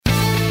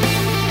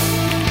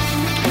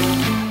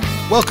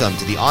Welcome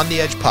to the On the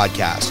Edge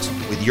podcast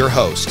with your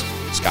host,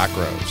 Scott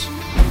Groves.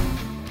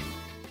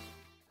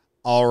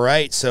 All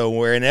right, so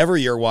whenever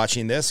you're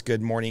watching this,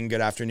 good morning, good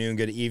afternoon,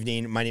 good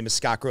evening. My name is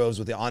Scott Groves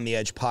with the On the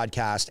Edge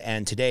podcast,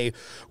 and today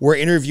we're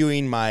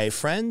interviewing my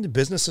friend,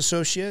 business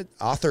associate,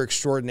 author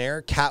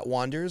extraordinaire, Kat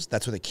Wanders.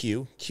 That's with a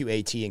Q,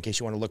 Q-A-T, in case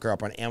you want to look her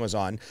up on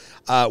Amazon,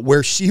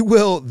 where she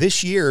will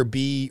this year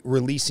be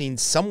releasing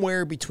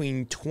somewhere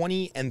between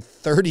 20 and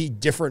 30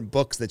 different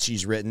books that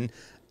she's written.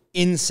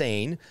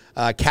 Insane.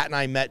 Kat and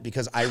I met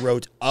because I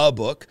wrote a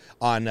book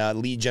on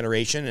lead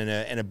generation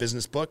and a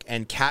business book,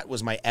 and Kat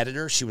was my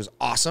editor. She was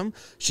awesome.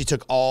 She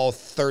took all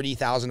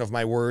 30,000 of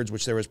my words,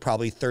 which there was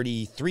probably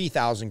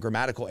 33,000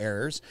 grammatical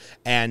errors,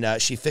 and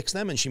she fixed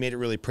them, and she made it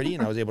really pretty,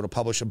 and I was able to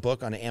publish a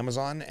book on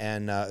Amazon,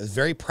 and was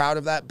very proud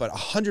of that, but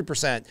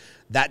 100%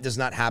 that does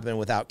not happen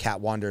without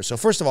Kat Wanders. So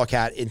first of all,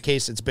 Kat, in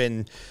case it's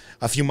been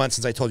a few months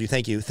since I told you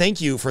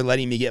thank you for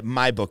letting me get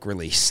my book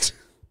released.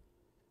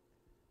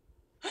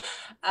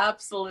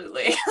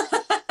 Absolutely.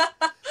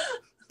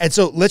 And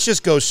so let's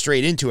just go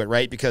straight into it,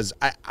 right? Because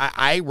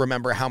I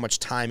remember how much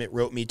time it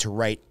wrote me to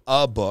write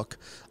a book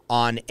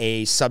on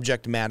a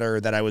subject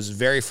matter that I was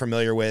very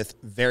familiar with,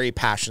 very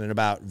passionate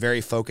about, very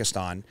focused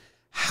on.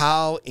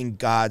 How in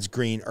God's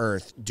green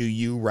earth do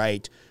you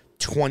write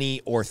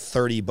 20 or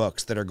 30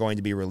 books that are going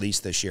to be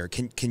released this year?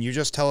 Can you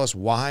just tell us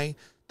why,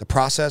 the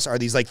process? Are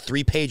these like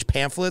 3-page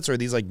pamphlets? Or are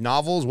these like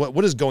novels?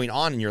 What is going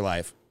on in your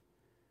life?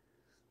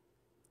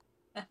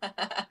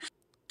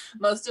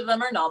 Most of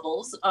them are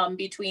novels,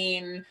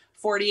 between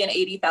 40 and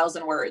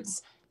 80,000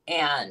 words.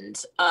 And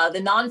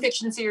the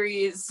nonfiction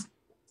series,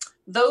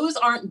 those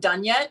aren't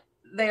done yet.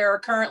 They're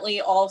currently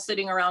all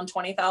sitting around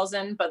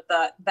 20,000, but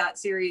that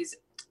series,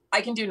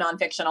 I can do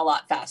nonfiction a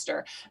lot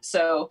faster.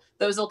 So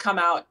those will come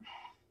out,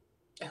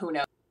 who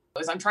knows?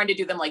 I'm trying to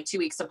do them like 2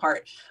 weeks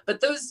apart.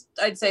 But those,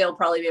 I'd say, will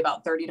probably be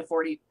about 30 to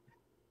 40.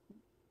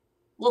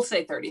 We'll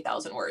say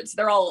 30,000 words.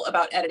 They're all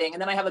about editing.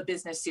 And then I have a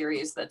business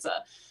series that's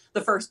the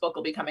first book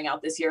will be coming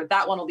out this year.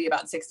 That one will be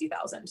about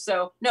 60,000.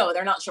 So no,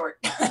 they're not short.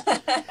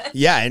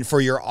 Yeah. And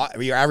for your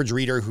average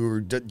reader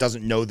who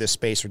doesn't know this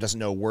space or doesn't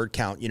know word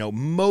count,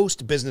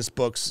 most business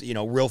books,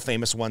 real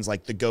famous ones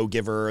like The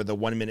Go-Giver, The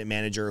 1 Minute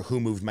Manager, Who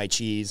Moved My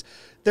Cheese,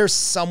 there's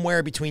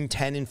somewhere between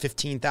 10 and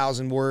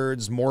 15,000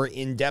 words. More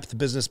in-depth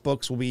business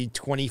books will be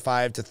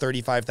 25 to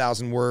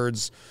 35,000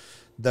 words.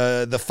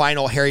 The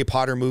final Harry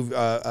Potter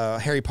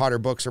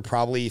books are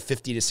probably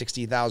 50 to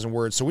 60,000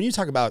 words. So when you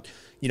talk about,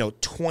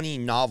 20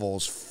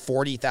 novels,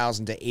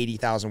 40,000 to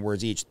 80,000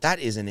 words each, that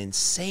is an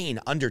insane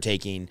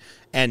undertaking.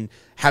 And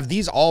have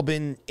these all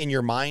been in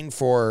your mind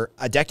for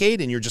a decade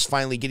and you're just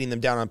finally getting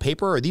them down on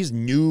paper? Or are these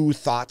new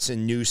thoughts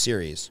and new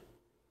series?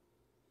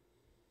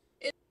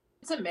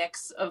 It's a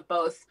mix of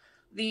both.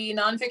 The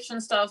nonfiction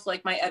stuff,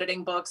 like my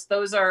editing books,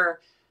 those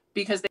are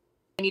because they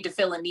need to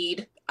fill a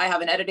need. I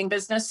have an editing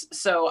business,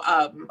 so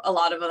a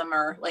lot of them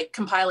are like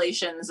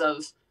compilations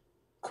of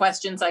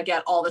questions I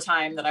get all the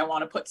time that I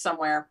want to put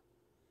somewhere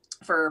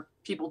for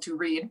people to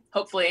read,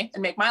 hopefully,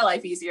 and make my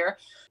life easier.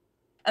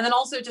 And then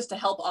also just to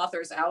help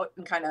authors out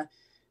and kind of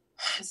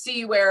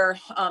see where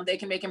they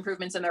can make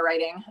improvements in their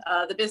writing.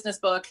 The business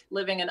book,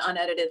 Living an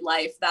Unedited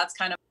Life, that's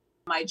kind of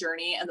my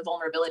journey and the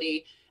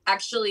vulnerability.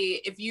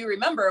 Actually, if you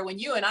remember when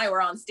you and I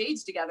were on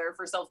stage together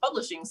for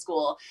self-publishing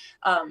school,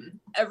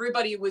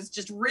 everybody was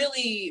just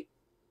really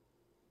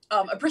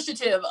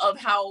appreciative of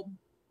how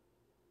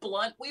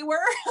blunt we were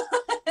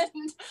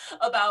and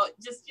about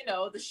just,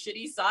 the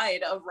shitty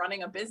side of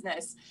running a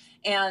business.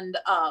 And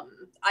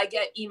I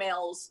get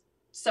emails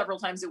several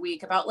times a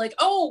week about like,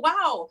 oh,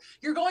 wow,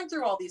 you're going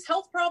through all these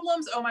health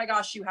problems. Oh my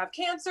gosh, you have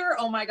cancer.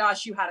 Oh my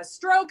gosh, you had a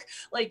stroke.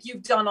 Like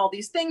you've done all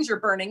these things. You're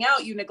burning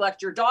out. You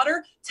neglect your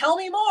daughter. Tell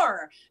me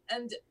more.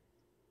 And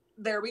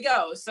there we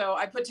go. So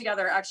I put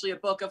together actually a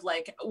book of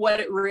like what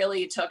it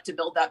really took to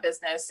build that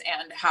business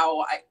and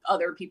how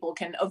other people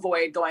can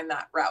avoid going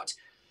that route.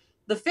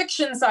 The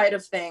fiction side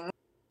of things,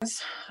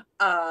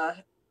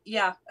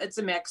 yeah, it's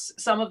a mix.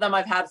 Some of them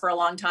I've had for a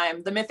long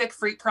time. The Mythic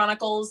Freak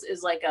Chronicles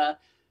is like a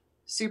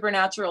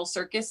supernatural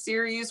circus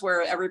series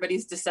where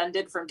everybody's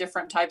descended from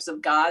different types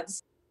of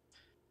gods.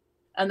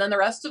 And then the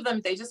rest of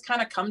them, they just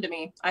kind of come to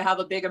me. I have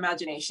a big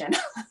imagination.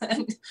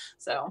 And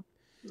so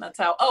that's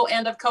how,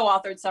 and I've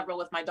co-authored several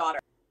with my daughter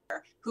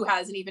who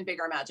has an even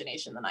bigger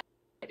imagination than I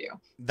do.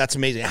 That's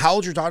amazing. How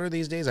old's your daughter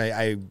these days?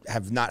 I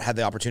have not had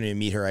the opportunity to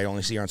meet her. I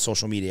only see her on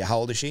social media. How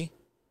old is she?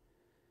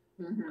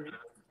 Mm-hmm.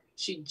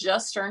 She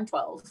just turned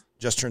 12.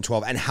 Just turned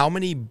 12. And how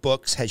many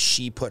books has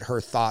she put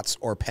her thoughts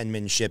or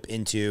penmanship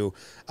into?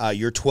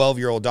 Your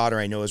 12-year-old daughter,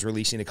 I know, is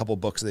releasing a couple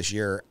books this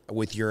year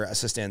with your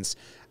assistance.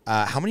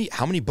 How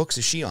many books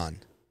is she on?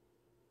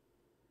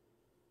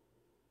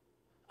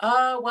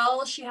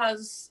 Well, she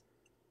has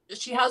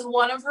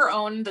one of her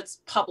own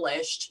that's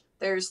published.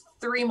 There's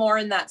 3 more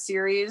in that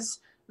series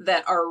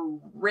that are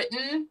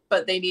written,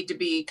 but they need to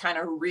be kind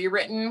of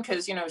rewritten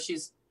because,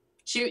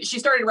 she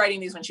started writing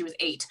these when she was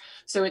 8.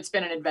 So it's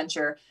been an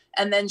adventure.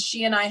 And then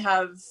she and I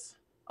have,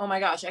 oh my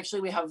gosh,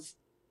 actually we have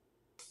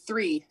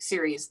 3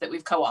 series that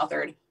we've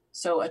co-authored.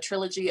 So a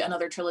trilogy,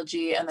 another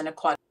trilogy, and then a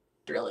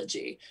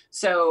quadrilogy.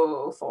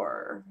 So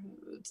for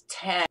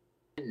 10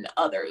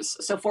 others.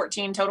 So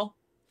 14 total.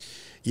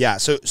 Yeah.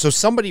 So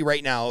somebody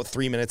right now,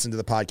 3 minutes into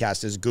the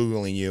podcast, is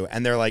Googling you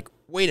and they're like,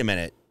 wait a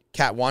minute,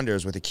 Kat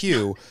Wanders with a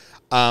Q.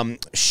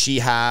 She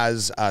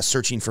has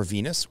Searching for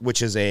Venus,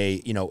 which is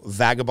a,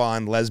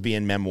 vagabond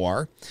lesbian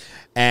memoir.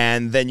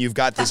 And then you've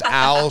got this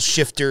Owl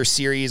Shifter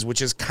series,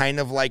 which is kind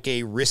of like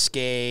a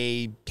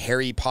risque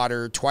Harry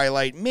Potter,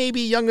 Twilight, maybe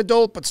young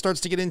adult, but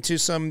starts to get into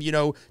some,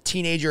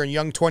 teenager and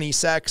young 20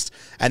 sex.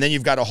 And then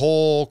you've got a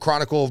whole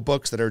chronicle of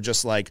books that are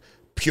just like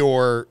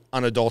pure,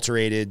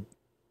 unadulterated,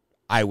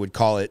 I would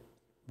call it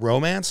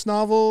romance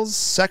novels,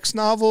 sex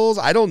novels.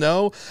 I don't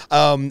know.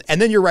 And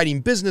then you're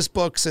writing business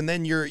books, and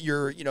then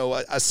you're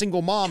a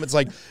single mom. It's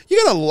like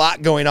you got a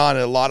lot going on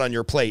and a lot on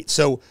your plate.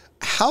 So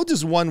how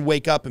does one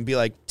wake up and be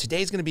like,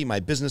 today's going to be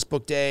my business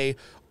book day,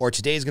 or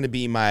today's going to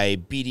be my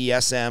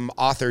BDSM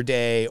author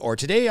day, or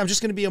today I'm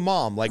just going to be a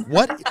mom? Like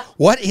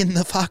what in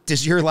the fuck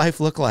does your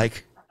life look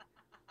like?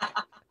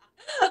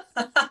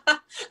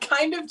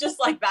 Kind of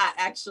just like that,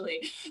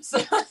 actually. So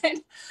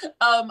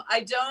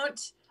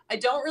I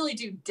don't really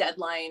do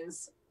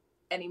deadlines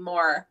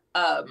anymore.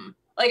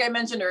 Like I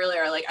mentioned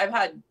earlier, like I've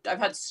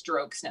had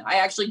strokes now. I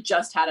actually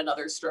just had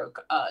another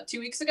stroke 2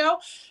 weeks ago.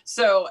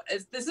 So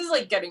this is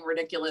like getting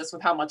ridiculous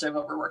with how much I've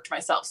overworked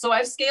myself. So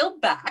I've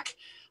scaled back.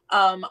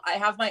 I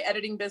have my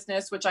editing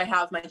business, which I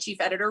have my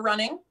chief editor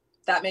running.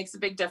 That makes a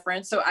big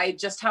difference. So I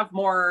just have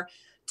more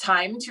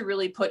time to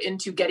really put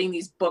into getting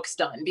these books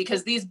done,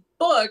 because these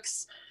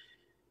books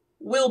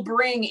will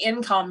bring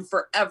income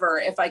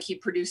forever if I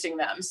keep producing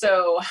them.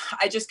 So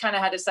I just kind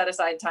of had to set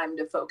aside time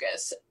to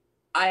focus.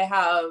 I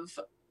have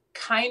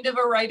kind of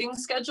a writing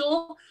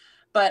schedule,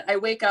 but I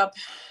wake up,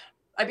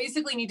 I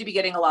basically need to be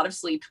getting a lot of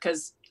sleep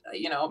because,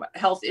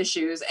 health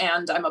issues,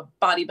 and I'm a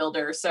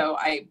bodybuilder. So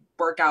I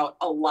work out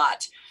a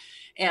lot,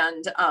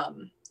 and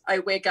I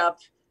wake up,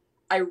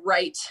 I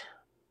write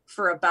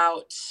for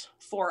about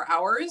 4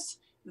 hours.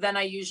 Then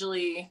I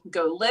usually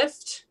go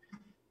lift,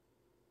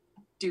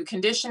 do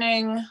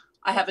conditioning.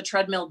 I have a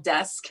treadmill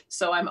desk,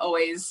 so I'm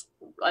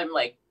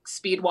like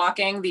speed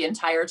walking the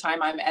entire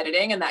time I'm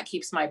editing, and that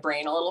keeps my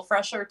brain a little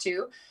fresher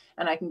too,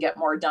 and I can get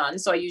more done.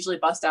 So I usually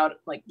bust out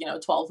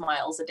 12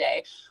 miles a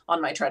day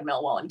on my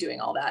treadmill while I'm doing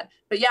all that.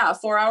 But yeah,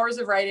 4 hours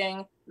of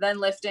writing,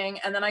 then lifting,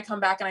 and then I come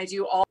back and I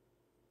do all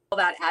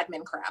that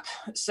admin crap.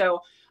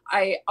 So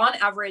on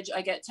average,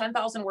 I get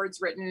 10,000 words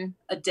written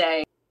a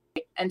day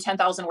and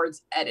 10,000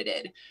 words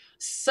edited.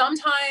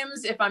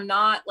 Sometimes if I'm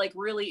not like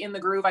really in the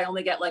groove, I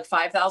only get like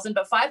 5,000,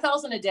 but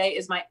 5,000 a day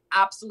is my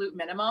absolute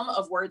minimum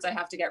of words I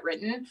have to get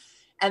written.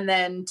 And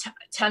then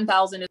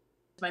 10,000 is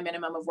my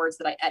minimum of words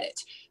that I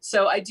edit.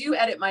 So I do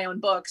edit my own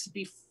books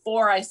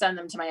before I send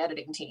them to my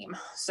editing team.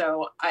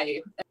 So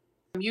I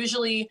am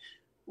usually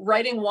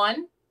writing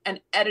one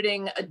and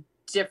editing a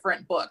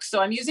different book. So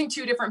I'm using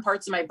two different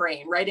parts of my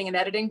brain, writing and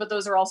editing, but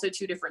those are also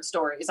two different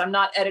stories. I'm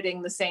not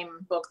editing the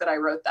same book that I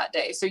wrote that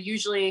day. So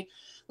usually,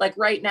 like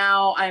right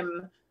now,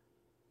 I'm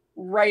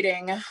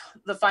writing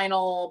the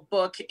final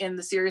book in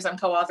the series I'm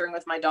co-authoring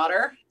with my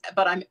daughter,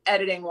 but I'm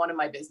editing one of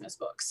my business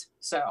books.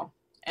 So,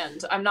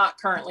 and I'm not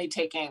currently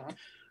taking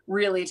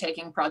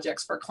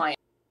projects for clients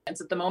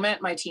at the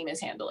moment. My team is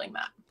handling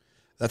that.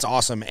 That's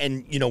awesome.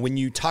 And, when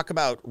you talk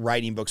about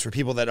writing books for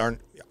people that aren't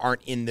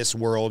in this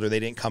world, or they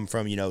didn't come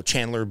from,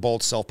 Chandler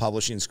Bolt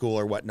self-publishing school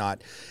or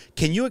whatnot,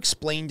 can you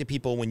explain to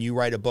people when you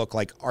write a book,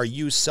 like, are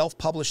you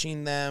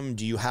self-publishing them?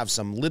 Do you have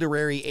some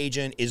literary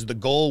agent? Is the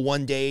goal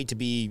one day to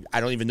be, I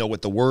don't even know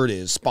what the word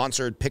is,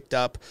 sponsored, picked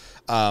up,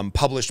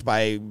 published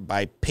by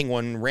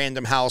Penguin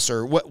Random House?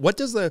 Or what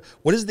is the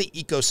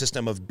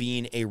ecosystem of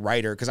being a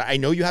writer? Because I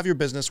know you have your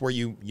business where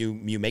you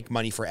make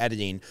money for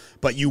editing,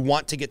 but you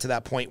want to get to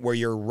that point where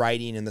you're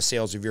writing and the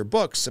sales of your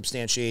books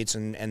substantiates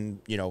and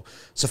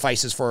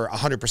suffices for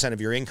 100%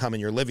 of your income and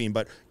your living.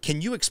 But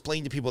can you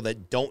explain to people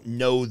that don't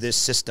know this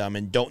system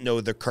and don't know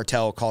the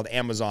cartel called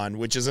Amazon,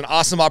 which is an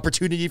awesome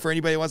opportunity for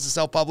anybody who wants to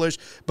self-publish,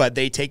 but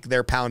they take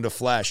their pound of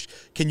flesh?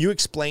 Can you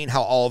explain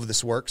how all of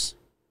this works?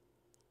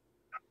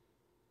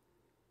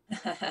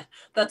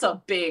 That's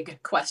a big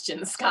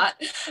question, Scott.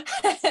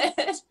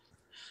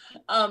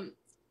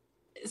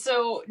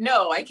 So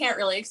no, I can't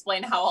really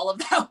explain how all of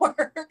that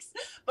works,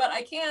 but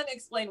I can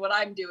explain what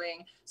I'm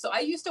doing. So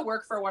I used to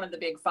work for one of the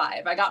big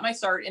five. I got my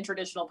start in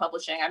traditional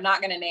publishing. I'm not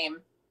going to name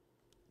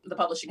the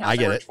publishing house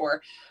I worked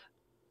for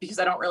because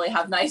I don't really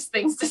have nice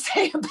things to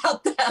say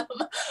about them.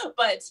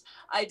 But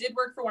I did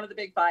work for one of the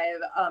big five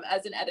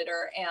as an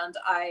editor, and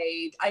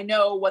I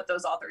know what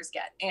those authors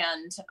get.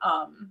 And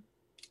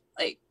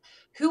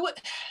who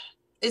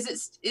is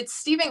it? It's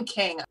Stephen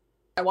King.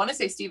 I want to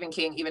say Stephen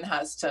King even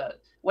has to.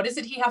 What is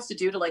it he has to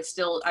do to like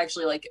still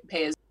actually like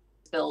pay his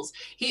bills?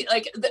 He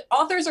like the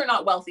authors are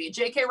not wealthy.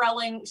 J.K.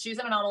 Rowling, she's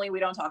an anomaly. We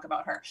don't talk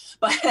about her,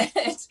 but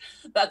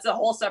that's a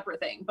whole separate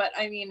thing. But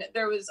I mean,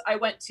 I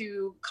went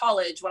to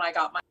college when I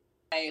got my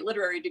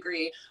literary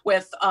degree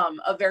with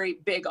a very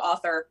big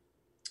author,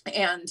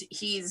 and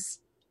he's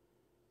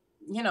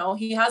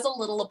he has a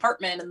little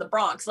apartment in the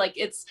Bronx. Like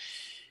it's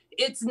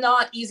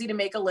not easy to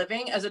make a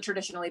living as a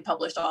traditionally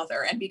published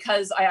author. And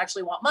because I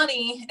actually want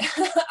money,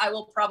 I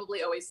will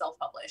probably always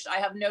self-publish. I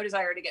have no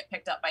desire to get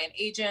picked up by an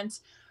agent.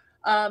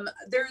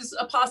 There's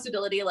a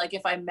possibility, like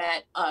if I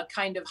met a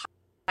kind of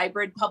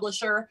hybrid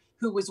publisher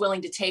who was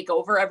willing to take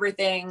over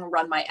everything,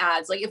 run my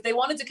ads, like if they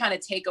wanted to kind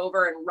of take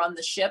over and run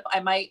the ship, I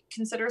might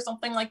consider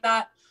something like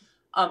that.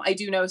 I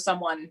do know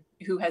someone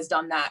who has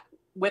done that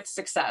with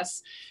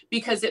success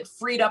because it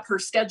freed up her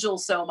schedule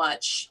so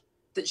much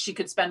that she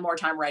could spend more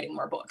time writing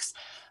more books.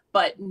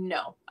 But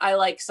no, I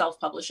like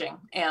self-publishing.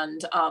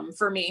 And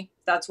for me,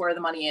 that's where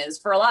the money is.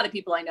 For a lot of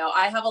people I know,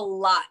 I have a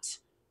lot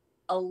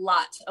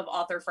of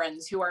author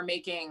friends who are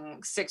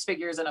making six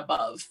figures and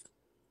above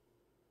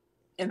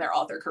in their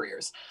author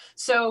careers.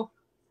 So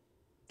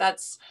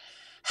that's,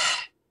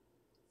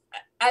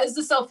 as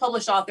the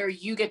self-published author,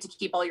 you get to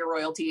keep all your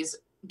royalties.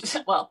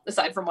 Well,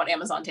 aside from what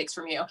Amazon takes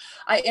from you.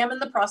 I am in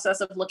the process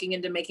of looking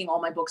into making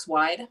all my books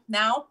wide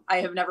now. I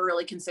have never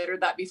really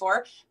considered that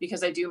before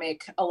because I do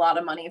make a lot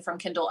of money from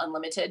Kindle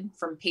Unlimited,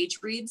 from page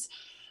reads.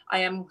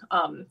 I am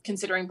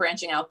considering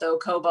branching out though,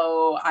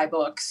 Kobo,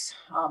 iBooks,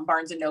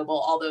 Barnes & Noble,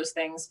 all those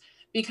things,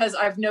 because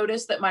I've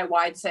noticed that my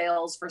wide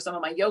sales for some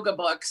of my yoga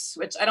books,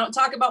 which I don't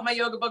talk about my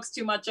yoga books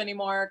too much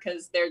anymore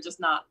because they're just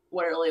not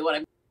really what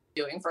I'm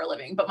doing for a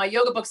living, but my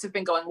yoga books have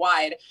been going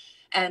wide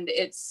and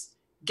it's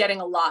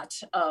getting a lot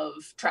of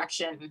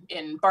traction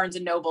in Barnes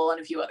 & Noble and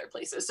a few other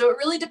places. So it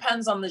really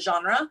depends on the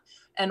genre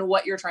and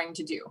what you're trying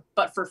to do.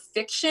 But for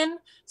fiction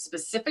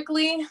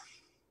specifically,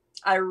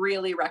 I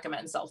really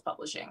recommend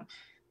self-publishing.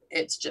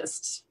 It's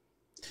just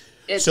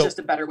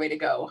a better way to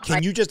go.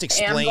 Can you just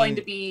explain? I'm going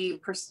to be.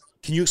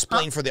 Can you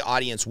explain for the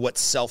audience what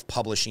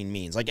self-publishing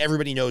means? Like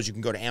everybody knows you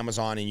can go to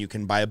Amazon and you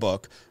can buy a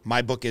book.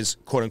 My book is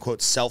quote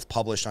unquote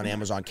self-published on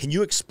Amazon. Can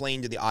you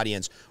explain to the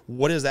audience,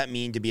 what does that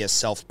mean to be a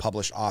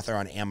self-published author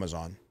on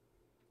Amazon?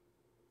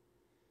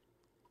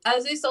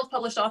 As a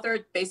self-published author,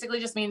 it basically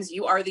just means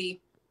you are the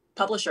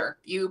publisher.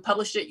 You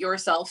published it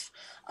yourself.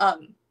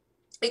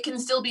 It can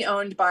still be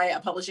owned by a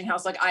publishing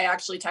house. Like I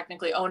actually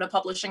technically own a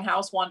publishing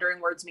house. Wandering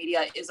Words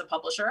Media is a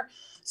publisher.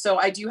 So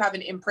I do have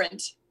an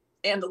imprint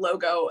and a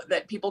logo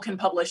that people can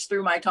publish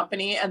through my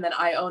company, and then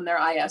I own their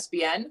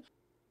ISBN.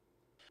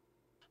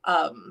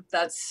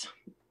 That's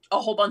a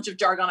whole bunch of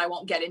jargon I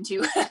won't get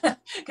into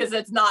because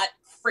it's not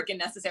freaking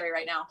necessary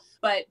right now.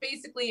 But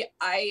basically,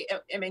 I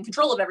am in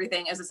control of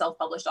everything as a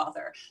self-published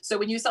author. So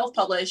when you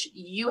self-publish,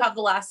 you have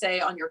the last say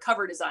on your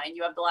cover design.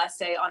 You have the last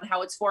say on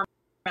how it's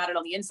formatted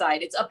on the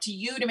inside. It's up to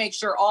you to make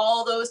sure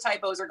all those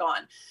typos are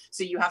gone.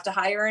 So you have to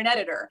hire an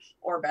editor,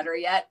 or better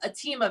yet, a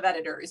team of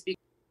editors,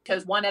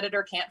 because one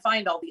editor can't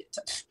find all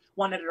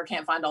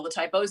the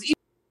typos.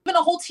 Even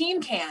a whole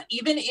team can't.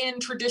 Even in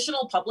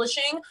traditional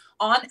publishing,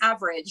 on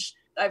average,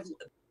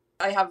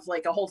 I have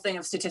like a whole thing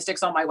of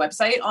statistics on my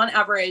website. On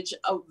average,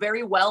 a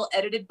very well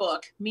edited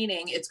book,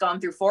 meaning it's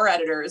gone through 4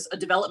 editors, a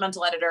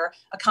developmental editor,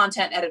 a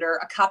content editor,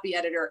 a copy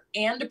editor,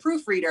 and a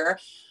proofreader.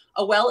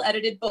 A well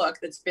edited book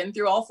that's been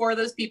through all 4 of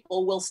those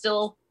people will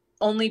still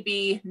only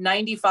be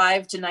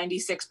 95 to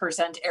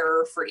 96%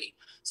 error free.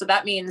 So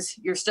that means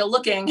you're still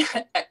looking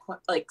at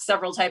like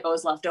several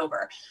typos left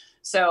over.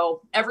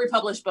 So every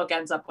published book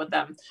ends up with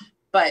them,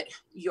 but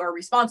you're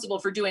responsible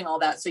for doing all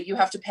that. So you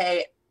have to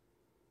pay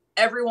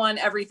everyone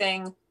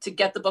everything to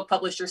get the book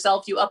published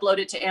yourself. You upload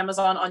it to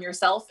Amazon on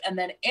yourself, and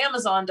then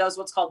Amazon does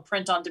what's called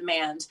print on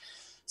demand.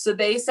 So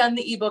they send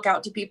the ebook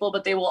out to people,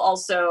 but they will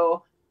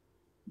also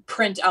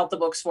print out the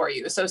books for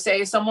you. So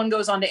say someone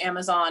goes onto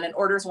Amazon and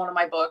orders one of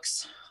my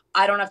books.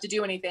 I don't have to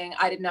do anything.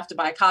 I didn't have to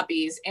buy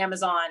copies.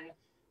 Amazon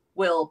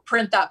will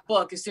print that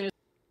book as soon as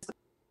the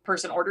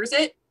person orders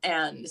it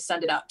and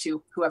send it out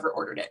to whoever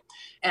ordered it.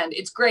 And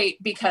it's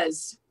great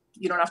because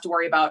you don't have to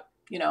worry about,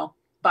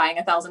 buying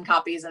 1,000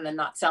 copies and then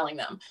not selling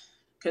them,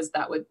 because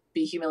that would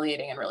be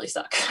humiliating and really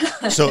suck.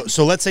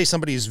 So let's say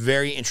somebody's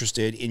very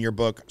interested in your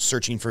book,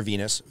 Searching for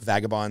Venus,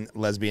 Vagabond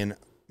Lesbian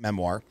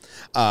Memoir,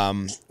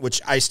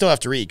 which I still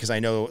have to read because I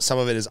know some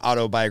of it is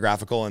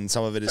autobiographical and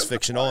some of it is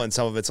fictional and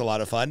some of it's a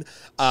lot of fun.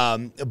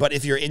 But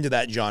if you're into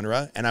that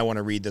genre and I want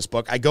to read this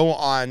book, I go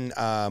on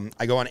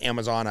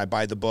Amazon, I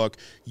buy the book.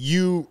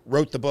 You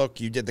wrote the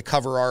book, you did the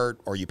cover art,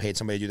 or you paid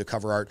somebody to do the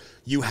cover art.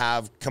 You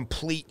have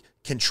complete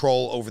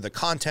control over the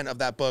content of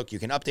that book. You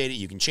can update it,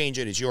 you can change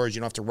it, it's yours.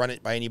 You don't have to run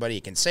it by anybody.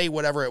 It can say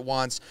whatever it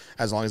wants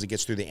as long as it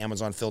gets through the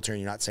Amazon filter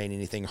and you're not saying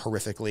anything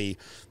horrifically,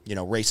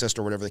 racist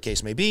or whatever the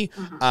case may be.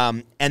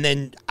 Mm-hmm. And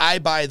then I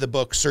buy the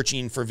book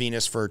Searching for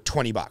Venus for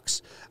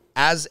 $20.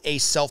 As a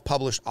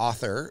self-published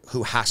author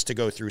who has to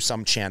go through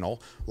some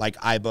channel like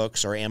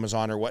iBooks or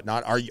Amazon or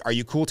whatnot, are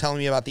you cool telling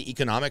me about the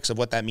economics of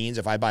what that means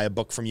if I buy a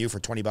book from you for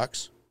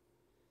 $20?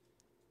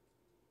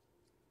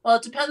 Well,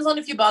 it depends on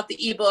if you bought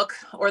the ebook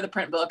or the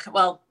print book.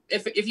 Well,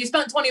 if you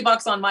spent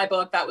 $20 on my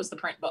book, that was the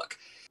print book.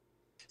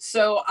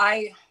 So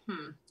I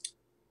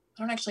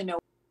don't actually know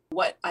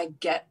what I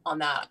get on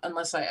that,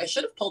 unless I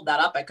should have pulled that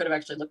up. I could have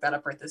actually looked that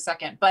up right this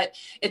second, but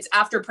it's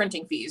after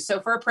printing fees. So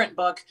for a print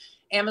book,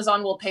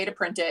 Amazon will pay to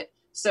print it.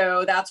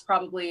 So that's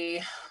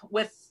probably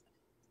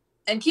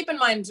and keep in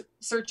mind,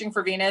 Searching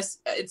for Venus,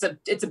 it's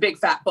a big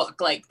fat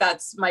book. Like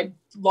that's my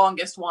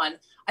longest one.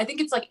 I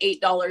think it's like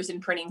 $8 in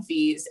printing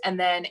fees. And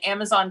then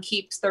Amazon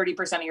keeps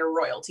 30% of your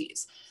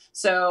royalties.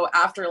 So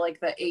after like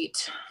the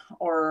 8,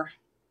 or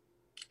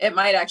it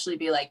might actually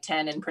be like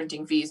 10 in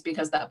printing fees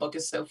because that book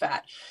is so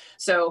fat.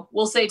 So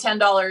we'll say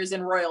 $10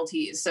 in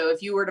royalties. So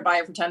if you were to buy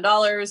it for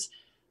 $10,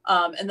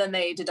 and then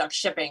they deduct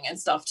shipping and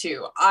stuff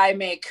too, I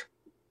make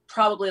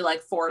probably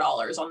like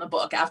 $4 on the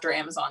book after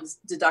Amazon's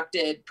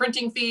deducted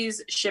printing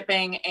fees,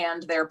 shipping,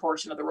 and their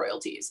portion of the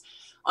royalties.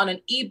 On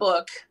an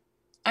ebook,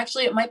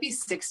 actually, it might be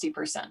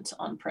 60%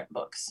 on print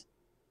books.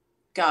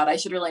 God, I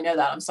should really know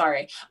that. I'm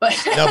sorry, but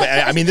no, but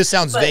I mean, this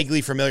sounds vaguely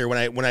familiar.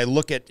 When I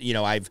look at,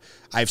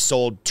 I've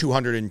sold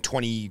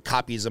 220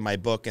 copies of my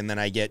book, and then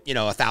I get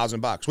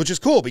 $1,000, which is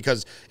cool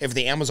because if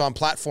the Amazon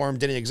platform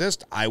didn't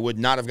exist, I would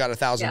not have got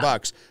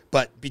 $1,000.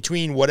 But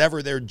between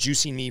whatever they're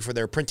juicing me for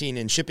their printing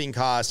and shipping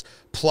costs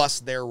plus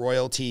their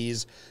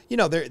royalties,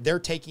 they're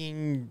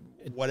taking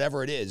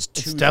whatever it is.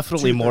 It's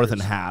definitely more than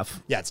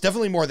half. Yeah, it's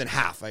definitely more than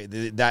half. I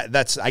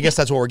guess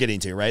that's what we're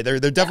getting to, right? They're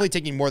definitely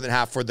taking more than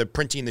half for the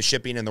printing, the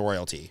shipping, and the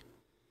royalty.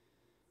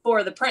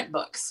 For the print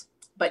books.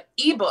 But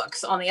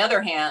ebooks, on the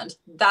other hand,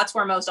 that's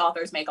where most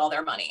authors make all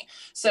their money.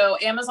 So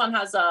Amazon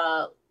has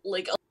a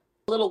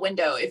little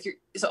window.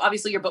 So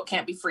obviously your book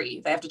can't be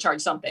free. They have to charge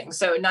something.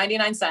 So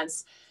 99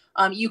 cents.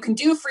 You can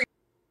do free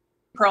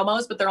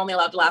promos, but they're only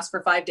allowed to last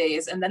for 5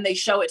 days, and then they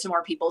show it to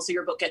more people so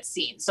your book gets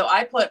seen. So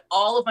I put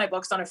all of my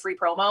books on a free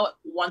promo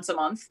once a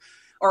month,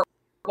 or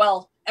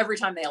every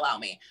time they allow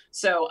me.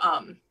 So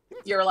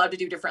you're allowed to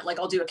do different, like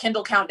I'll do a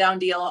Kindle countdown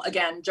deal,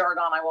 again,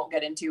 jargon I won't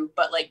get into,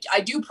 but like I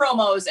do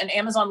promos, and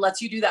Amazon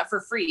lets you do that for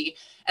free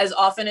as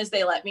often as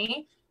they let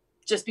me,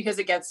 just because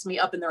it gets me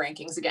up in the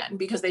rankings again,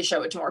 because they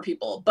show it to more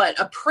people. But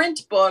a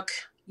print book,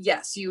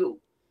 yes, you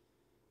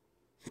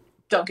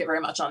don't get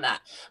very much on that.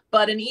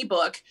 But an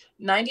ebook,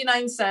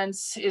 99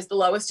 cents is the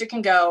lowest it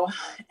can go.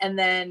 And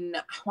then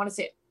I want to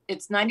say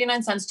it's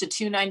 99 cents to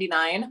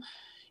 $2.99.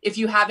 If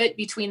you have it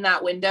between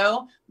that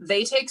window,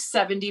 they take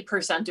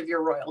 70% of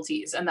your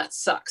royalties, and that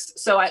sucks.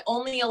 So I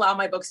only allow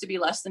my books to be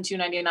less than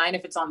 $2.99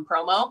 if it's on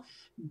promo,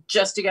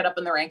 just to get up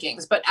in the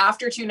rankings. But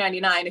after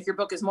 $2.99, if your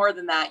book is more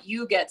than that,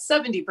 you get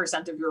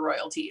 70% of your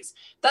royalties.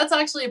 That's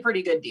actually a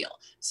pretty good deal.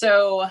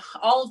 So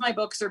all of my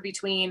books are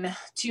between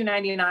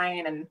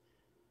 $2.99 and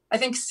I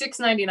think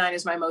 $6.99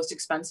 is my most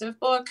expensive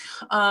book.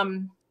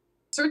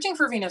 Searching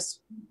for Venus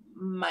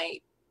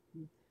might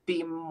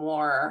be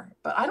more,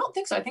 but I don't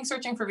think so. I think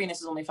Searching for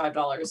Venus is only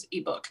 $5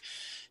 ebook.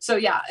 So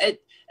yeah,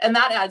 and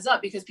that adds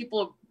up because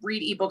people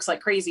read ebooks like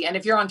crazy. And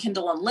if you're on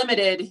Kindle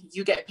Unlimited,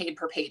 you get paid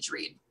per page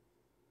read,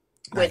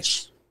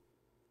 which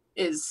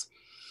is,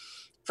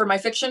 for my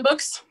fiction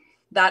books,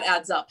 that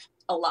adds up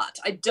a lot.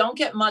 I don't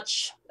get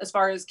much as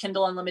far as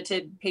Kindle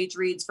Unlimited page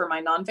reads for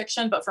my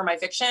nonfiction, but for my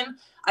fiction,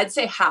 I'd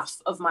say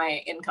half of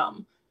my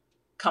income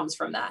comes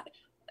from that.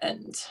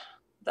 And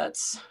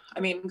that's, I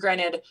mean,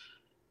 granted,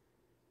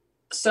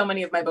 so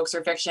many of my books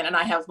are fiction and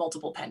I have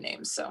multiple pen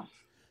names.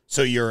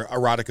 So your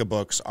erotica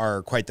books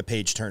are quite the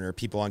page turner.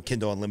 People on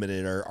Kindle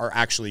Unlimited are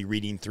actually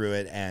reading through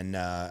it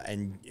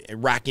and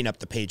racking up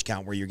the page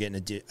count where you're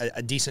getting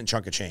a decent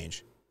chunk of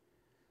change.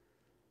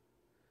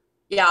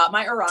 Yeah,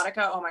 my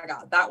erotica, oh my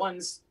God, that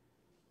one's,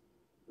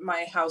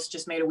 my house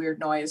just made a weird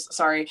noise.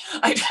 Sorry,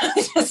 I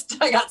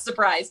got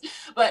surprised.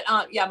 But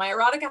yeah, my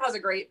erotica has a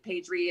great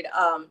page read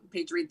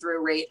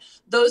through rate.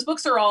 Those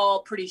books are all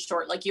pretty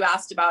short. Like you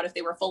asked about if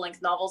they were full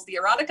length novels. The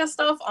erotica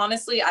stuff,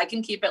 honestly, I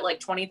can keep it like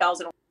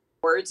 20,000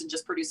 words and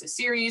just produce a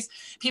series.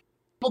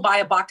 People buy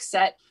a box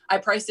set. I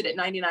priced it at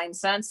 99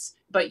 cents,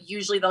 but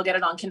usually they'll get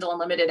it on Kindle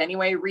Unlimited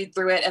anyway, read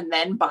through it, and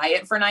then buy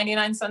it for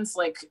 99 cents.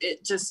 Like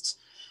it just...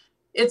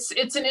 It's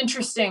an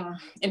interesting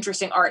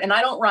art. And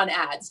I don't run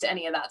ads to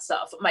any of that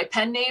stuff. My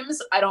pen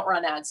names, I don't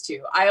run ads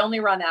to. I only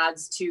run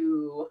ads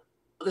to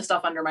the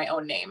stuff under my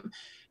own name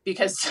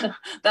because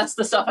that's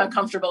the stuff I'm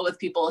comfortable with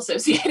people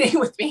associating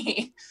with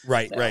me.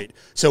 Right, right.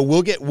 So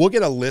we'll get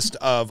a list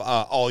of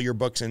all your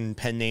books and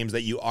pen names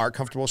that you are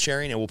comfortable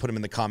sharing, and we'll put them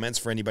in the comments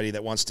for anybody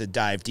that wants to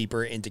dive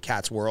deeper into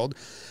Kat's world.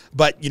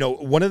 But,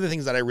 one of the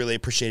things that I really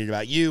appreciated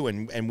about you,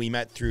 and we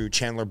met through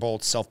Chandler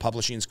Bolt's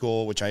self-publishing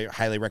school, which I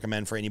highly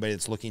recommend for anybody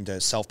that's looking to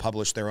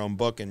self-publish their own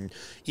book and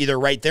either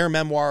write their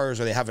memoirs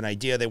or they have an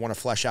idea they want to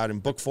flesh out in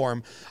book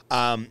form.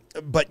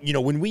 But,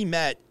 when we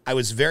met, I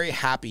was very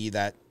happy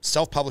that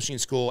self-publishing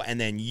school and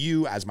then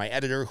you as my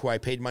editor, who I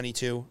paid money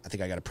to, I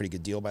think I got a pretty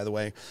good deal, by the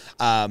way.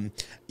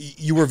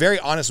 You were very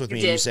honest with me.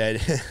 And you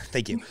said,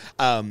 thank you.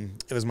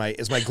 It was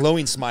my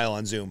glowing smile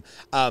on Zoom.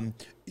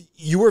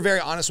 You were very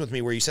honest with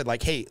me where you said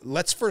like, hey,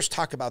 let's first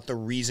talk about the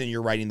reason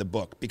you're writing the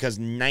book, because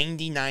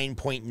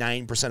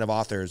 99.9% of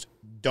authors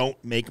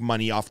don't make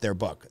money off their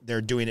book.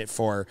 They're doing it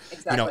for,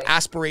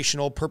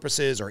 aspirational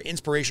purposes or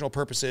inspirational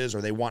purposes,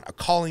 or they want a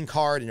calling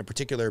card in a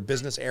particular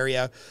business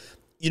area.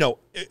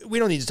 we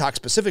don't need to talk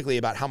specifically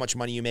about how much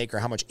money you make or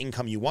how much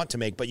income you want to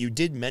make, but you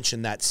did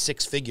mention that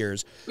six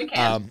figures. We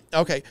can.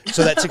 Okay.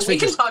 So that six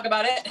figures. We can talk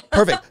about it.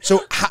 Perfect.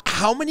 So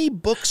how many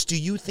books do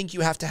you think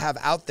you have to have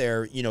out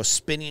there,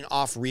 spinning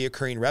off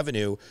reoccurring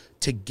revenue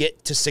to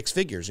get to six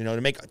figures,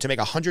 to make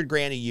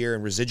 $100,000 a year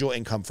in residual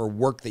income for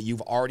work that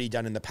you've already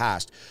done in the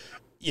past?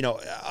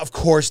 Of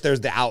course, there's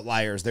the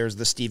outliers. There's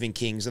the Stephen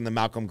Kings and the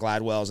Malcolm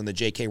Gladwells and the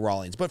J.K.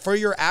 Rowlings. But for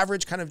your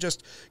average kind of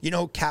just,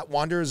 Kat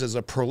Wanders is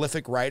a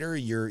prolific writer.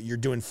 You're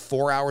doing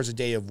 4 hours a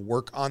day of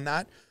work on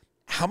that.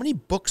 How many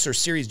books or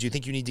series do you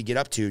think you need to get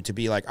up to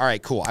be like, all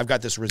right, cool, I've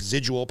got this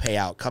residual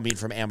payout coming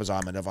from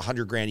Amazon of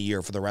 $100,000 a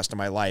year for the rest of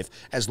my life,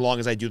 as long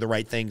as I do the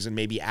right things and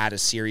maybe add a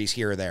series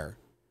here or there?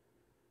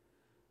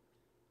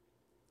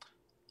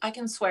 I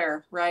can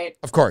swear, right?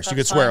 Of course, you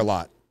could swear a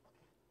lot.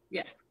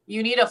 Yeah.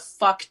 You need a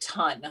fuck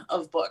ton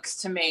of books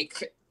to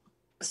make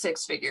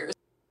six figures.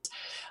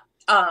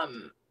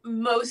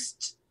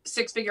 Most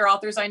six-figure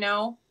authors I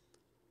know,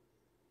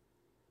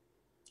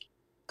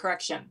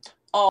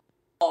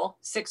 all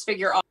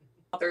six-figure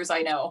authors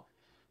I know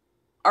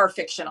are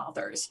fiction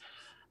authors.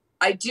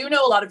 I do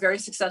know a lot of very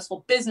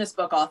successful business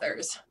book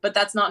authors, but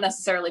that's not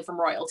necessarily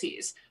from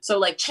royalties. So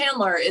like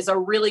Chandler is a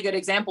really good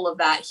example of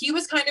that. He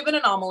was kind of an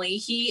anomaly.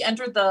 He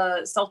entered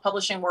the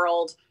self-publishing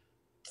world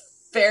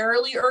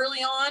fairly early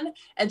on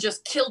and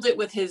just killed it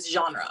with his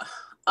genre.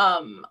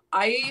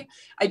 I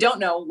don't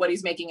know what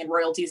he's making in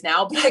royalties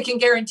now, but I can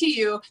guarantee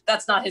you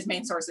that's not his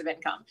main source of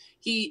income.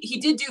 He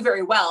did do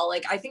very well.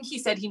 Like, I think he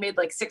said he made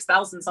like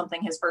 6,000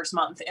 something his first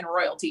month in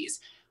royalties.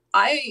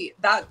 My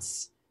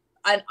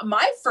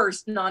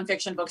first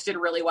nonfiction books did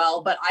really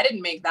well, but I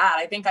didn't make that.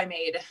 I think I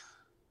made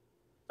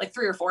like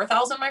 3,000 or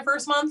 4,000 my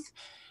first month.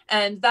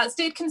 And that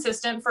stayed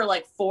consistent for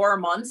like 4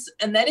 months.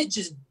 And then it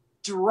just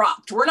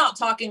dropped. We're not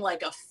talking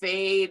like a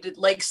fade,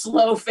 like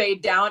slow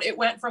fade down. It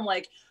went from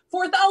like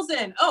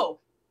 4,000,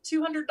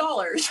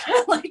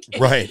 $200. Like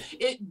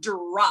it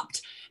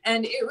dropped.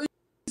 And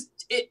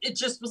it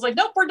just was like,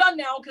 nope, we're done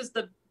now because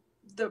the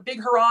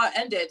big hurrah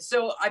ended.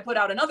 So I put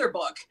out another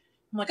book.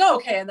 I'm like, oh,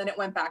 okay. And then it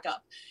went back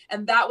up.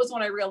 And that was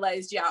when I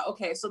realized, yeah,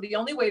 okay. So the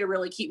only way to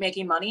really keep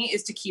making money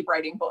is to keep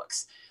writing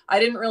books. I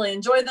didn't really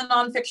enjoy the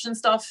nonfiction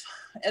stuff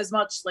as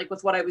much, like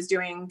with what I was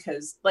doing.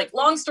 Cause like,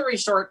 long story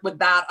short, with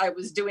that, I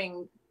was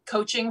doing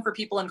coaching for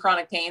people in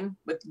chronic pain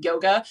with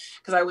yoga,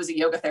 because I was a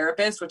yoga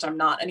therapist, which I'm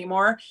not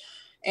anymore.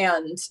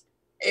 And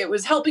it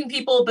was helping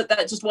people, but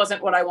that just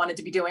wasn't what I wanted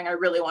to be doing. I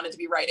really wanted to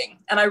be writing,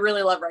 and I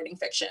really love writing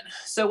fiction.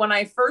 So when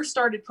I first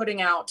started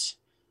putting out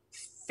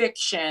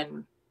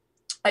fiction,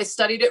 I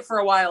studied it for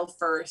a while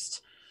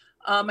first.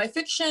 My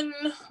fiction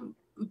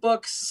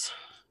books,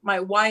 my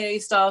YA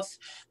stuff,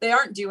 they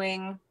aren't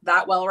doing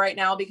that well right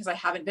now because I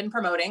haven't been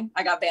promoting.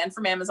 I got banned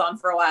from Amazon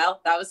for a while.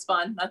 That was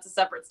fun. That's a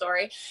separate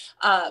story.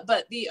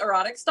 But the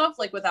erotic stuff,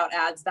 like without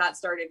ads, that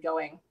started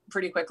going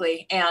pretty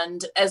quickly.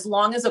 And as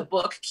long as a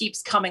book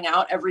keeps coming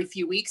out every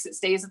few weeks, it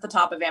stays at the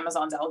top of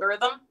Amazon's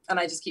algorithm, and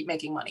I just keep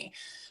making money.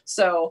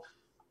 So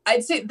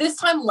I'd say this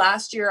time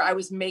last year, I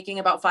was making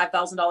about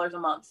 $5,000 a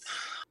month.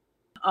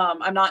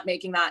 I'm not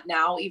making that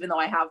now, even though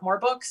I have more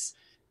books,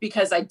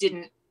 because I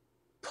didn't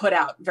put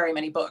out very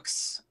many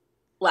books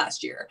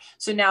last year.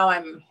 So now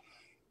I'm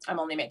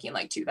only making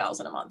like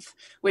 2,000 a month,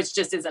 which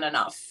just isn't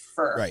enough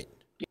for,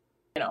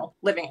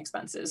 living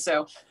expenses.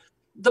 So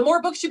the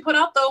more books you put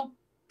out, though,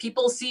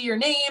 people see your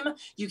name,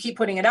 you keep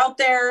putting it out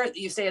there,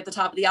 you stay at the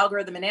top of the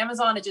algorithm in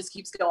Amazon, it just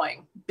keeps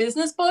going.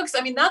 Business books,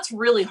 I mean, that's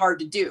really hard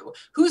to do.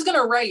 Who's going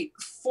to write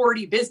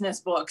 40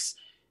 business books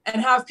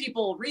and have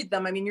people read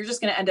them? I mean, you're just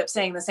going to end up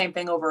saying the same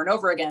thing over and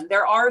over again.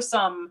 There are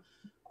some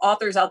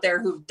authors out there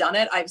who've done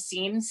it. I've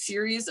seen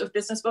series of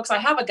business books. I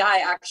have a guy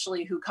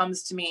actually who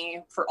comes to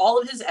me for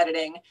all of his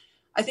editing.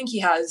 I think he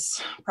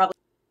has probably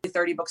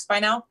 30 books by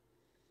now.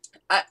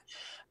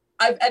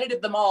 I've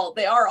edited them all.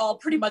 They are all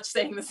pretty much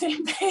saying the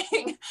same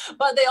thing,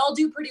 but they all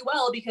do pretty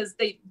well because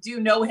they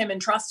do know him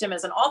and trust him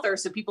as an author.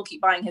 So people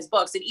keep buying his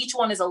books, and each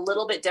one is a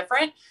little bit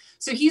different.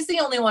 So he's the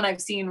only one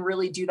I've seen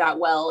really do that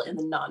well in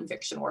the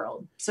nonfiction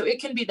world. So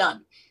it can be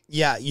done.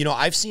 Yeah.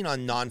 I've seen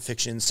on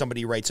nonfiction,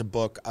 somebody writes a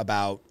book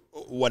about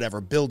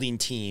whatever, building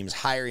teams,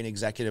 hiring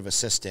executive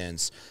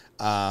assistants,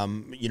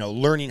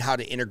 learning how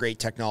to integrate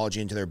technology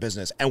into their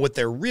business. And what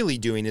they're really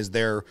doing is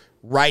they're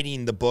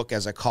writing the book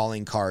as a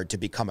calling card to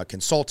become a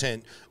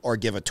consultant or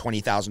give a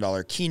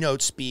 $20,000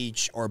 keynote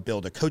speech or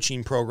build a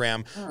coaching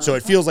program. So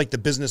it feels like the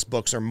business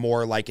books are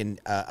more like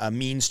a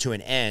means to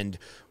an end.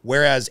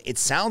 Whereas it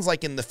sounds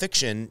like in the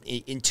fiction,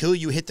 until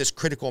you hit this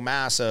critical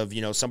mass of,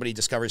 somebody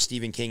discovers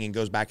Stephen King and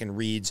goes back and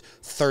reads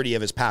 30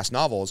 of his past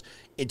novels,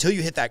 until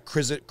you hit that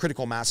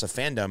critical mass of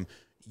fandom,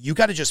 you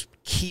got to just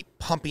keep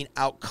pumping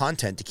out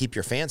content to keep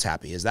your fans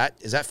happy. Is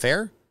that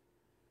fair?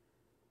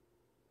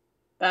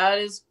 That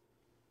is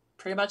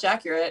pretty much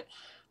accurate.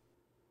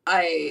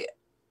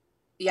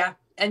 Yeah.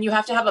 And you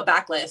have to have a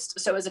backlist.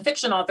 So as a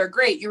fiction author,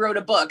 great, you wrote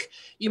a book.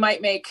 You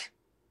might make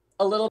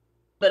a little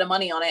bit of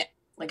money on it,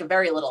 like a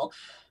very little.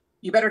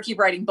 you better keep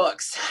writing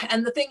books.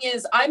 And the thing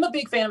is, I'm a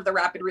big fan of the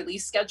rapid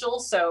release schedule.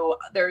 So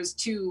there's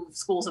two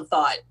schools of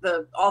thought.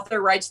 The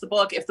author writes the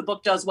book. If the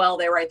book does well,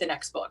 they write the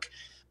next book.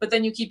 But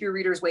then you keep your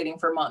readers waiting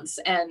for months.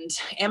 And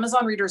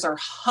Amazon readers are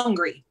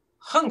hungry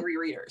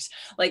readers.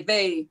 Like,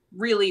 they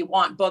really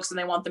want books and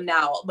they want them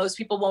now. Most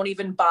people won't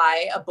even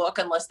buy a book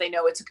unless they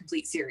know it's a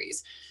complete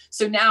series.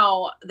 So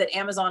now that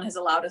Amazon has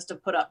allowed us to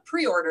put up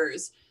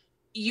pre-orders,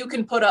 you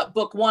can put up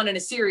book one in a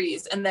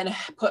series and then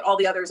put all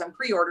the others on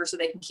pre-order so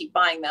they can keep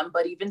buying them.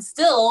 But even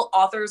still,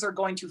 authors are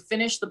going to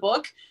finish the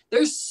book.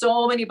 There's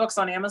so many books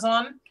on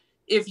Amazon.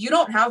 If you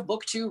don't have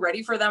book two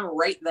ready for them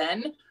right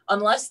then,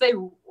 unless they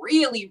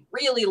really,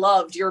 really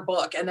loved your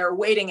book and they're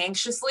waiting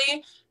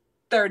anxiously,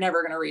 they're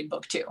never going to read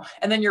book two.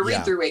 And then your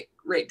read through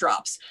rate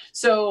drops.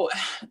 So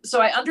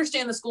I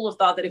understand the school of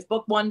thought that if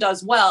book one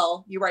does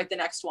well, you write the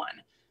next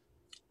one.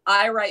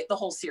 I write the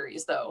whole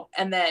series though.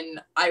 And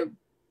then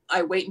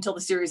I wait until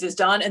the series is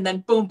done, and then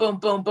boom, boom,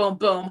 boom, boom,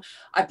 boom.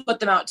 I put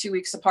them out 2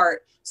 weeks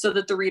apart so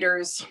that the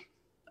readers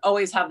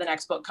always have the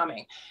next book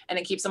coming, and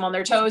it keeps them on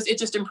their toes. It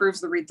just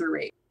improves the read through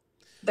rate.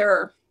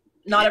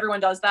 Not everyone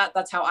does that.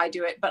 That's how I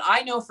do it. But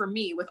I know for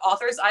me, with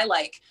authors I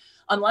like,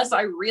 unless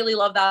I really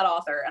love that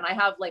author, and I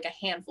have like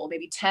a handful,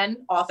 maybe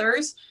 10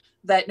 authors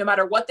that no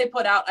matter what they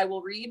put out, I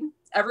will read.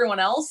 Everyone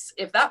else,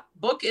 if that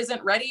book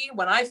isn't ready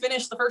when I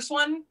finish the first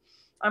one,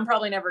 I'm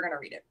probably never going to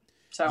read it.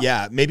 So.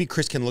 Yeah, maybe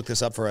Chris can look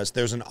this up for us.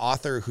 There's an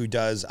author who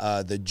does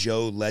the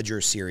Joe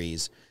Ledger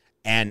series,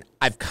 and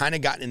I've kind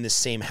of gotten in this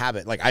same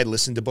habit. Like, I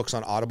listen to books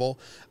on Audible,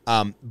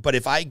 but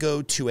if I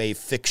go to a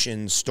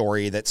fiction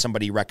story that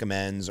somebody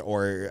recommends,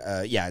 or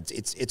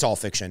it's all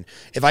fiction.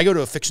 If I go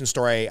to a fiction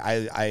story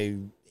I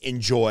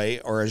enjoy,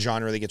 or a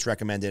genre that gets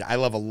recommended, I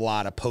love a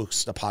lot of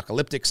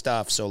post-apocalyptic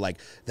stuff. So like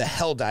the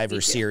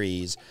Helldiver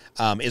series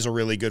is a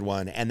really good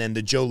one. And then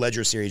the Joe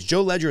Ledger series.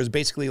 Joe Ledger is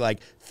basically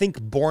like,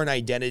 think Bourne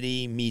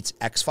Identity meets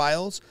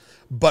X-Files.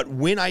 But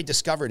when I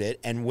discovered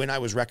it and when I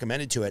was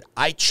recommended to it,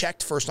 I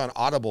checked first on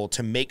Audible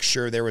to make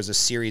sure there was a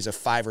series of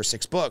 5 or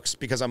 6 books,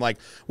 because I'm like,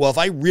 well, if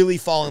I really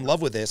fall in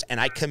love with this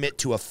and I commit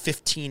to a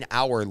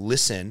 15-hour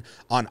listen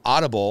on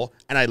Audible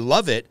and I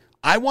love it,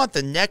 I want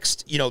the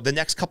next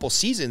couple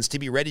seasons to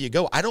be ready to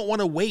go. I don't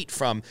want to wait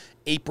from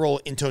April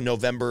into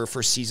November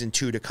for season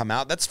 2 to come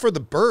out. That's for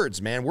the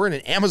birds, man. We're in an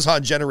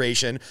Amazon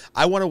generation.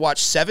 I want to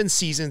watch 7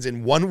 seasons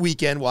in one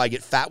weekend while I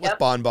get fat with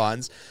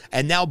bonbons.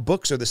 And now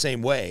books are the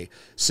same way.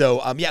 So,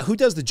 who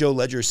does the Joe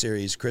Ledger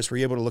series? Chris, were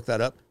you able to look that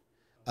up?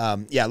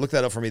 Look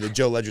that up for me. The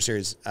Joe Ledger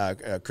series.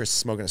 Chris is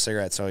smoking a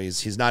cigarette, so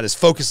he's not as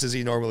focused as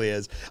he normally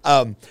is.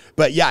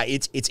 But yeah,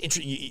 it's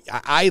interesting.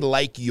 I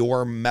like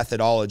your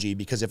methodology,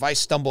 because if I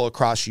stumble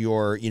across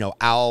your,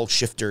 Al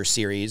Shifter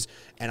series,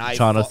 and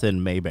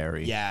Jonathan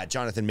Mayberry. Yeah,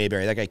 Jonathan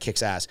Mayberry. That guy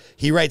kicks ass.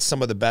 He writes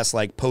some of the best,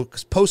 like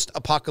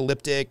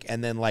post-apocalyptic,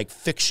 and then like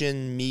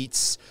fiction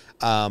meets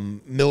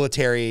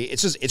military.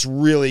 It's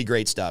really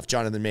great stuff,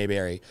 Jonathan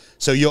Mayberry.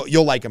 So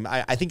you'll like him.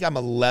 I think I'm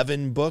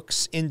 11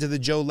 books into the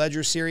Joe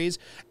Ledger series,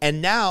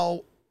 and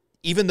now,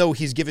 even though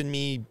he's given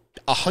me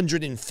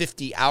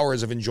 150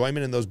 hours of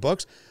enjoyment in those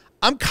books,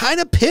 I'm kind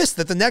of pissed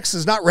that the next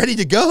is not ready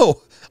to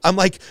go. I'm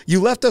like,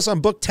 you left us on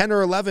book 10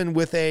 or 11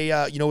 with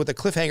a with a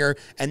cliffhanger,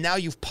 and now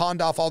you've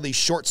pawned off all these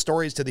short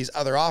stories to these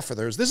other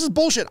authors. This is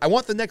bullshit. I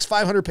want the next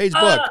 500-page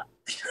book.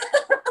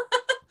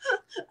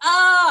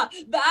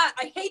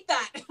 I hate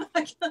that.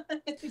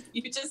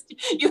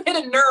 You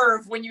hit a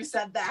nerve when you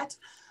said that.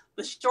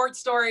 The short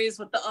stories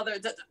with the other.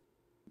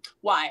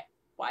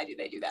 Why do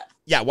they do that?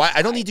 Yeah, why?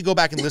 I don't need to go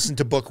back and listen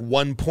to book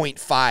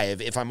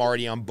 1.5 if I'm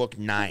already on book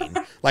 9.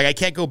 Like, I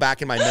can't go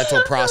back in my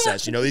mental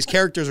process. These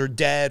characters are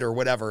dead or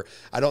whatever.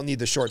 I don't need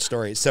the short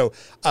stories. So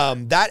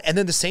that, and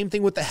then the same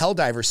thing with the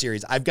Helldiver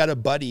series. I've got a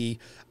buddy.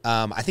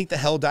 I think the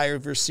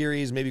Helldiver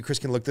series. Maybe Chris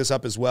can look this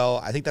up as well.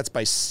 I think that's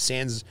by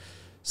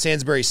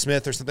Sansbury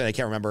Smith or something. I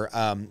can't remember.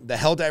 The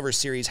Helldiver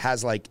series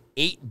has like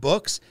 8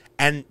 books,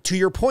 and to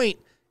your point,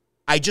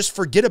 I just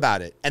forget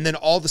about it. And then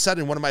all of a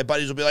sudden, one of my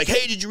buddies will be like,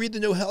 hey, did you read the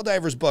new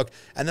Helldivers book?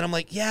 And then I'm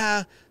like,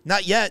 yeah,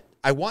 not yet.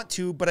 I want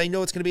to, but I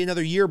know it's going to be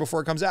another year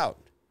before it comes out.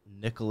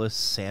 Nicholas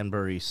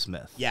Sansbury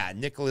Smith. Yeah,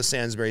 Nicholas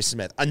Sansbury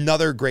Smith.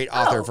 Another great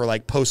author for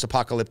like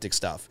post-apocalyptic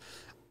stuff.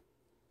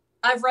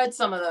 I've read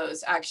some of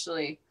those,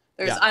 actually.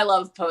 I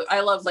love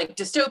like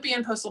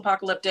dystopian,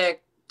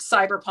 post-apocalyptic,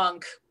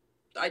 cyberpunk,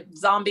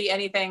 zombie,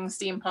 anything,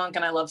 steampunk,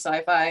 and I love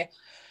sci-fi.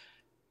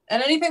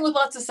 And anything with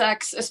lots of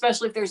sex,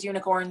 especially if there's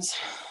unicorns.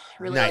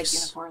 Really like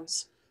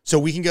unicorns. So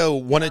we can go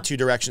one of two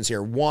directions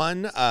here.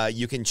 One,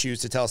 you can choose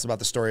to tell us about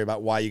the story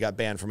about why you got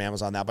banned from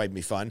Amazon. That might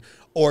be fun.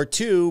 Or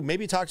two,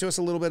 maybe talk to us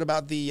a little bit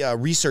about the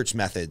research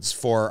methods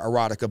for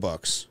erotica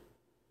books.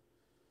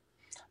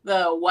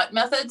 The what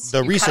methods?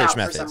 The research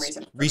methods.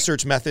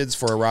 Research methods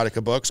for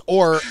erotica books,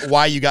 or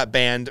why you got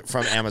banned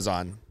from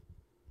Amazon.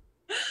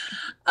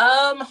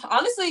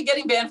 Honestly,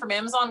 getting banned from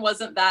Amazon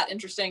wasn't that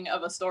interesting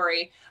of a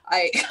story.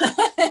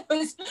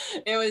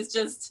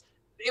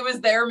 It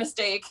was their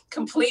mistake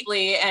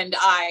completely, and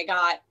I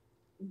got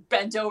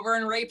bent over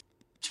and raped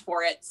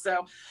for it.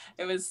 So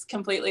it was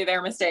completely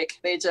their mistake.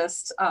 They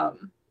just,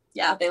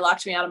 yeah, they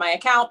locked me out of my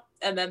account,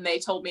 and then they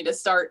told me to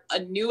start a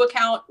new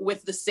account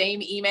with the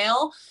same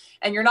email,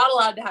 and you're not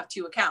allowed to have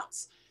two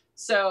accounts.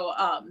 So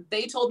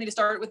they told me to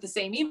start with the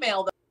same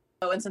email,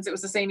 though, and since it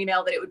was the same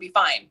email, that it would be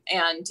fine.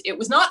 And it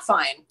was not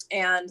fine.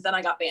 And then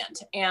I got banned.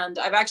 And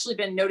I've actually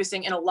been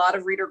noticing in a lot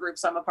of reader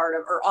groups I'm a part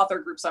of, or author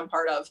groups I'm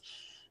part of,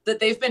 that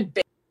they've been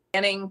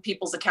banning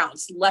people's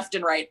accounts left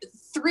and right.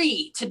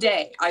 3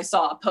 today I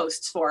saw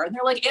posts for, and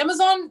they're like,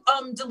 Amazon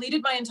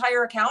deleted my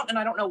entire account, and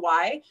I don't know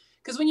why.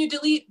 Because when you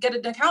get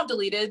an account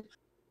deleted,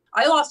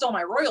 I lost all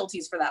my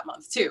royalties for that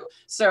month too.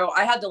 So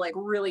I had to like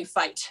really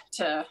fight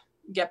to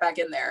get back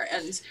in there.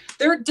 And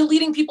they're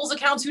deleting people's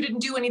accounts who didn't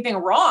do anything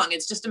wrong.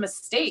 It's just a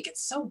mistake.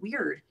 It's so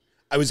weird.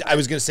 I was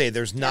going to say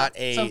there's not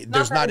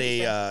there's not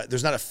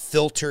a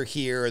filter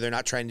here. They're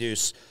not trying to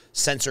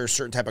censor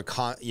certain type of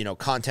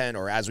content,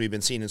 or, as we've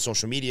been seeing in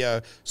social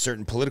media,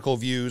 certain political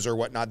views or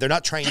whatnot. They're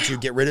not trying to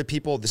get rid of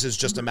people. This is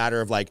just a matter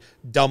of like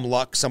dumb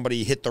luck.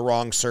 Somebody hit the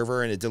wrong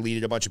server and it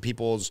deleted a bunch of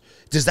people's.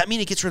 Does that mean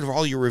it gets rid of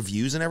all your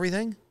reviews and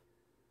everything?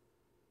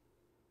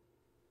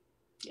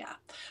 Yeah.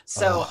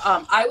 So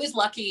I was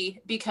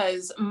lucky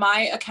because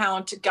my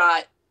account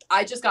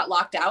I just got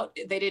locked out.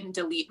 They didn't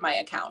delete my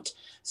account.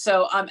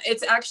 So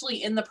it's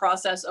actually in the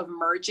process of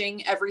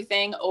merging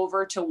everything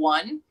over to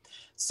one.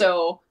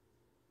 So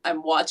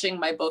I'm watching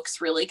my books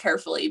really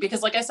carefully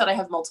because, like I said, I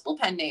have multiple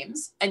pen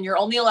names, and you're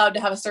only allowed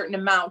to have a certain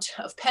amount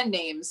of pen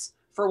names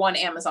for one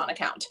Amazon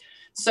account.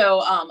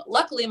 So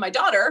luckily my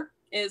daughter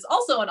is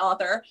also an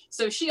author.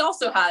 So she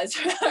also has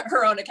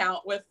her own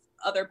account with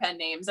other pen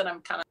names, and I'm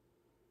kind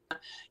of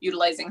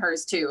utilizing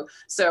hers too.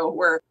 So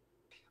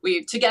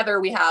we together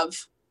have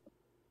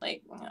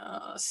like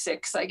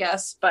 6, I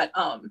guess. But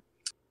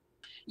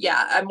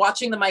yeah, I'm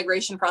watching the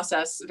migration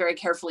process very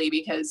carefully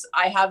because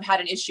I have had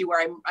an issue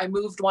where I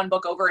moved one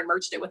book over and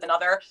merged it with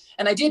another,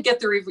 and I did get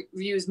the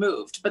reviews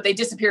moved, but they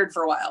disappeared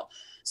for a while.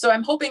 So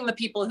I'm hoping the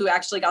people who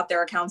actually got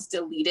their accounts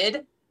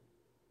deleted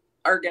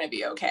are going to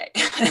be okay.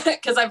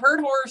 Because I've heard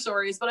horror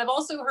stories, but I've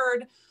also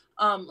heard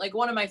like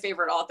one of my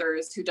favorite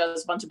authors who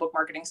does a bunch of book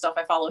marketing stuff.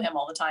 I follow him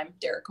all the time,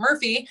 Derek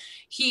Murphy.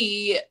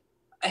 He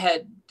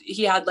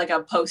had like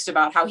a post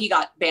about how he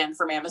got banned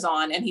from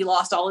Amazon and he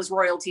lost all his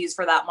royalties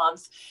for that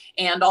month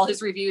and all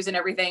his reviews and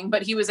everything,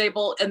 but he was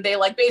able, and they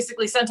like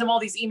basically sent him all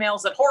these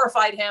emails that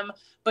horrified him,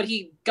 but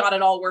he got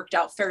it all worked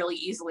out fairly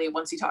easily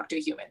once he talked to a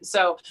human.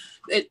 So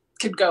it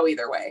could go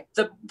either way.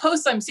 The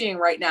posts I'm seeing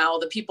right now,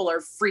 the people are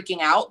freaking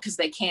out because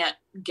they can't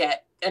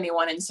get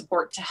anyone in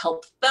support to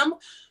help them.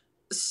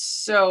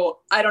 So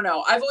I don't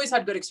know. I've always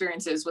had good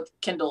experiences with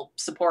Kindle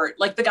support.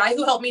 Like the guy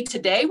who helped me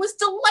today was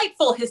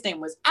delightful. His name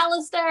was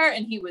Alistair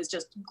and he was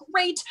just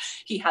great.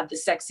 He had the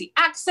sexy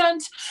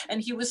accent and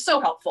he was so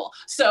helpful.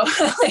 So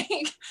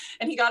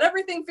and he got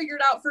everything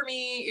figured out for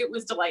me. It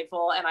was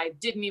delightful and I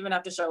didn't even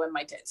have to show him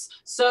my tits.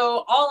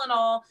 So all in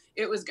all,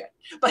 it was good.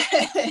 But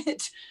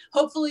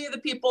hopefully the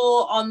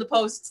people on the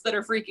posts that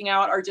are freaking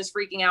out are just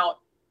freaking out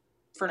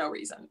for no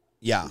reason.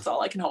 Yeah. That's all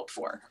I can hope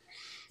for.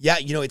 Yeah,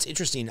 it's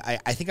interesting.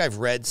 I think I've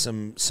read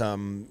some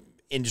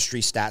industry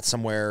stats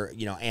somewhere.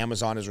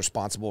 Amazon is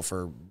responsible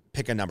for,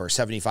 pick a number,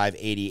 75,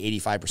 80,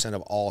 85%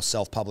 of all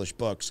self-published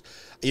books.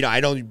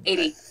 I don't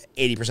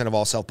 80% of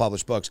all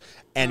self-published books.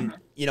 And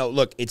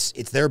look, it's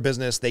their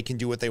business. They can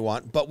do what they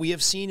want. But we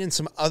have seen in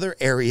some other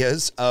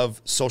areas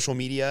of social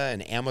media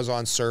and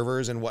Amazon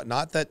servers and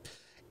whatnot that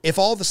if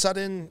all of a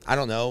sudden, I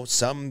don't know,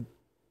 some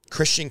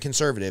Christian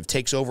conservative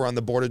takes over on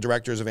the board of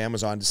directors of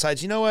Amazon,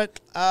 decides, you know what?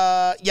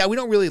 Yeah, we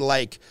don't really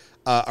like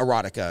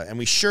erotica, and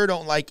we sure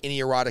don't like any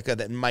erotica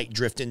that might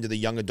drift into the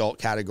young adult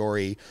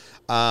category.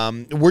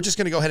 We're just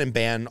going to go ahead and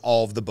ban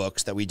all of the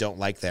books that we don't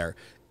like there.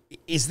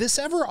 Is this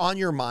ever on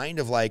your mind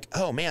of like,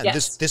 oh man,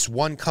 yes, this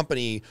one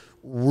company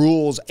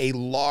rules a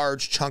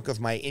large chunk of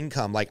my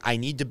income. Like I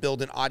need to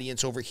build an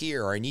audience over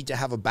here, or I need to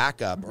have a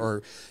backup,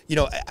 or,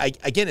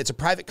 again, it's a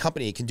private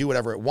company. It can do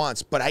whatever it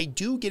wants, but I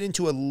do get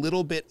into a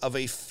little bit of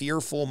a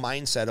fearful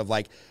mindset of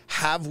like,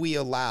 have we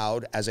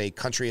allowed as a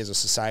country, as a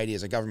society,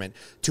 as a government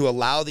to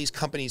allow these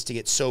companies to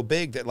get so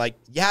big that like,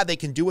 yeah, they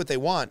can do what they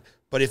want,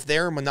 but if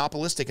they're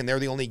monopolistic and they're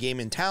the only game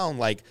in town,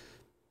 like,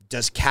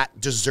 does Kat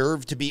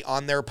deserve to be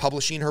on there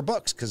publishing her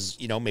books? Because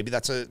maybe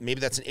that's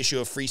an issue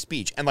of free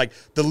speech, and like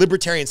the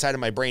libertarian side of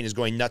my brain is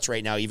going nuts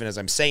right now, even as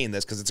I'm saying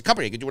this, because it's a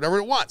company, it can do whatever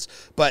it wants.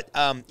 But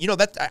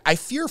that I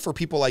fear for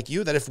people like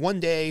you that if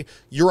one day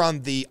you're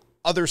on the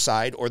other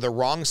side or the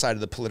wrong side of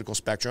the political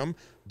spectrum,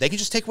 they can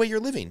just take away your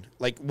living.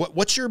 Like,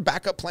 what's your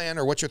backup plan,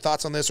 or what's your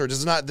thoughts on this, or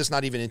does this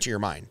not even enter your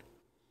mind?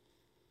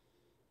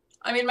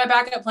 I mean, my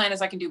backup plan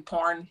is I can do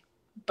porn.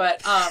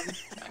 But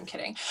I'm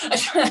kidding.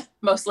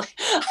 mostly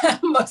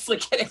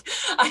kidding.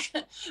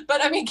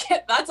 But I mean,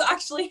 that's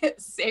actually the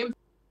same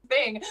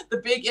thing. The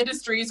big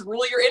industries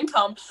rule your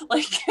income.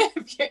 Like,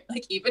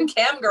 like even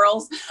cam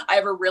girls. I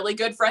have a really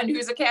good friend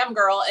who's a cam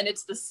girl, and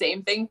it's the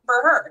same thing for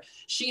her.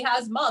 She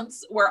has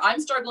months where I'm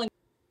struggling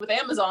with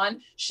Amazon.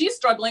 She's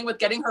struggling with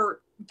getting her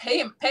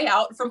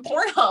payout from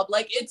Pornhub.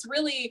 Like, it's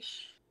really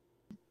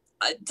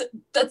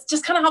that's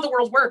just kind of how the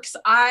world works.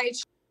 I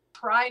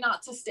try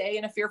not to stay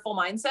in a fearful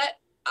mindset.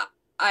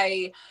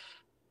 I,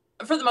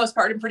 for the most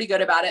part, I'm pretty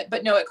good about it.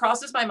 But no, it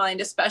crosses my mind,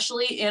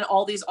 especially in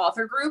all these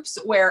author groups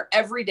where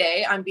every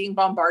day I'm being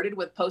bombarded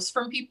with posts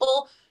from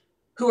people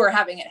who are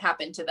having it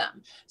happen to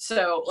them.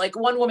 So like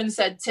one woman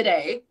said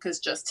today, because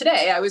just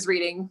today I was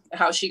reading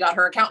how she got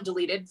her account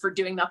deleted for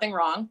doing nothing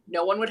wrong.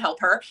 No one would help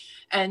her.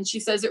 And she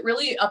says, it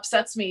really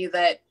upsets me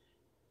that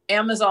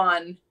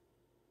Amazon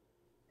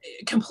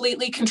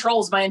completely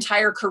controls my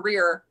entire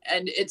career.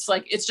 And it's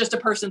like, it's just a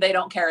person they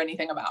don't care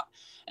anything about.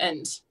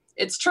 And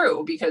it's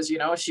true because, you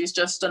know, she's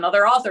just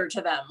another author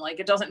to them. Like,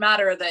 it doesn't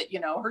matter that, you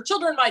know, her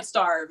children might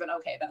starve. And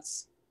okay,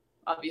 that's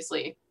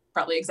obviously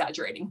probably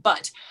exaggerating,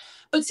 but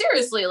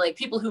seriously, like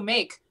people who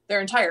make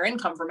their entire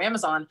income from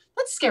Amazon,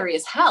 that's scary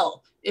as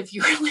hell if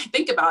you really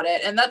think about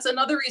it. And that's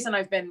another reason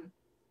I've been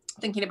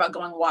thinking about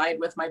going wide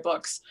with my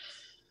books,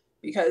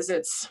 because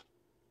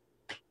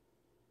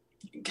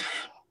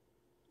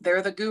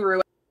they're the guru.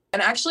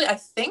 And actually, I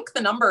think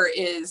the number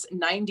is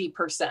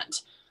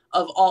 90%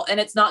 of all, and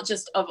it's not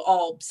just of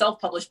all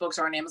self-published books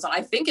are on Amazon.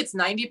 I think it's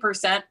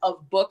 90%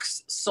 of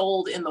books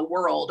sold in the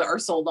world are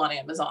sold on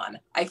Amazon,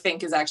 I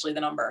think is actually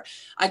the number.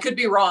 I could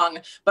be wrong,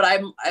 but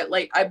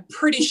I'm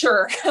pretty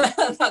sure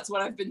that's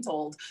what I've been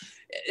told.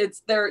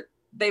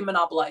 They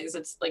monopolize.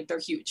 It's like, they're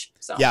huge.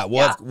 So yeah,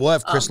 we'll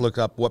have Chris look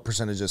up what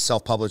percentage of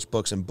self-published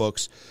books and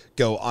books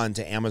go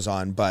onto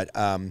Amazon. But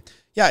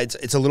yeah,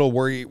 it's a little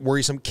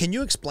worrisome. Can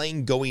you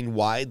explain going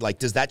wide? Like,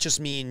 does that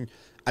just mean,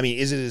 I mean,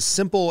 is it as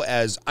simple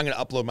as I'm going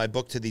to upload my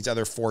book to these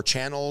other 4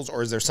 channels,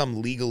 or is there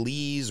some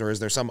legalese, or is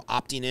there some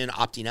opting in,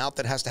 opting out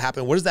that has to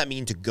happen? What does that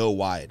mean to go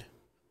wide?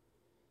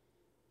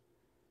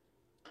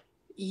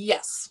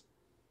 Yes.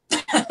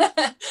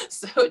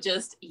 So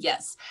just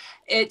yes.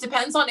 It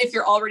depends on if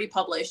you're already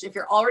published. If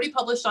you're already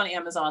published on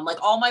Amazon,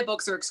 like all my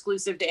books are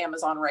exclusive to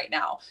Amazon right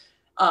now.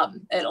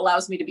 It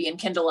allows me to be in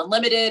Kindle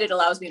Unlimited. It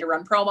allows me to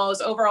run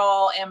promos.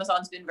 Overall,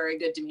 Amazon's been very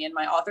good to me in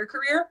my author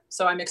career,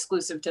 so I'm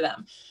exclusive to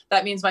them.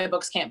 That means my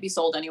books can't be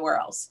sold anywhere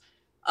else.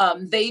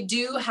 They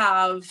do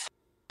have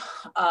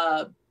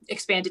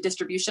expanded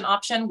distribution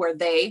option where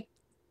they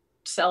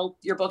sell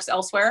your books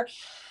elsewhere.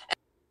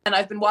 And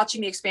I've been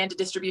watching the expanded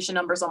distribution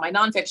numbers on my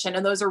nonfiction,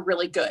 and those are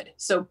really good.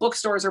 So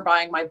bookstores are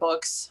buying my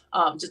books,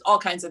 just all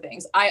kinds of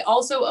things. I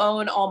also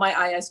own all my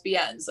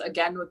ISBNs,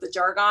 again, with the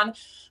jargon,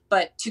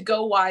 but to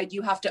go wide,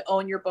 you have to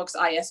own your book's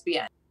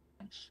ISBN.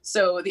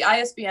 So the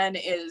ISBN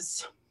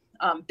is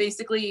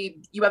basically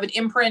you have an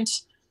imprint.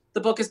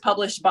 The book is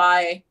published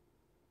by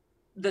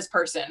this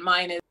person.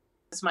 Mine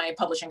is my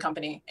publishing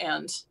company,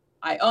 and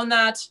I own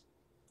that.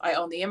 I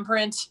own the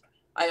imprint.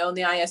 I own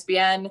the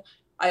ISBN.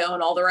 I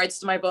own all the rights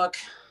to my book.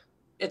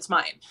 It's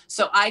mine.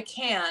 So I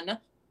can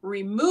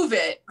remove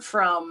it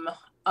from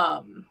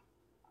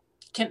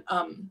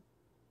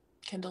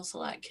Kindle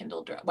Select,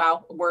 Kindle Direct.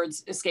 Wow,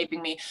 words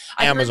escaping me.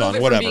 I Amazon, can remove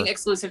it whatever. from being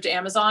exclusive to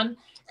Amazon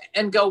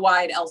and go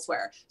wide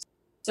elsewhere.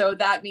 So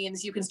that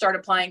means you can start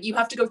applying. You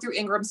have to go through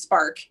Ingram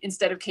Spark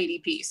instead of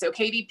KDP. So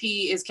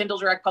KDP is Kindle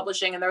Direct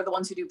Publishing, and they're the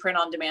ones who do print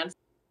on demand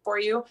for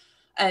you.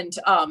 And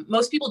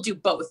most people do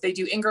both. They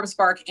do Ingram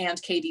Spark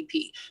and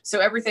KDP.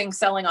 So everything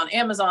selling on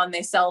Amazon,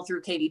 they sell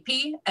through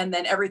KDP. And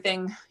then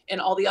everything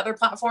in all the other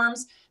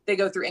platforms, they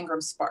go through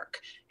Ingram Spark.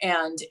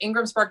 And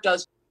Ingram Spark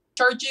does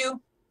charge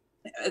you.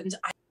 And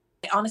I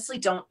honestly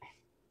don't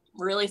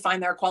really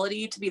find their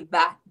quality to be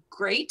that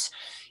great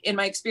in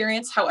my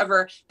experience.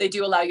 However, they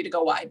do allow you to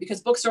go wide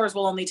because bookstores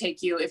will only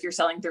take you if you're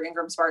selling through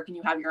Ingram Spark and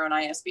you have your own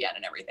ISBN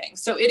and everything.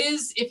 So it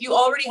is, if you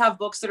already have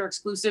books that are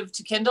exclusive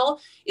to Kindle,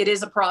 it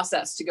is a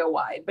process to go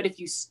wide. But if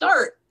you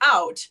start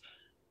out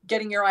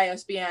getting your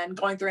ISBN,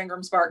 going through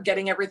Ingram Spark,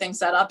 getting everything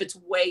set up, it's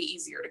way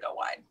easier to go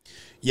wide.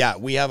 Yeah,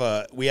 we have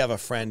a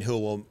friend who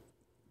will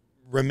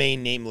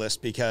remain nameless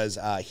because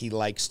he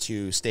likes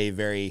to stay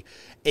very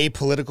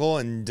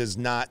apolitical and does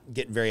not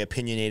get very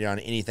opinionated on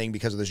anything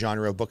because of the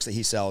genre of books that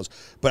he sells.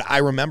 But I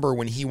remember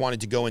when he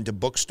wanted to go into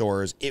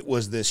bookstores, it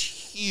was this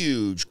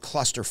huge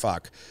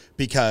clusterfuck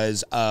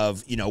because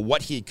of, you know,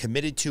 what he had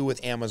committed to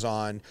with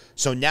Amazon.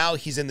 So now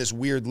he's in this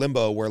weird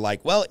limbo where,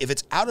 like, well, if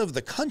it's out of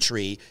the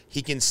country,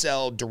 he can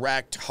sell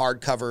direct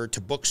hardcover to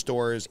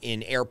bookstores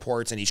in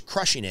airports and he's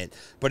crushing it.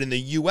 But in the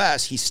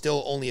US, he's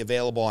still only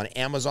available on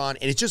Amazon.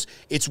 And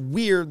it's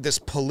weird, this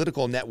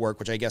political network,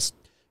 which I guess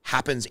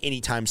happens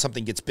anytime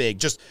something gets big.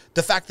 Just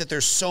the fact that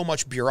there's so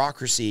much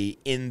bureaucracy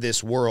in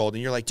this world,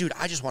 and you're like, dude,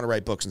 I just want to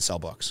write books and sell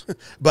books.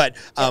 But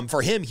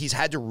for him, he's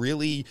had to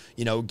really,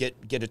 you know, get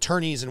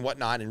attorneys and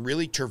whatnot, and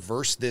really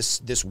traverse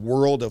this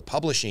world of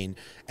publishing.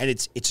 And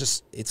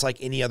it's like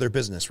any other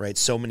business, right?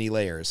 So many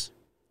layers.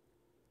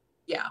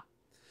 Yeah.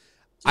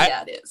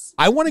 Yeah, it is.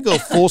 I want to go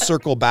full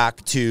circle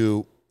back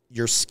to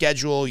your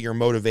schedule, your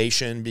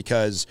motivation,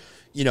 because,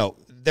 you know,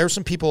 there's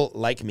some people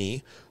like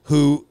me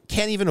who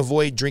can't even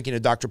avoid drinking a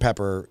Dr.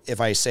 Pepper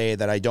if I say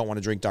that I don't want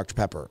to drink Dr.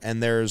 Pepper.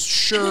 And there's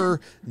sure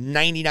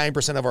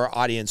 99% of our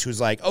audience who's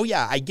like, oh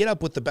yeah, I get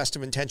up with the best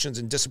of intentions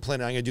and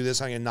discipline. And I'm going to do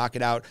this. I'm going to knock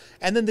it out.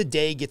 And then the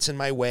day gets in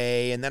my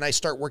way. And then I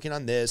start working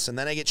on this. And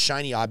then I get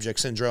shiny object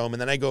syndrome. And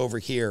then I go over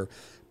here.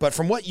 But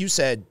from what you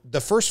said,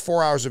 the first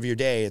 4 hours of your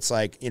day, it's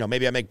like,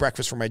 maybe I make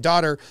breakfast for my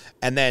daughter,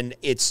 and then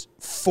it's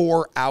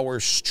 4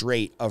 hours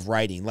straight of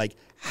writing. Like,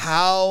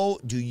 how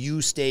do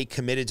you stay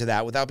committed to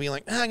that without being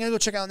like, I'm going to go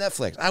check out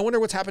Netflix? I wonder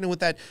what's happening with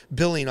that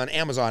billing on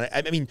Amazon.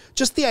 I mean,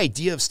 just the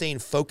idea of staying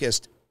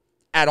focused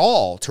at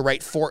all to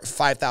write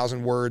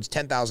 5,000 words,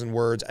 10,000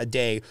 words a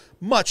day,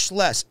 much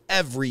less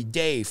every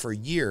day for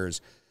years.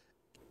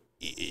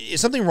 Is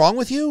something wrong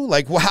with you?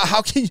 Like,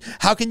 how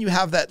can you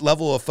have that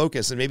level of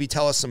focus? And maybe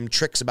tell us some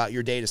tricks about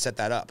your day to set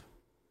that up.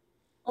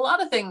 A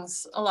lot of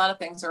things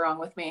are wrong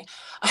with me.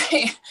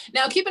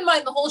 Now keep in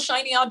mind the whole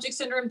shiny object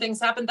syndrome things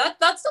happen. That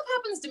stuff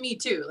happens to me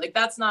too. Like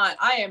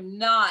I am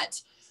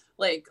not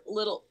like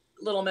little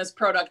Miss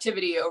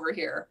Productivity over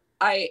here.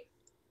 I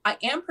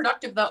am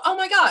productive though. Oh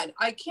my God.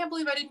 I can't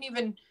believe I don't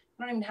even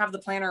have the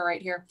planner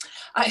right here.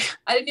 I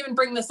didn't even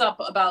bring this up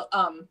about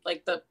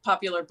like the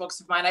popular books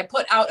of mine. I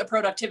put out a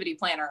productivity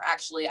planner.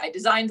 Actually, I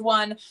designed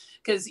one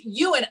because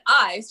you and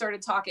I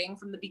started talking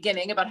from the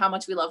beginning about how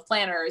much we love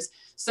planners.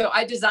 So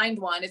I designed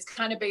one. It's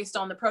kind of based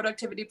on the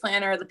productivity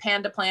planner, the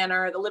Panda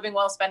planner, the Living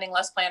Well, Spending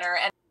Less planner,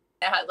 and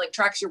it like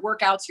tracks your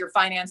workouts, your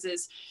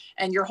finances,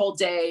 and your whole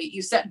day.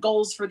 You set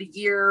goals for the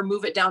year,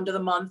 move it down to the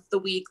month, the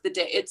week, the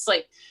day. It's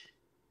like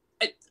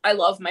I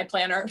love my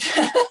planner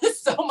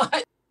so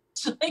much.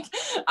 Like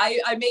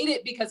I made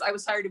it because I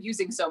was tired of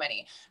using so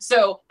many.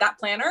 So that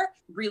planner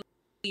really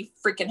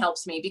freaking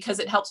helps me because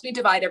it helps me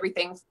divide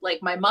everything,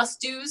 like my must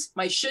do's,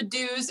 my should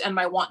do's, and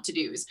my want to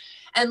do's.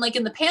 And like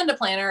in the Panda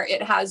planner,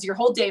 it has your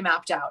whole day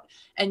mapped out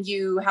and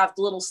you have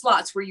the little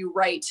slots where you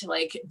write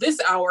like this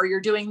hour,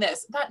 you're doing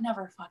this. That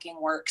never fucking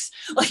works.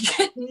 Like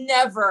it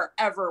never,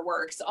 ever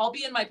works. I'll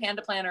be in my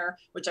Panda planner,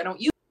 which I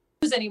don't use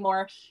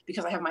anymore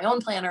because I have my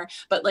own planner,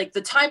 but like the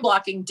time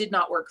blocking did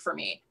not work for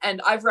me.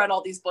 And I've read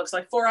all these books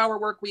like 4 Hour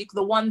Work Week,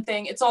 The One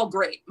Thing, it's all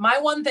great. My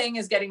one thing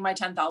is getting my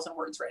 10,000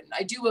 words written.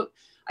 I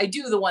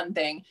do the one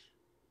thing,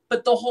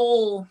 but the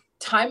whole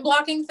time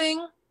blocking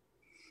thing,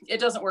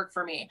 it doesn't work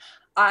for me.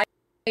 I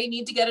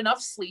need to get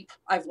enough sleep.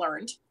 I've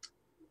learned,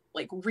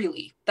 like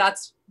really,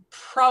 that's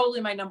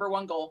probably my number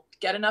one goal,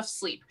 get enough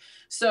sleep.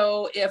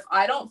 So if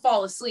I don't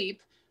fall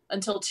asleep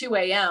until 2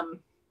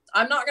 a.m.,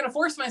 I'm not going to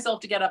force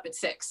myself to get up at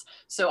 6.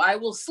 So I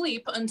will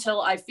sleep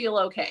until I feel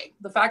okay.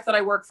 The fact that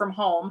I work from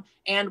home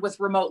and with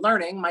remote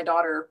learning, my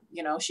daughter,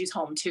 she's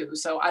home too.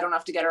 So I don't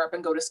have to get her up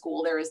and go to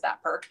school. There is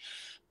that perk.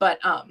 But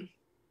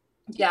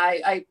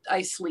yeah,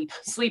 I sleep.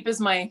 Sleep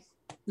is my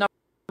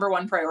number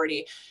one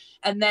priority.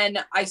 And then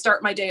I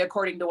start my day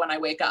according to when I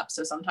wake up.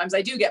 So sometimes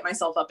I do get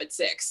myself up at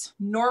 6.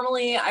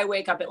 Normally I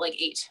wake up at like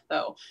 8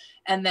 though.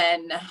 And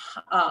then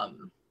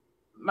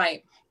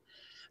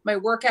my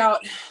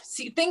workout,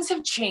 see, things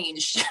have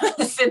changed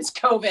since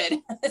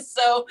COVID.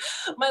 So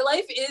my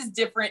life is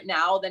different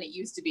now than it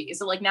used to be.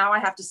 So like now I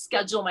have to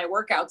schedule my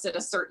workouts at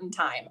a certain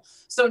time.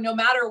 So no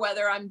matter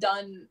whether I'm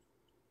done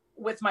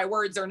with my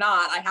words or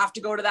not, I have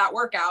to go to that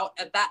workout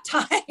at that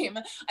time.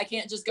 I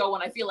can't just go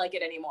when I feel like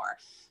it anymore.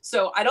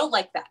 So I don't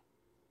like that.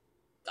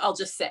 I'll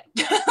just say,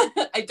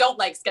 I don't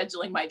like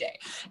scheduling my day.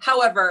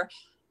 However,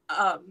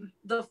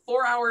 the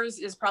 4 hours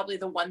is probably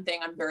the one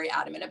thing I'm very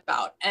adamant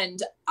about.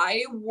 And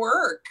I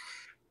work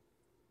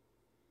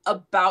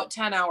about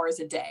 10 hours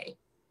a day,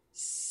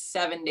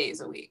 7 days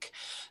a week.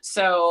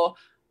 So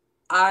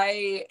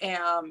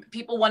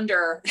people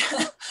wonder,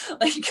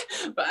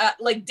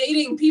 like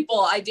dating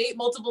people, I date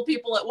multiple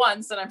people at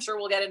once, and I'm sure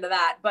we'll get into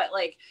that, but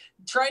like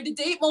trying to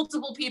date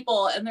multiple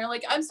people and they're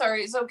like, I'm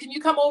sorry, so can you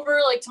come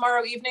over like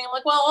tomorrow evening? I'm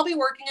like, well, I'll be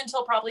working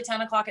until probably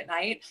 10 o'clock at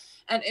night.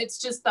 And it's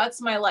just,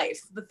 that's my life.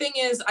 The thing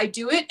is I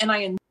do it and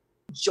I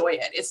enjoy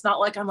it. It's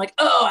not like I'm like,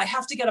 oh, I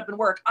have to get up and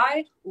work.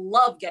 I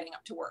love getting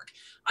up to work.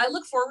 I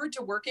look forward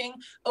to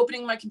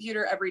opening my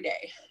computer every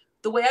day.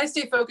 The way I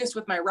stay focused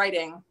with my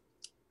writing,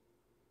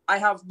 I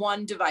have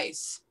one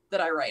device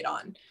that I write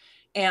on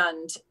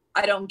and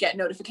I don't get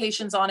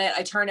notifications on it.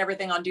 I turn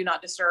everything on Do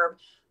Not Disturb.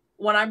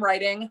 When I'm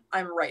writing,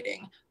 I'm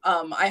writing.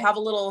 I have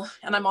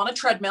and I'm on a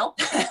treadmill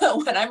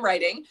when I'm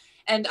writing,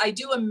 and I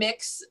do a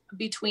mix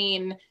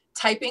between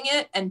typing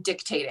it and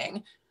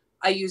dictating.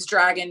 I use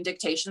Dragon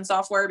dictation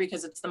software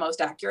because it's the most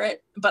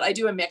accurate, but I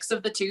do a mix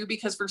of the two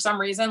because for some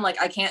reason,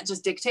 like I can't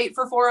just dictate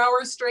for 4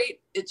 hours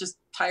straight. It just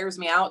tires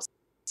me out.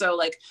 So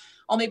like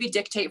I'll maybe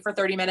dictate for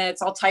 30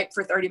 minutes. I'll type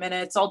for 30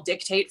 minutes. I'll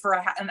dictate for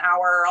an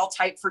hour. I'll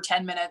type for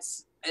 10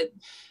 minutes.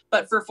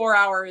 But for 4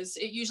 hours,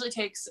 it usually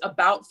takes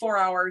about 4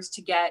 hours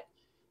to get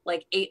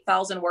like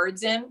 8,000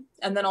 words in.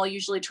 And then I'll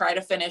usually try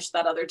to finish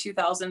that other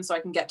 2,000 so I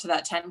can get to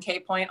that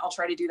 10K point. I'll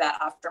try to do that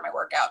after my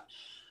workout.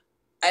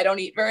 I don't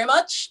eat very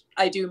much.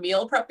 I do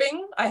meal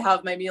prepping. I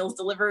have my meals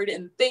delivered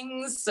in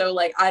things. So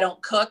like I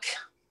don't cook.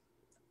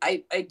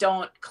 I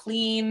don't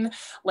clean.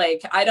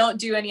 Like I don't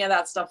do any of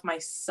that stuff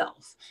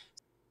myself.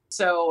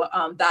 So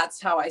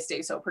that's how I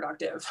stay so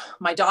productive.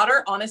 My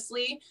daughter,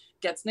 honestly,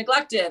 gets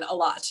neglected a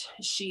lot.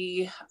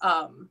 She,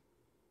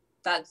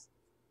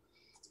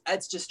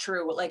 that's just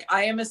true. Like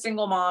I am a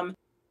single mom.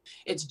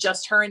 It's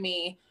just her and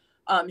me.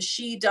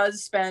 She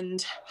does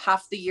spend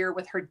half the year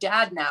with her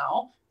dad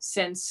now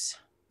since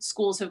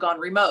schools have gone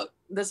remote.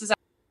 This has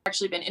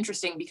actually been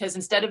interesting because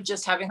instead of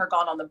just having her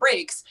gone on the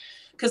breaks,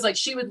 because like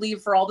she would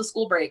leave for all the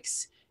school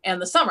breaks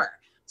and the summer.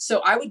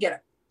 So I would get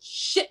a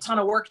shit ton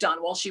of work done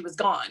while she was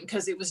gone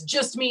because it was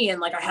just me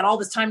and like I had all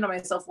this time to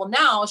myself. Well,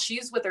 now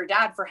she's with her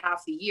dad for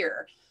half the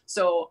year.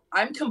 So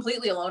I'm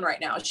completely alone right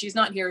now. She's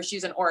not here.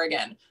 She's in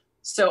Oregon.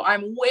 So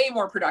I'm way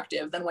more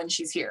productive than when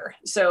she's here.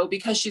 So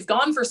because she's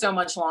gone for so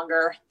much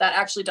longer, that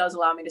actually does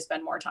allow me to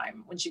spend more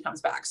time when she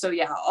comes back. So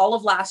yeah, all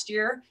of last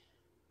year,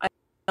 I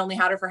only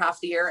had her for half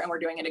the year and we're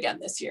doing it again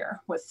this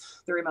year with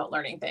the remote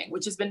learning thing,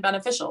 which has been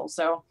beneficial.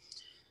 So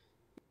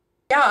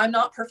yeah, I'm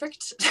not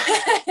perfect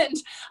and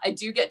I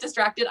do get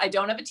distracted. I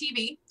don't have a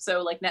TV.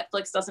 So like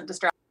Netflix doesn't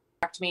distract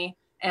me.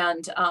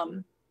 And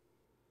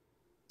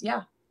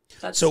yeah.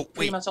 That's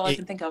pretty much all I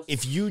can think of.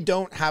 If you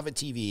don't have a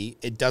TV,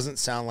 it doesn't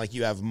sound like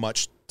you have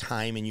much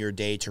time in your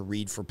day to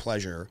read for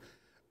pleasure.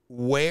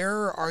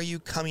 Where are you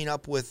coming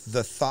up with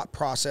the thought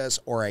process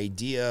or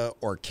idea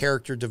or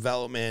character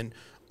development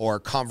or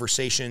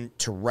conversation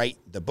to write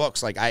the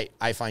books? Like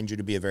I find you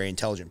to be a very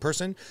intelligent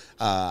person.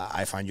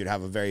 I find you to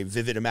have a very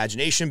vivid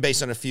imagination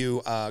based on a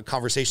few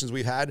conversations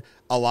we've had,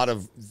 a lot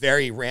of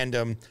very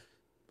random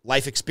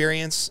life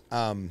experience,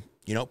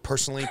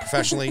 personally,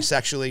 professionally,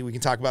 sexually. We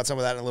can talk about some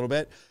of that in a little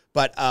bit.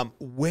 But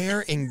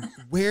where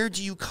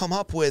do you come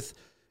up with,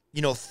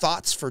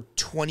 thoughts for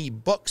 20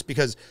 books?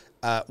 Because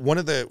one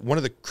of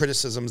the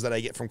criticisms that I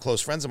get from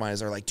close friends of mine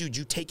is they're like, dude,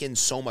 you take in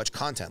so much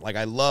content. Like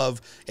I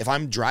love, if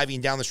I'm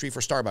driving down the street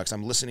for Starbucks,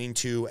 I'm listening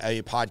to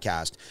a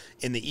podcast.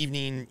 In the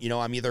evening,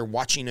 I'm either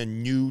watching a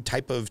new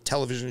type of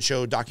television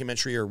show,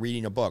 documentary, or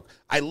reading a book.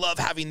 I love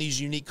having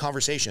these unique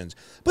conversations.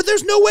 But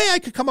there's no way I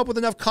could come up with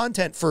enough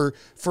content for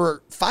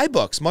 5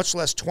 books, much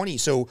less 20.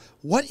 So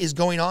what is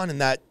going on in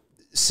that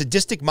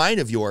sadistic mind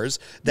of yours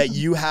that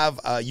you have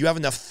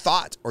enough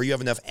thought or you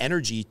have enough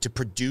energy to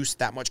produce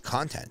that much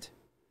content?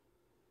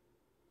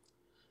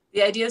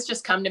 The ideas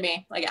just come to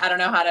me. Like, I don't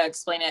know how to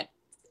explain it.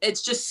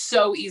 It's just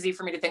so easy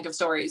for me to think of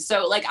stories.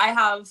 So like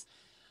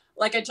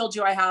like I told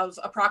you, I have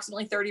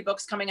approximately 30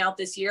 books coming out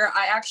this year.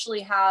 I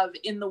actually have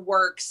in the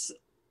works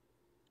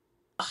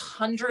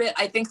 100,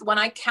 I think when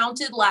I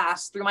counted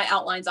last through my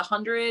outlines,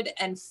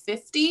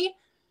 150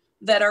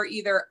 that are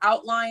either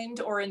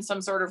outlined or in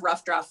some sort of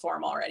rough draft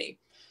form already.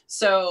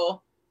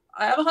 So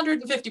I have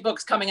 150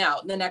 books coming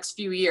out in the next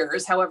few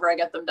years, however I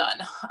get them done.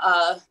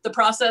 The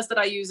process that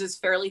I use is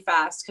fairly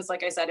fast because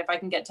like I said, if I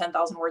can get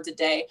 10,000 words a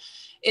day,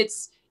 it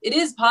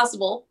is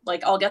possible.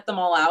 Like I'll get them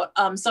all out.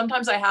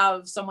 Sometimes I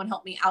have someone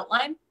help me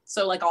outline.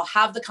 So like I'll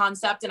have the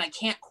concept and I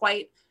can't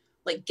quite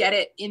like get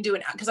it into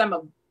an, because I'm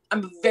a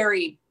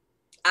very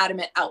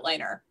adamant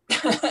outliner.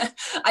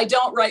 I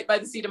don't write by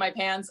the seat of my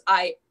pants.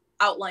 I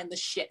outline the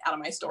shit out of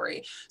my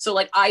story. So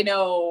like, I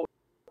know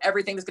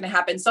everything that's going to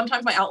happen.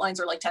 Sometimes my outlines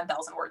are like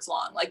 10,000 words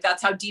long. Like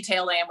that's how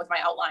detailed I am with my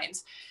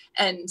outlines.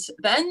 And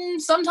then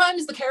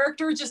sometimes the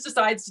character just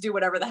decides to do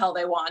whatever the hell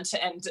they want.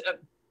 And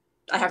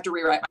I have to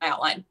rewrite my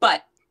outline,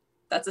 but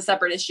that's a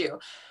separate issue.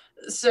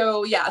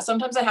 So yeah,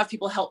 sometimes I have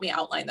people help me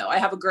outline though. I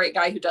have a great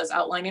guy who does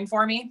outlining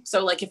for me.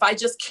 So like, if I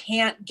just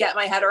can't get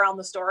my head around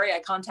the story, I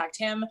contact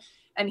him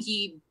and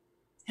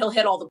he'll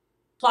hit all the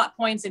plot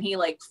points and he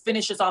like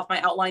finishes off my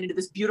outline into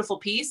this beautiful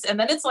piece. And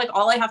then it's like,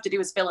 all I have to do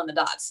is fill in the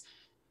dots.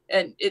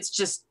 And it's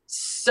just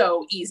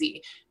so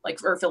easy,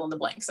 like, or fill in the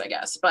blanks, I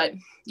guess. But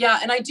yeah,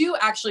 and I do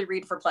actually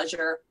read for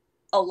pleasure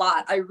a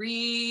lot. I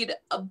read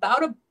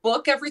about a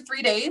book every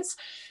 3 days.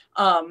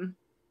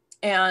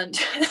 And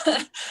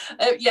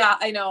yeah,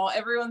 I know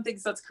everyone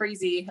thinks that's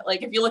crazy.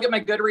 Like if you look at my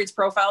Goodreads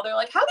profile, they're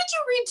like, how did you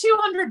read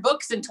 200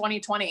 books in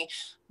 2020?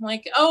 I'm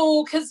like,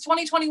 oh, because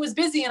 2020 was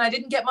busy and I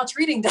didn't get much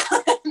reading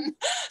done.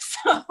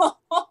 So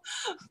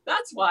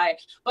that's why.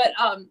 But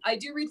I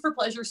do read for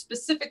pleasure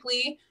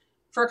specifically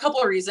for a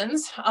couple of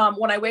reasons.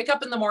 When I wake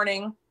up in the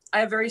morning, I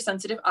have very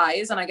sensitive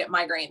eyes and I get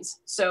migraines.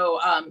 So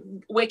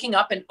waking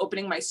up and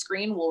opening my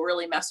screen will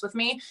really mess with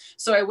me.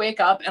 So I wake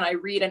up and I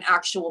read an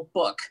actual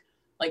book,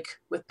 like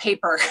with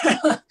paper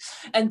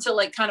and to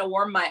like kind of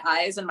warm my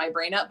eyes and my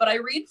brain up. But I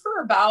read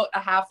for about a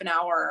half an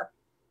hour,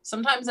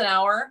 sometimes an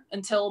hour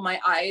until my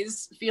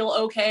eyes feel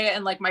okay.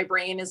 And like my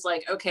brain is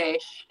like, okay.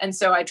 And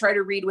so I try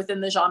to read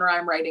within the genre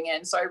I'm writing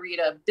in. So I read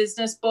a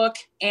business book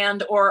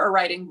and or a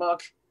writing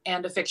book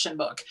and a fiction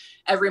book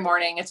every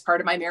morning. It's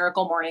part of my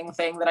miracle morning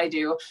thing that I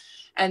do.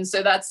 And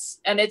so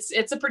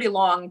it's a pretty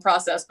long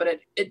process, but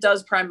it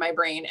does prime my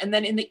brain. And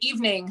then in the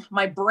evening,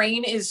 my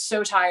brain is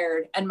so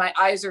tired and my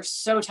eyes are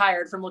so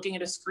tired from looking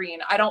at a screen.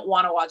 I don't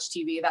want to watch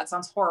TV. That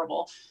sounds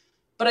horrible,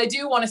 but I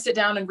do want to sit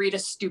down and read a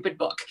stupid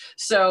book.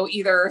 So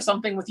either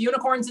something with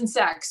unicorns and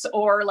sex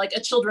or like a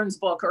children's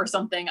book or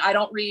something. I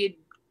don't read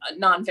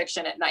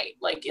nonfiction at night.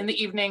 Like in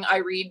the evening, I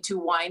read to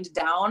wind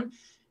down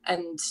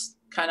and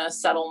kind of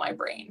settle my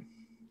brain.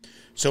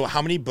 So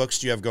how many books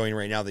do you have going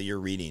right now that you're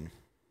reading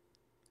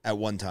at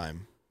one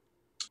time?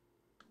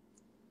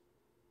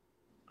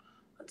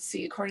 Let's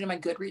see, according to my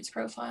Goodreads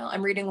profile,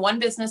 I'm reading one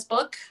business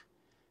book,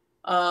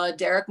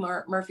 Derek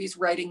Murphy's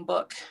writing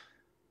book.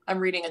 I'm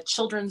reading a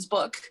children's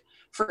book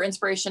for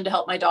inspiration to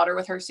help my daughter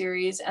with her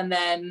series, and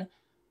then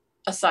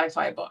a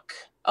sci-fi book.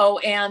 Oh,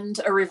 and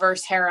a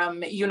reverse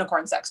harem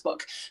unicorn sex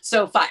book.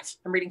 So 5.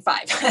 I'm reading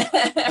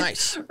 5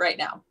 Nice. right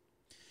now.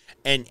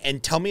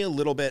 And tell me a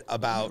little bit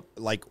about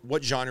like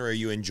what genre are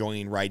you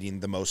enjoying writing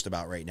the most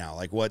about right now?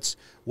 Like what's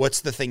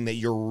the thing that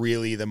you're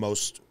really the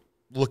most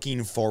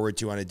looking forward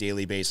to on a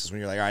daily basis when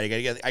you're like, all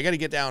right, I gotta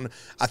get down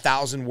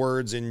 1,000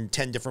 words in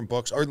 10 different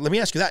books? Or let me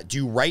ask you that. Do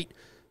you write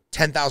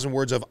 10,000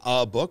 words of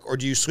a book, or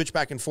do you switch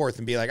back and forth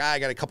and be like, I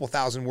got a couple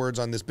thousand words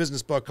on this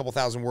business book, a couple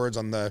thousand words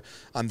on the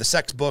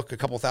sex book, a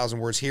couple thousand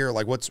words here?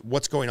 Like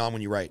what's going on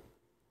when you write?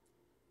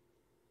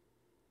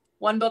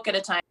 One book at a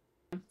time.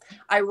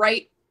 I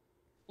write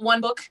one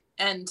book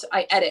and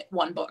I edit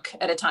one book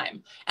at a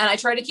time. And I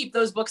try to keep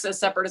those books as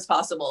separate as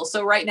possible.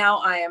 So right now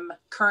I am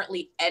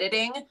currently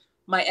editing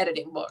my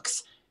editing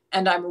books,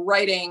 and I'm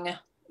writing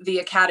the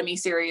Academy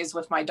series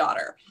with my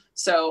daughter.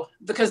 So,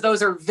 because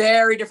those are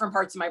very different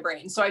parts of my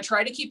brain. So I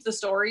try to keep the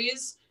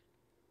stories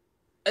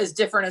as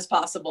different as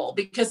possible,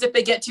 because if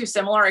they get too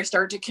similar, I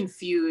start to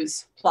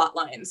confuse plot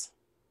lines.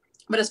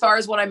 But as far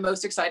as what I'm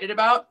most excited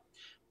about,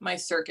 my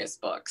circus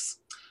books.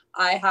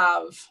 I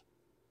have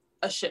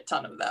a shit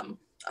ton of them.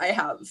 I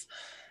have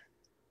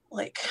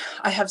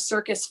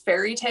circus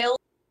fairy tales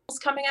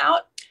coming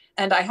out,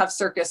 and I have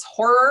circus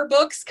horror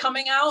books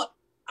coming out.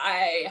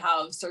 I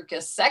have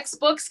circus sex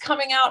books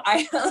coming out.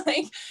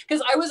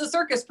 Because I was a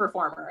circus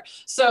performer.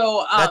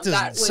 So that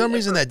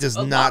does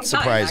not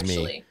surprise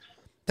me.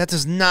 That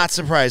does not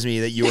surprise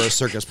me that you were a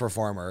circus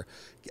performer.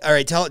 All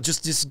right,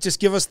 just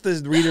give us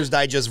the Reader's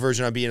Digest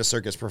version of being a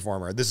circus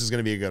performer. This is going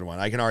to be a good one.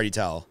 I can already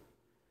tell.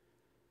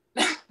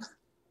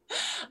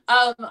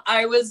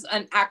 I was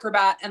an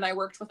acrobat, and I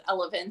worked with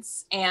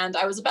elephants, and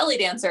I was a belly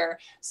dancer.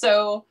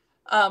 So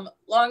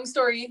long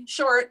story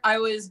short, I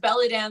was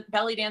belly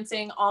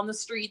dancing on the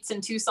streets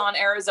in Tucson,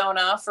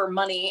 Arizona for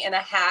money in a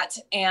hat.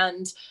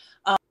 And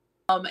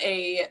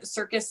a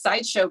circus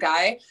sideshow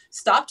guy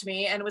stopped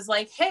me and was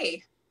like,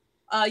 hey,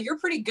 you're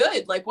pretty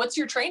good. Like, what's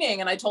your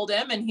training? And I told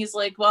him, and he's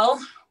like,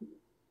 well,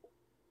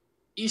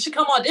 you should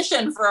come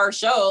audition for our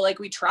show. Like,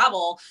 we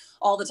travel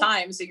all the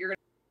time, so you're going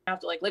to have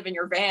to like live in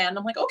your van.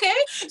 I'm like, okay.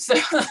 So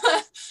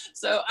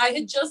I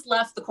had just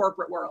left the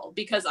corporate world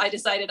because I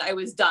decided I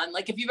was done.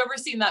 Like, if you've ever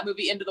seen that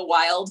movie Into the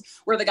Wild,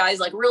 where the guy's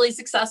like really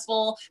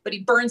successful, but he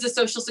burns his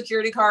social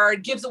security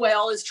card, gives away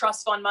all his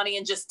trust fund money,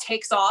 and just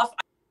takes off.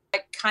 I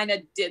kind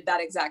of did that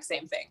exact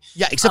same thing.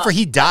 Yeah, except for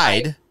he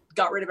died. I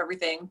got rid of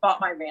everything, bought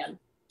my van.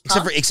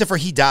 Except for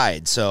he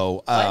died.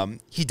 So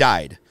he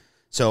died.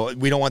 So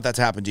we don't want that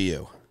to happen to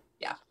you.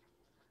 Yeah.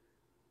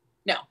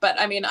 No, but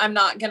I mean, I'm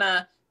not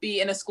gonna be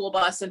in a school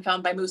bus and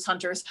found by moose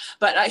hunters,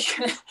 but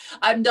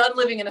I'm done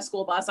living in a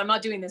school bus. I'm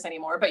not doing this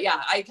anymore. But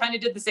yeah, I kind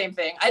of did the same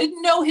thing. I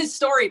didn't know his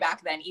story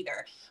back then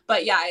either.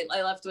 But yeah,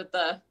 I left with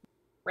the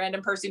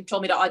random person who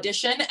told me to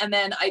audition, and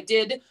then I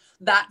did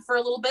that for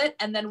a little bit.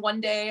 And then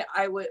one day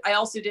I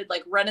also did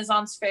like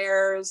Renaissance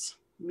fairs,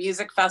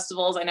 music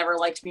festivals. I never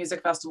liked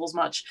music festivals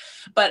much,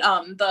 but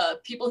the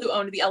people who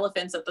owned the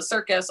elephants at the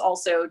circus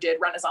also did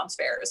Renaissance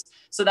fairs.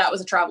 So that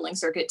was a traveling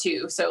circuit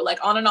too. So like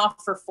on and off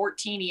for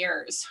 14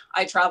 years,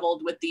 I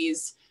traveled with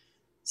these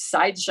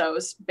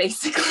sideshows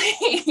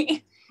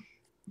basically.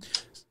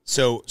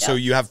 So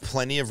you have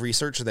plenty of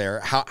research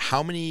there.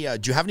 How many,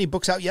 do you have any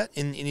books out yet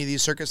in any of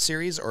these circus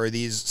series, or are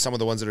these some of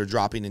the ones that are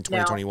dropping in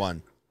 2021?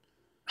 No.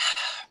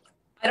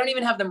 I don't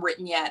even have them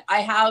written yet. I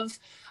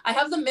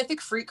have the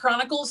Mythic Freak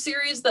Chronicles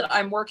series that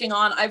I'm working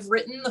on. I've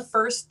written the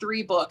first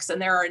 3 books,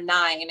 and there are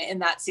 9 in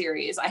that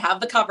series. I have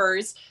the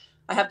covers.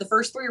 I have the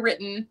first 3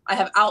 written. I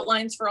have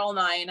outlines for all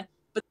 9,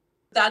 but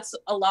that's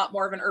a lot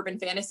more of an urban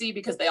fantasy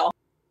because they all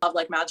have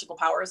like magical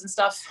powers and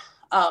stuff.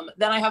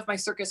 Then I have my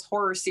circus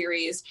horror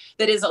series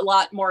that is a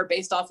lot more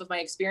based off of my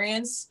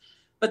experience,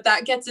 but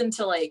that gets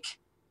into like,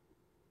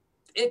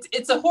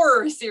 it's a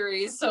horror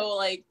series. So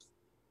like,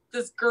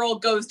 this girl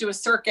goes to a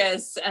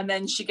circus, and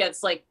then she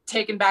gets like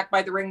taken back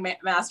by the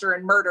ringmaster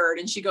and murdered,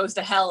 and she goes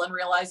to hell and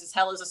realizes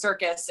hell is a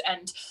circus.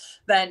 And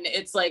then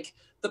it's like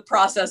the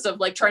process of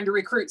like trying to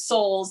recruit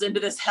souls into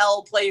this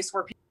hell place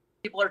where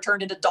people are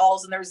turned into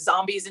dolls and there's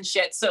zombies and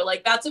shit. So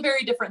like, that's a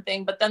very different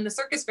thing. But then the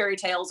circus fairy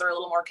tales are a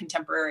little more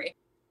contemporary.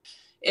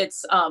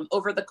 It's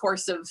over the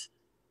course of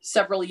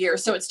several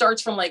years. So it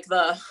starts from like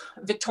the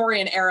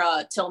Victorian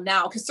era till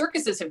now, because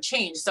circuses have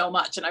changed so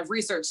much, and I've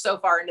researched so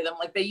far into them.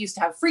 Like, they used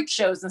to have freak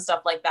shows and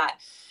stuff like that.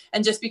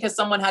 And just because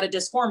someone had a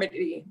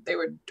deformity, they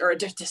would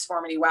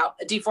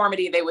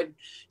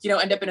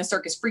end up in a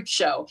circus freak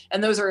show,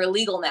 and those are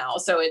illegal now.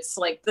 So it's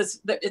like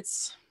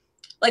it's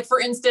like, for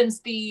instance,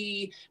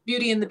 the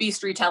Beauty and the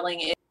Beast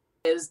retelling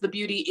is the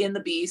Beauty in the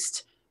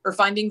Beast, or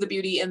Finding the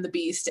Beauty in the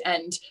Beast.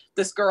 And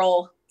this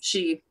girl,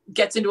 she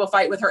gets into a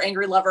fight with her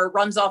angry lover,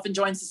 runs off and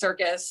joins the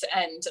circus.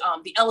 And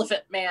the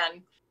Elephant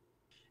Man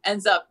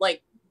ends up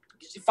like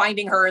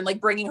finding her and like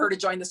bringing her to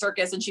join the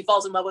circus. And she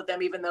falls in love with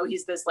him, even though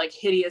he's this like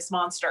hideous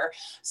monster.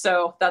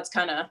 So that's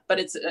but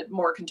it's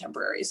more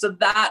contemporary. So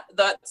that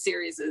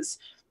series is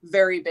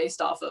very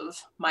based off of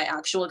my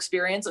actual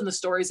experience and the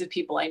stories of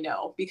people I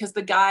know, because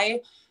the guy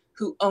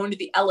who owned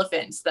the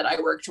elephants that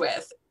I worked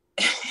with,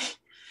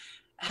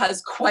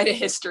 has quite a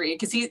history,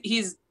 because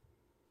he's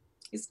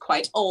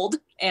quite old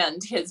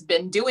and has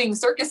been doing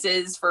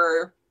circuses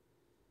for,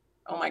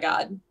 oh my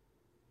God,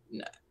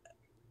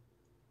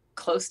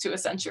 close to a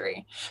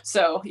century.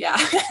 So yeah,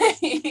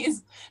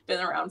 he's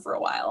been around for a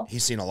while.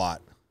 He's seen a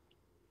lot.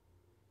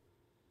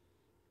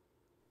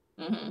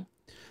 Mm-hmm.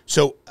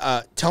 So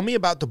tell me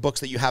about the books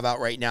that you have out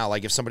right now.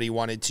 Like if somebody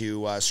wanted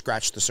to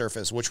scratch the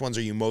surface, which ones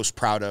are you most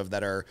proud of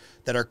that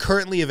are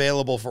currently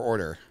available for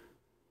order?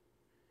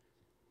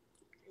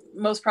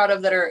 Most proud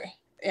of that are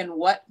in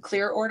what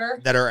clear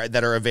order? That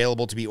are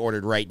available to be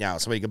ordered right now.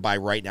 Somebody could buy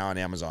right now on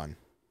Amazon.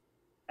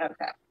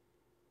 Okay.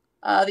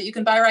 That you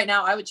can buy right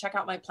now. I would check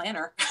out my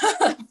planner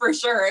for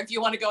sure. If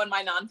you want to go in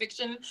my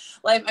nonfiction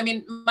life. I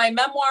mean, my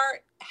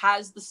memoir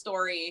has the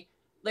story.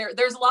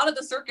 There's a lot of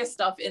the circus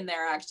stuff in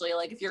there, actually.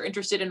 Like if you're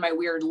interested in my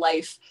weird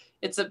life,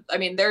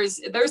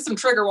 there's some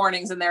trigger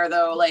warnings in there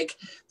though, like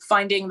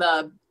finding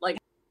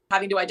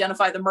having to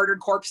identify the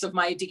murdered corpse of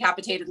my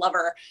decapitated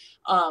lover.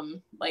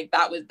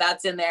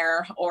 That's in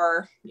there,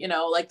 or,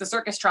 like the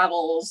circus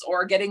travels,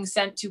 or getting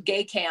sent to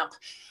gay camp,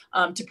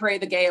 to pray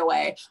the gay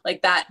away,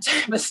 like that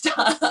type of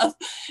stuff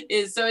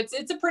so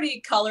it's a pretty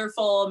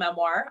colorful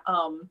memoir.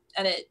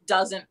 And it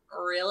doesn't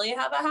really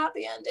have a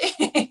happy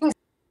ending.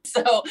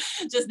 So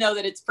just know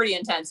that it's pretty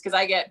intense, because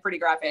I get pretty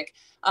graphic.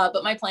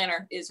 But my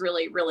planner is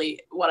really,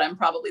 really what I'm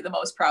probably the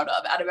most proud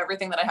of out of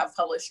everything that I have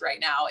published right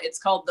now. It's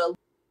called the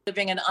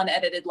Living an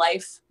Unedited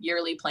Life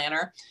Yearly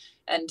Planner.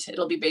 And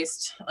it'll be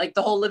based, like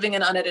the whole Living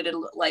an Unedited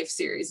Life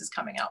series is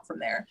coming out from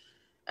there.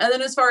 And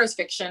then as far as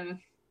fiction,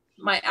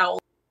 my Owl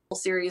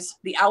series,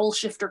 the Owl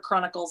Shifter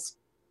Chronicles.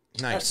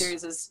 Nice. That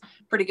series is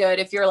pretty good.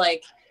 If you're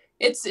like,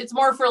 it's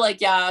more for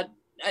like, yeah,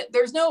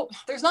 there's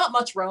not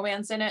much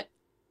romance in it,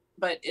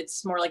 but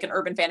it's more like an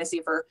urban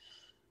fantasy for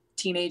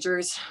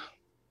teenagers.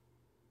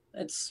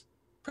 It's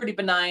pretty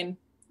benign.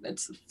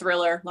 It's a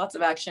thriller, lots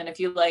of action. If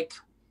you like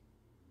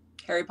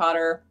Harry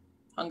Potter,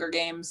 Hunger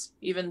Games,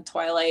 even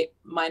Twilight,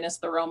 minus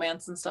the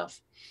romance and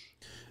stuff.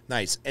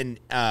 Nice. And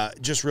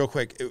just real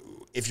quick,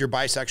 if you're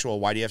bisexual,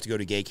 why do you have to go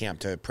to gay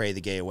camp to pray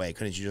the gay away?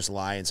 Couldn't you just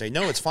lie and say,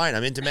 no, it's fine,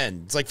 I'm into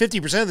men? It's like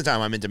 50% of the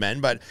time I'm into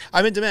men, but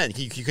I'm into men.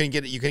 You couldn't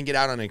get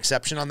out on an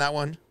exception on that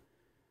one?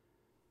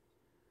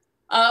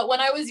 When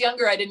I was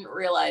younger, I didn't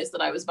realize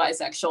that I was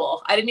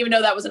bisexual. I didn't even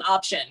know that was an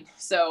option.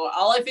 So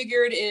all I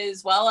figured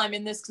is, well, I'm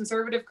in this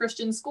conservative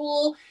Christian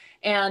school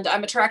and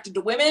I'm attracted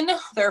to women.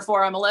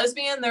 Therefore, I'm a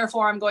lesbian.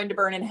 Therefore, I'm going to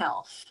burn in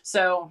hell.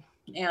 So,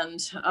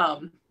 and,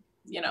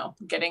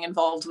 getting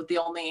involved with the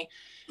only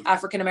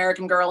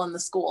African-American girl in the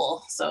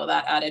school. So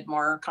that added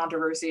more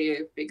controversy,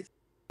 big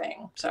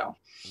thing. So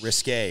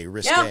risque.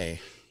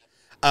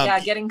 Yeah.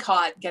 Getting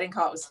caught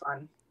was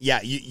fun. Yeah,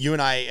 you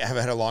and I have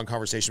had a long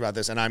conversation about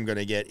this, and I'm going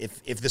to get,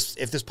 if this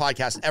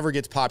podcast ever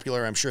gets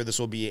popular, I'm sure this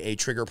will be a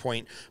trigger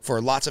point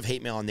for lots of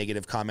hate mail and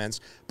negative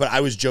comments. But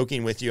I was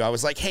joking with you. I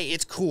was like, hey,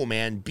 it's cool,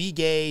 man. Be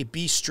gay,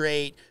 be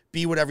straight,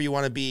 be whatever you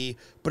want to be.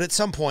 But at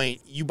some point,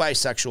 you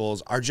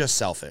bisexuals are just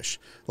selfish.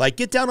 Like,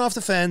 get down off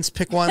the fence,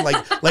 pick one.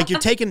 Like you're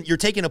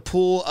taking a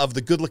pool of the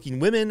good-looking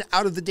women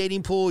out of the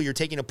dating pool. You're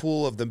taking a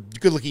pool of the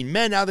good-looking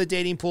men out of the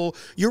dating pool.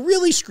 You're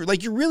really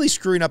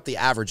screwing up the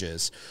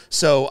averages.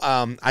 So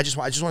I just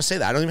want to say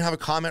that. I don't even have a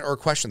comment or a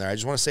question there. I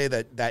just want to say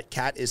that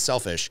Kat is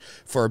selfish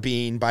for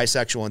being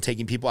bisexual and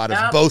taking people out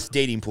of both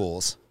dating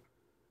pools.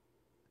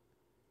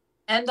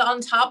 And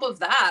on top of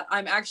that,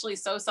 I'm actually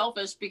so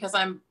selfish because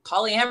I'm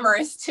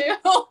polyamorous too.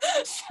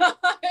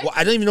 Well,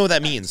 I don't even know what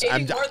that means.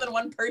 I'm more than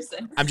one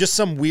person. I'm just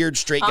some weird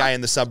straight guy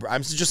in the suburb.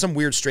 I'm just some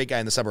weird straight guy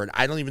in the suburb.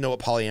 I don't even know what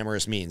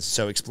polyamorous means.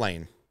 So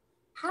explain.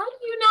 How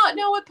do you not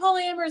know what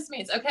polyamorous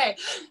means? Okay.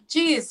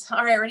 Geez.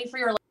 All right. Ready for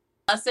your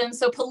lesson?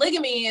 So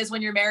polygamy is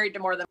when you're married to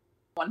more than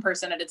one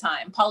person at a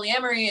time.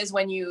 Polyamory is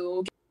when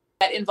you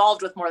get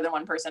involved with more than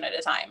one person at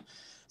a time.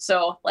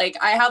 So like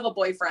I have a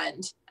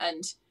boyfriend,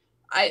 and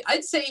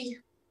I'd say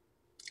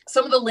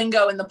some of the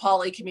lingo in the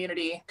poly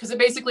community, because it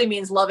basically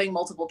means loving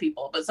multiple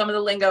people, but some of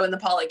the lingo in the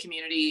poly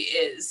community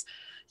is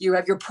you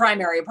have your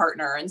primary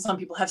partner and some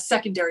people have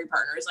secondary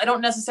partners. I don't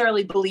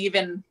necessarily believe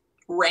in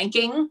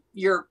ranking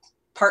your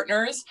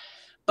partners,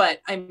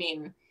 but I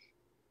mean,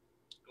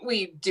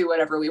 we do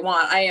whatever we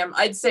want.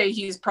 I'd say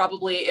he's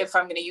probably, if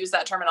I'm going to use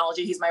that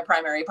terminology, he's my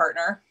primary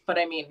partner, but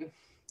I mean,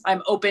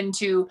 I'm open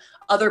to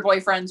other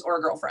boyfriends or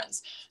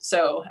girlfriends.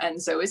 So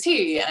is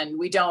he, and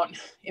we don't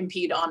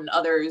impede on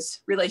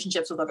others'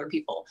 relationships with other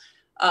people.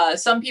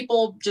 Some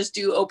people just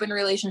do open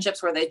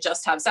relationships where they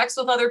just have sex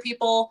with other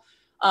people.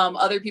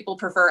 Other people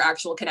prefer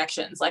actual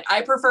connections. Like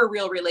I prefer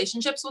real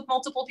relationships with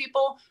multiple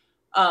people.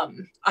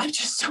 I'm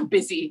just so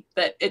busy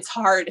that it's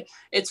hard.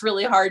 It's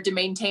really hard to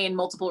maintain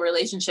multiple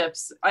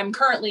relationships. I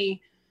currently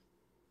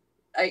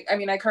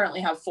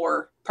have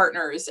 4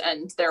 partners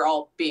and they're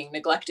all being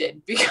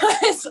neglected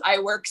because I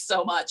work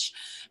so much.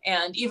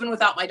 And even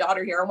without my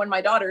daughter here, and when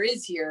my daughter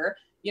is here,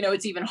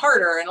 it's even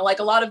harder. And like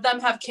a lot of them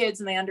have kids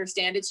and they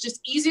understand it's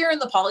just easier in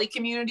the poly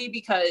community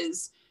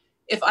because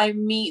if I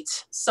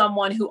meet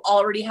someone who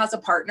already has a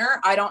partner,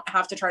 I don't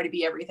have to try to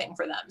be everything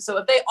for them. So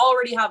if they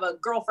already have a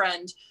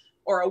girlfriend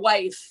or a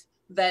wife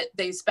that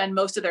they spend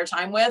most of their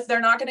time with,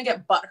 they're not going to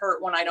get butthurt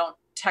when I don't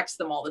text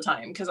them all the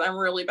time, because I'm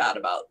really bad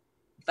about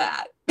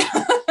that.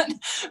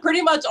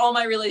 Pretty much all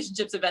my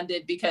relationships have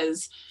ended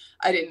because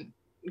I didn't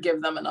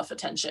give them enough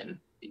attention,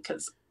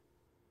 because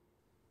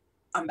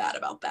I'm bad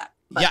about that.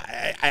 But,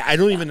 yeah, I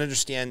don't even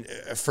understand.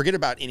 Forget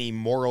about any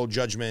moral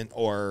judgment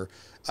or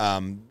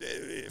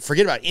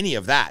forget about any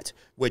of that,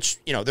 which,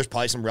 you know, there's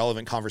probably some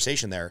relevant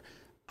conversation there.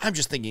 I'm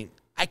just thinking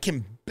I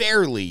can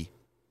barely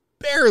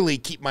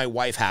keep my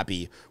wife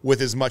happy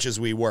with as much as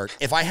we work.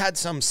 If I had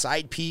some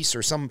side piece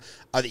or some,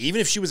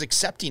 even if she was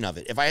accepting of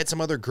it, if I had some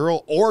other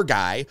girl or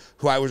guy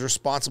who I was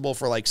responsible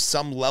for like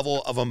some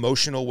level of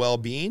emotional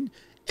well-being,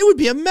 it would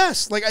be a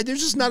mess. Like there's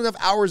just not enough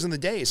hours in the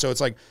day. So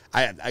it's like,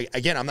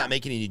 again, I'm not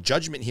making any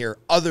judgment here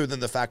other than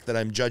the fact that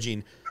I'm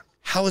judging.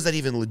 How is that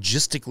even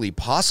logistically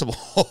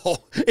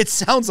possible? It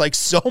sounds like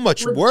so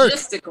much work.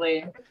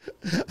 Logistically,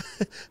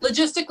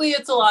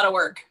 it's a lot of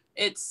work.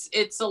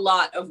 It's a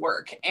lot of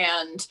work.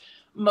 And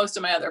most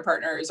of my other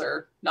partners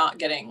are not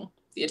getting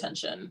the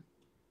attention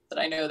that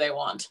I know they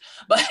want,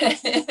 but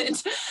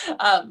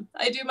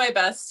I do my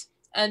best.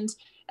 And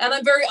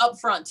I'm very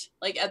upfront,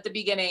 like at the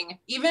beginning.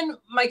 Even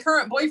my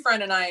current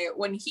boyfriend and I,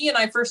 when he and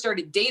I first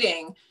started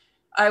dating,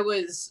 I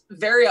was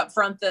very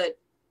upfront that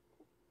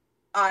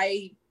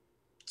I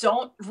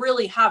don't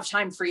really have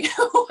time for you.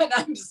 And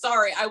I'm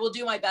sorry, I will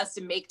do my best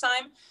to make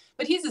time,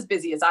 but he's as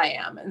busy as I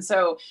am. And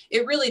so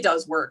it really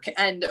does work.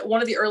 And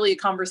one of the early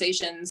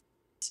conversations,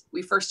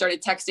 we first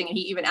started texting, and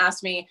he even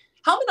asked me,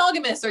 how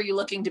monogamous are you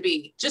looking to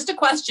be? Just a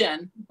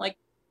question. Like,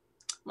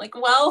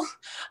 well,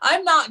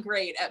 I'm not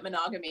great at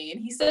monogamy.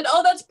 And he said,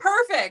 oh, that's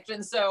perfect.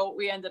 And so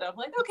we ended up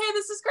like, okay,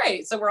 this is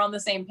great. So we're on the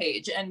same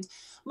page. And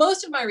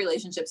most of my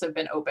relationships have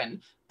been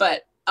open,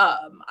 but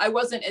I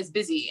wasn't as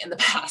busy in the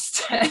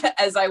past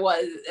as I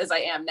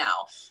am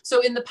now.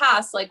 So in the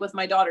past, like with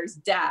my daughter's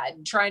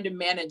dad, trying to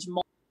manage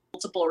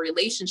multiple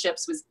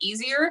relationships was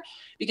easier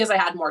because I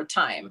had more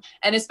time.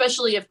 And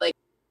especially if like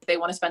they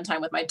want to spend time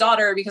with my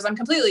daughter, because I'm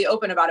completely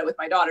open about it with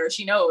my daughter.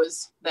 She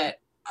knows that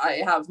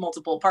I have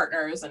multiple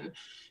partners, and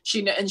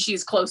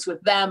she's close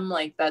with them.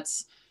 Like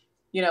that's,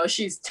 you know,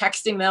 she's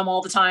texting them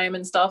all the time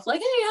and stuff like,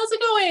 hey, how's it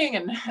going?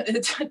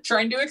 And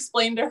trying to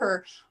explain to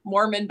her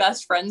Mormon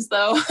best friends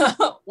though,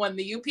 when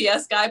the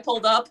UPS guy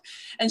pulled up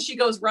and she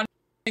goes running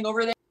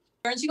over there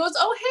and she goes,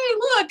 oh,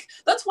 hey, look,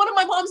 that's one of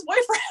my mom's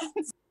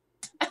boyfriends.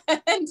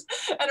 and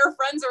her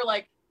friends are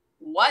like,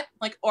 what?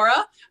 Like,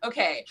 Aura?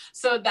 Okay.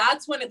 So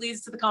that's when it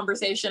leads to the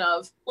conversation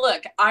of,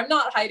 look, I'm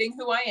not hiding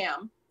who I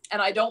am,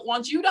 and I don't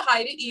want you to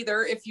hide it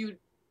either if you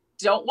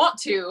don't want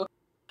to.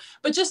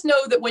 But just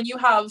know that when you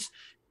have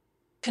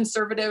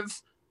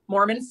conservative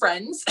Mormon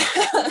friends,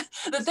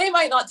 that they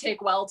might not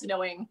take well to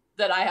knowing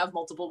that I have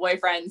multiple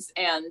boyfriends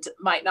and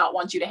might not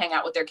want you to hang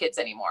out with their kids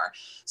anymore.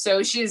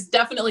 So she's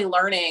definitely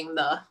learning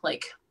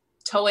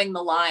towing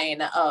the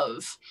line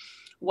of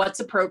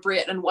what's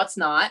appropriate and what's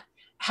not,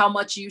 how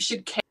much you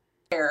should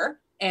care,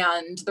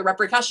 and the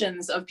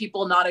repercussions of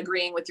people not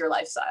agreeing with your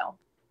lifestyle.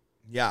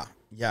 Yeah.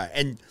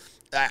 And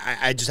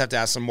I just have to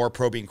ask some more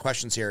probing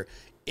questions here.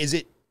 Is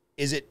it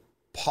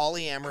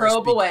polyamorous?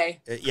 Probe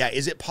away. Yeah.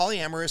 Is it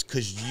polyamorous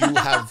because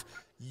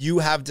you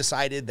have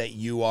decided that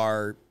you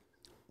are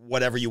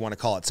whatever you want to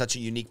call it, such a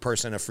unique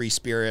person, a free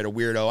spirit, a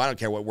weirdo, I don't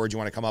care what word you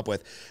want to come up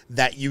with,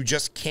 that you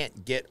just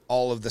can't get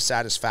all of the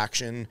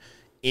satisfaction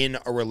in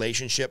a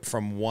relationship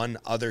from one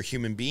other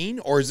human being?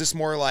 Or is this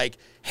more like,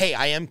 hey,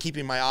 I am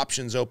keeping my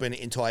options open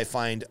until I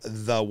find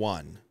the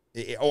one?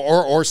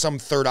 Or some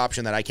third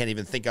option that I can't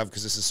even think of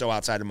because this is so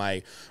outside of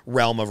my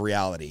realm of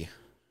reality.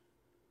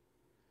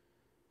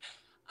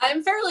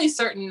 I'm fairly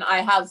certain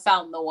I have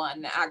found the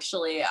one,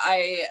 actually.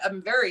 I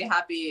am very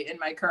happy in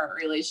my current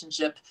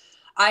relationship.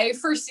 I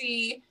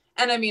foresee,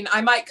 and I mean,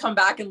 I might come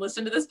back and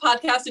listen to this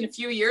podcast in a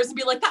few years and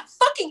be like, that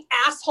fucking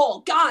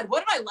asshole, God,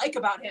 what did I like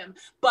about him?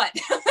 But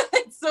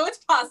so it's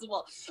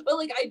possible. But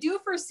like, I do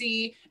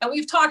foresee, and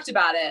we've talked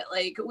about it,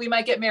 like we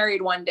might get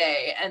married one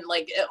day and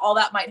like all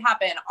that might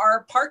happen.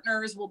 Our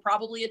partners will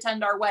probably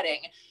attend our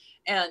wedding.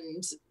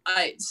 And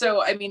I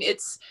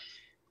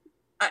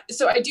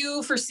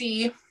do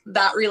foresee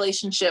that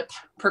relationship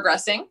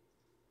progressing.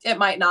 It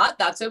might not,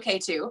 that's okay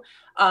too.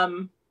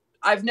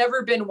 I've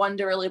never been one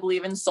to really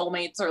believe in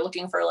soulmates or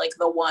looking for like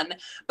the one,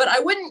 but I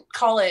wouldn't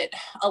call it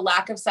a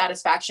lack of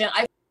satisfaction.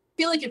 I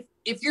feel like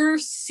if you're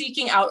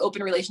seeking out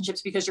open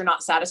relationships because you're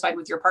not satisfied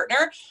with your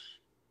partner,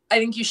 I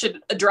think you should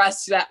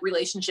address that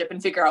relationship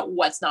and figure out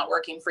what's not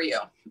working for you.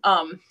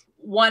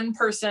 One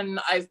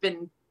person I've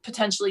been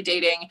potentially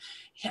dating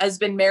has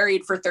been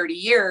married for 30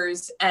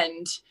 years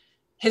and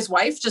his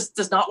wife just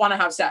does not want to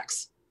have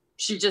sex.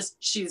 She's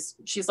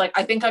like,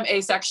 I think I'm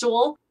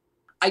asexual.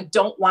 I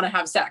don't want to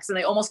have sex. And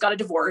they almost got a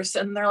divorce.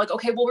 And they're like,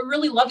 okay, well, we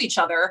really love each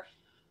other.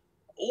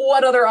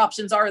 What other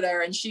options are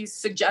there? And she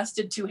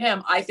suggested to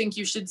him, I think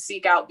you should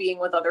seek out being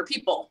with other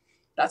people.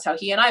 that's how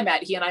he and I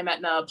met. He and I met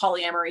in a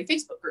polyamory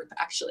Facebook group,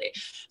 actually.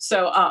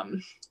 So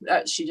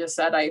she just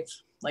said, I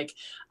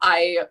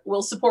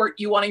will support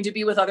you wanting to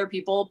be with other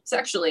people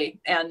sexually,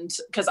 and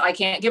because I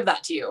can't give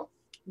that to you.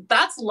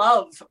 That's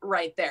love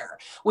right there.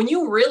 When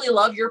you really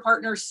love your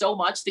partner so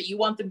much that you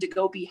want them to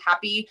go be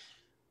happy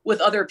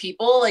with other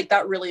people, like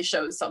that really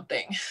shows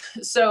something.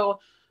 So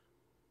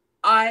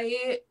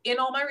in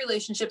all my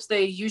relationships,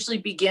 they usually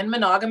begin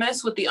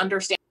monogamous with the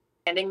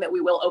understanding that we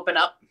will open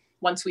up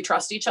once we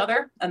trust each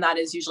other. And that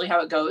is usually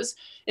how it goes.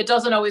 It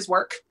doesn't always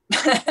work.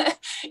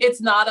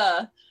 It's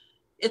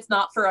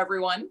not for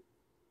everyone.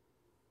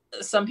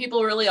 Some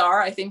people really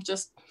are, I think,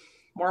 just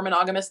more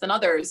monogamous than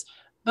others.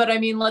 But I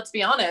mean, let's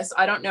be honest.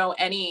 I don't know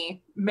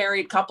any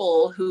married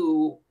couple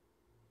who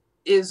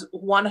is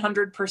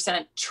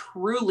 100%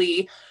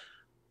 truly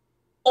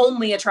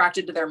only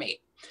attracted to their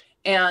mate.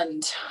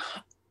 And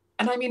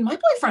I mean, my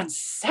boyfriend's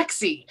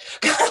sexy.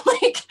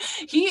 Like,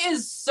 he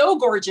is so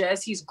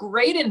gorgeous. He's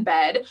great in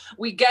bed.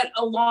 We get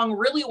along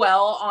really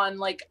well on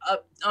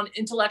on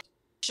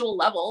intellectual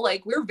level.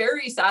 Like, we're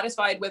very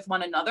satisfied with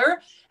one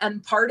another.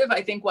 And part of,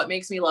 I think, what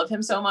makes me love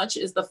him so much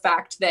is the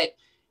fact that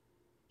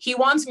he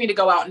wants me to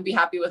go out and be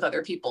happy with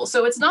other people.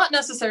 So it's not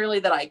necessarily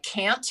that I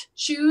can't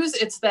choose.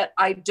 It's that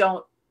I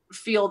don't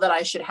feel that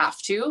I should have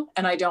to,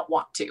 and I don't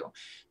want to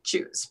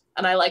choose.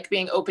 And I like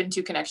being open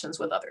to connections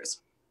with others.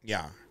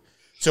 Yeah.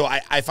 So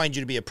I find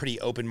you to be a pretty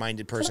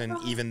open-minded person,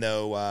 even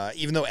though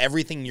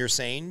everything you're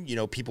saying,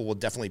 people will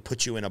definitely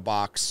put you in a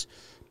box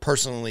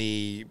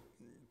personally,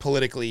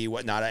 politically,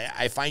 whatnot.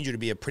 I find you to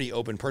be a pretty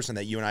open person,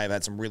 that you and I have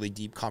had some really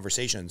deep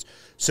conversations.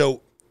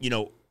 So,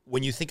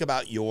 when you think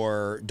about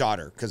your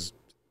daughter, because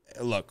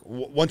look,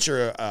 once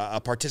you're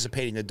a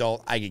participating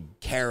adult, I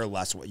could care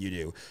less what you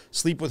do.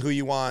 Sleep with who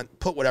you want,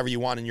 put whatever you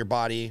want in your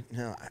body.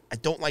 I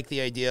don't like the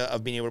idea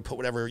of being able to put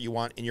whatever you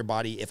want in your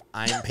body if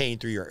I'm paying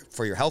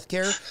for your health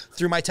care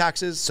through my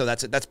taxes. So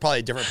that's probably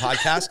a different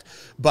podcast.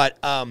 But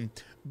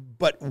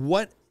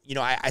what,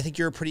 I think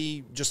you're a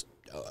pretty just,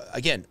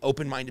 again,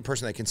 open-minded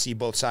person that can see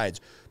both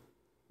sides.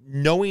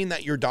 Knowing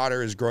that your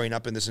daughter is growing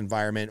up in this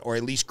environment, or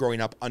at least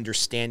growing up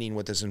understanding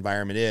what this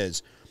environment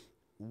is,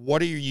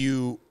 what are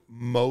you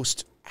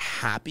most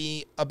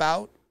happy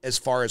about as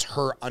far as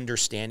her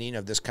understanding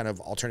of this kind of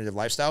alternative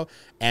lifestyle,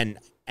 and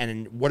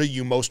what are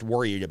you most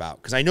worried about?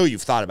 Because I know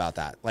you've thought about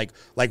that. Like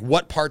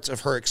what parts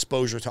of her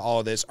exposure to all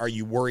of this are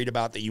you worried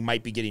about that you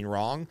might be getting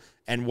wrong,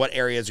 and what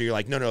areas are you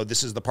like, no,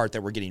 this is the part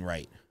that we're getting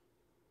right?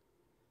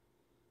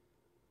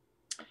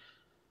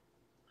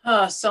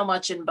 So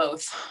much in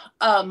both.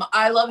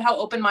 I love how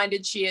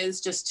open-minded she is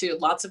just to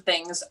lots of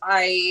things.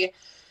 I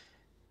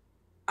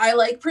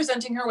like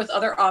presenting her with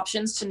other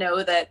options, to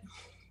know that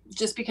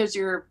just because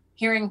you're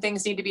hearing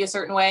things need to be a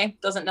certain way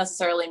doesn't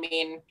necessarily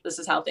mean this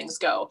is how things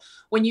go.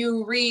 When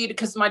you read,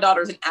 because my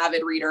daughter's an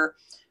avid reader,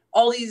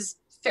 all these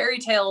fairy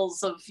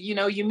tales of,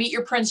 you meet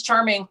your Prince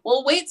Charming.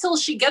 Well, wait till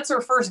she gets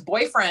her first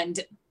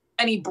boyfriend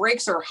and he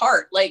breaks her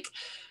heart.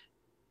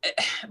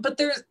 But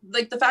there's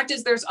the fact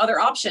is there's other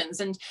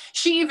options. And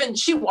she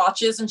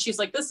watches and she's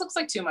like, this looks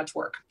like too much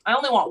work. I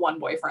only want one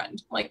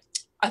boyfriend.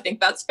 I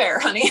think that's fair,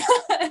 honey.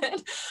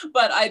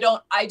 But I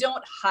don't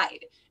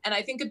hide. And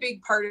I think a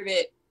big part of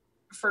it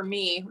for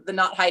me, the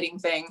not hiding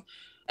thing,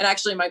 and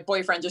actually my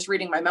boyfriend, just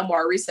reading my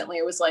memoir recently,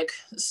 it was like,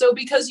 so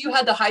because you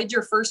had to hide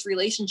your first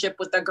relationship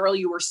with the girl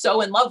you were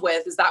so in love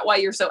with, is that why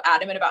you're so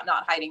adamant about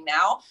not hiding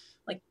now?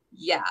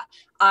 Yeah,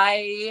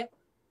 I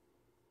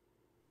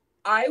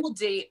will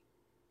date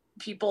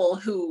people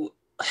who,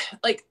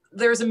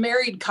 there's a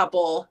married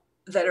couple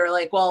that are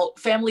like, well,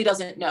 family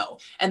doesn't know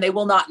and they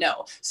will not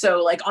know.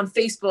 So on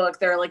Facebook,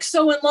 they're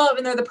so in love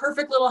and they're the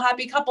perfect little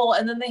happy couple.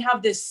 And then they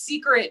have this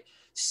secret,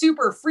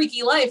 super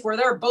freaky life where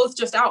they're both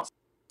just out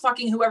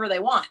fucking whoever they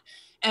want.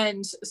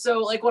 And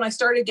so when I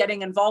started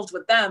getting involved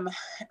with them,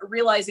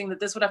 realizing that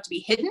this would have to be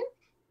hidden,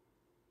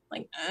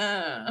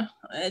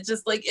 it's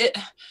just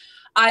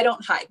I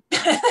don't hide.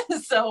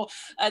 So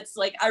it's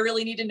I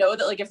really need to know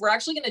that if we're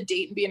actually going to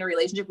date and be in a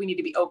relationship, we need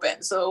to be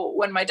open. So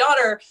when my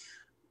daughter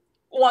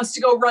wants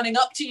to go running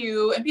up to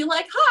you and be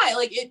like,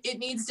 hi, it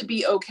needs to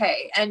be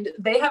okay. And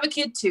they have a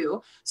kid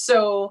too.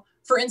 So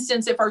for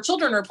instance, if our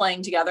children are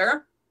playing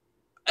together,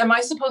 am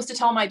I supposed to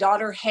tell my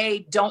daughter,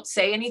 hey, don't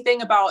say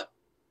anything about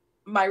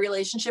my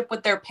relationship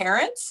with their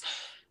parents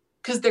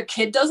because their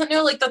kid doesn't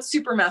know? That's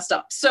super messed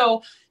up.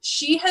 So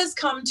she has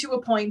come to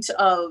a point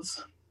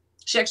of,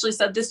 she actually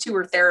said this to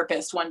her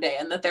therapist one day,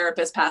 and the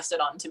therapist passed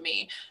it on to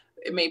me.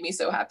 It made me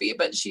so happy.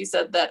 But she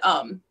said that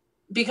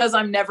because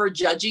I'm never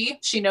judgy,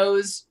 she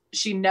knows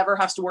she never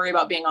has to worry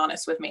about being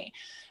honest with me.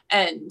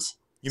 And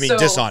you mean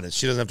dishonest?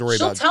 She doesn't have to worry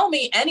about. She'll tell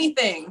me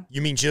anything.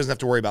 You mean she doesn't have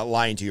to worry about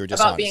lying to you or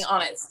dishonest? About being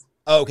honest.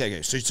 Oh,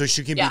 okay. So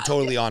she can be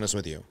totally honest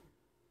with you.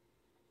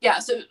 Yeah.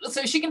 So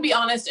she can be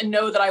honest and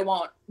know that I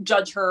won't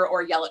judge her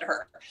or yell at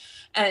her.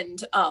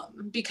 And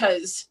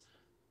because,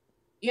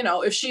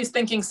 if she's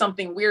thinking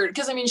something weird,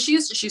 because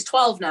she's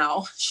 12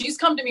 now, she's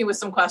come to me with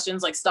some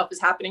questions, stuff is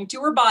happening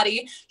to her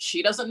body.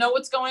 She doesn't know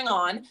what's going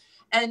on.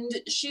 And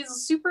she's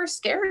super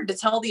scared to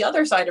tell the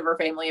other side of her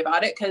family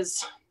about it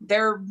because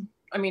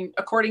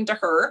according to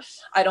her,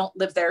 I don't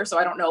live there, so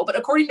I don't know, but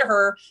according to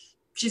her,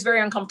 she's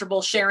very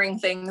uncomfortable sharing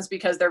things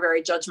because they're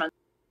very judgmental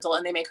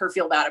and they make her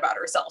feel bad about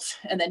herself.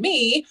 And then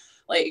me,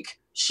 like,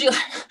 she,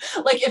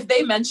 like, if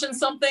they mention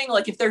something,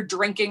 like if they're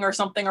drinking or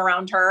something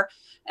around her,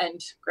 and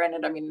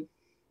granted, I mean,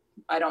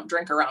 I don't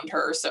drink around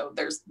her, so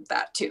there's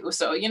that too.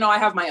 So, you know, I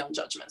have my own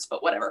judgments,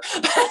 but whatever.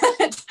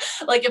 But,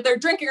 like, if they're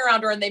drinking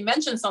around her and they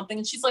mention something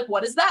and she's like,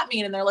 what does that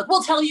mean? And they're like,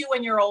 we'll tell you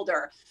when you're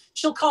older.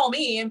 She'll call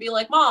me and be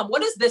like, Mom,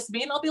 what does this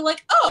mean? I'll be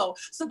like, oh,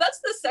 so that's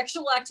the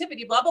sexual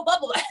activity, blah, blah, blah,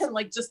 blah. And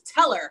like, just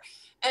tell her.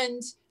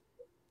 And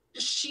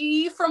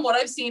she, from what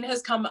I've seen,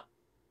 has come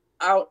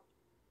out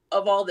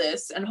of all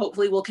this, and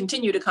hopefully will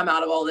continue to come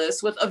out of all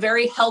this with a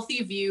very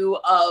healthy view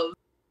of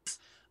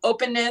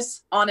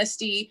openness,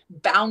 honesty,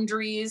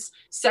 boundaries,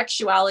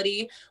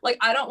 sexuality. Like,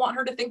 I don't want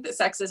her to think that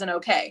sex isn't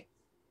okay.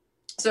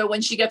 So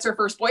when she gets her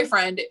first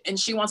boyfriend and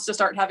she wants to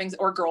start having,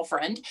 or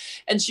girlfriend,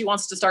 and she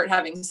wants to start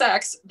having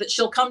sex, that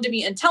she'll come to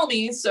me and tell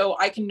me so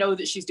I can know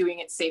that she's doing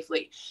it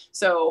safely.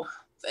 So,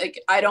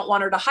 like, I don't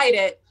want her to hide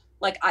it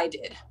like I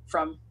did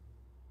from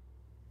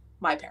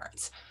my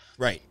parents.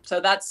 Right.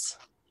 So that's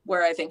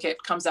where I think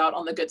it comes out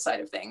on the good side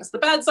of things. The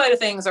bad side of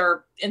things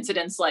are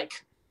incidents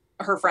like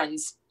her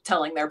friends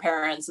telling their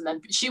parents, and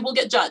then she will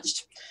get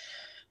judged.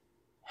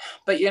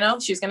 But, you know,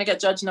 she's going to get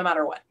judged no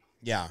matter what.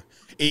 Yeah.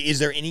 Is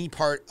there any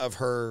part of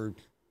her,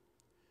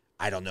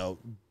 I don't know,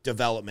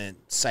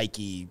 development,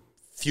 psyche,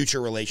 future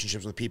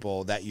relationships with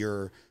people that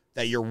you're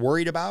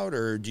worried about,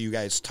 or do you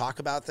guys talk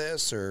about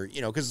this? Or,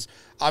 you know, because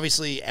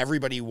obviously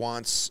everybody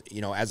wants,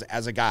 you know,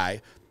 as a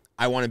guy,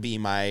 I want to be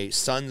my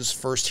son's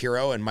first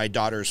hero and my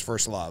daughter's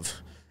first love.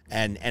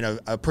 And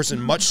a person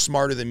much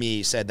smarter than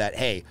me said that,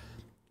 hey,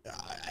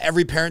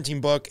 every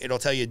parenting book, it'll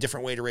tell you a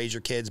different way to raise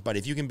your kids, but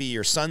if you can be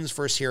your son's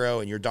first hero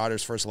and your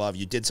daughter's first love,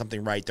 you did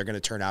something right, they're going to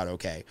turn out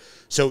okay.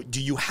 So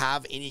do you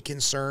have any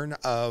concern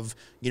of,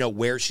 you know,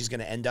 where she's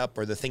going to end up,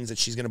 or the things that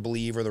she's going to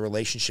believe, or the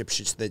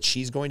relationships that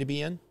she's going to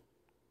be in?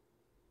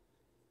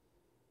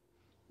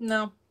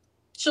 No,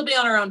 she'll be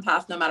on her own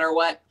path no matter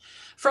what.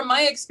 From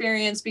my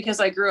experience, because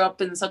I grew up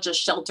in such a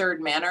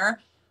sheltered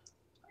manner,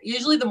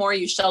 usually the more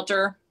you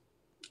shelter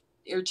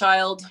your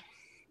child,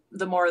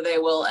 the more they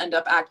will end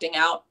up acting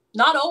out.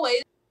 Not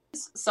always.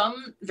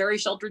 Some very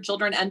sheltered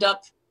children end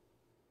up,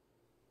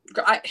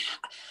 I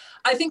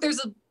think there's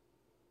a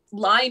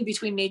line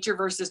between nature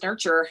versus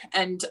nurture.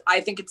 And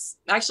I think it's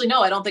actually,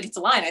 no, I don't think it's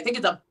a line. I think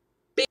it's a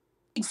big,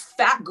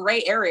 fat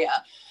gray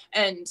area.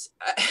 And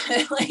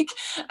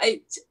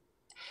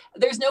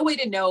there's no way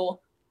to know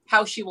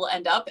how she will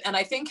end up. And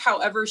I think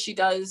however she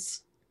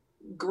does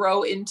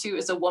grow into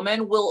as a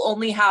woman will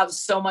only have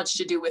so much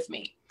to do with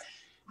me.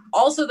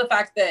 Also, the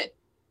fact that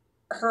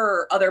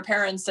her other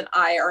parents and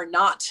I are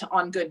not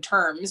on good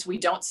terms. We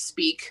don't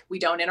speak, we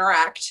don't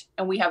interact,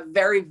 and we have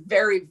very,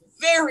 very,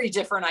 very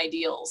different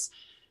ideals.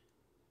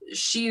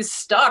 She's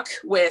stuck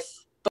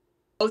with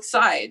both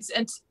sides.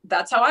 And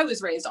that's how I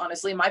was raised,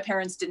 honestly. My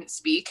parents didn't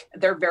speak.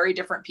 They're very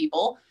different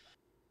people.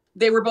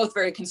 They were both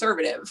very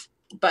conservative,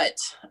 but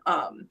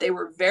my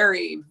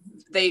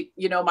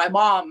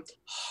mom,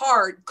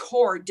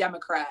 hardcore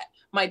Democrat,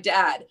 my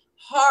dad,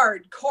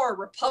 hardcore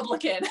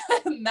Republican.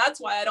 And that's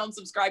why I don't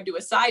subscribe to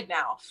a side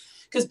now,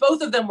 because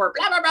both of them were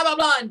blah, blah, blah, blah,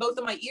 blah in both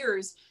of my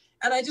ears.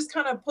 And I just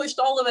kind of pushed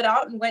all of it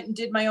out and went and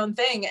did my own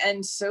thing.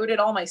 And so did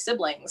all my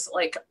siblings.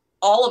 Like,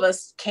 all of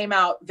us came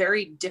out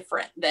very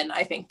different than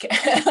I think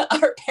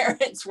our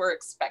parents were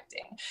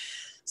expecting.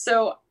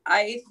 So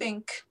I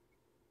think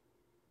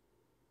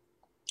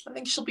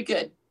she'll be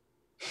good.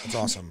 That's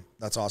awesome.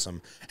 That's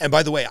awesome. And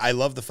by the way, I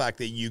love the fact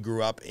that you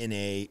grew up in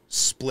a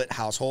split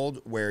household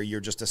where you're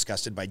just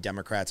disgusted by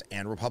Democrats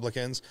and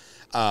Republicans,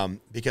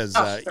 because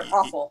they're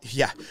awful.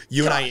 Yeah,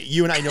 you and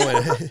I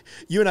know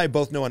you and I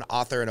both know an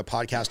author and a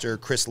podcaster,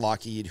 Chris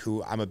Lockheed,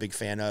 who I'm a big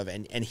fan of,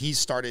 and he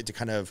started to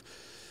kind of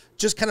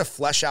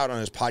flesh out on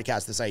his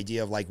podcast this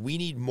idea of, like, we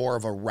need more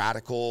of a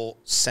radical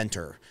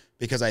center.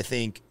 Because I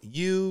think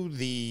you,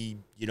 the,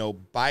 you know,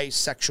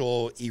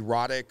 bisexual,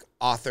 erotic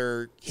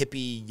author,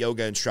 hippie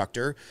yoga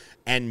instructor,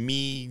 and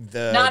me,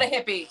 the... Not a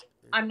hippie.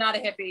 I'm not a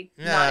hippie.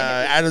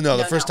 I don't know.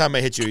 The first time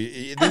I hit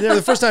you,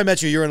 the first time I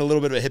met you, you're in a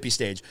little bit of a hippie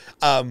stage.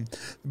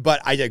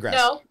 But I digress.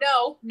 No.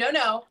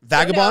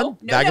 Vagabond?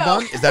 No.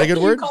 Vagabond? Is that a good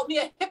word? You called me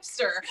a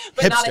hipster,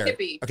 but not a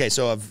hippie. Okay,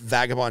 so a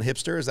vagabond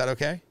hipster, is that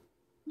okay?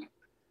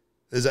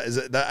 Is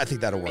that, I think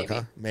that'll work, Maybe.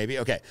 huh? Maybe.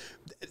 Okay.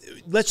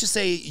 Let's just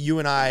say you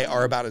and I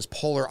are about as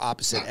polar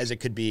opposite as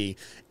it could be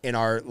in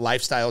our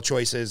lifestyle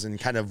choices and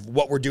kind of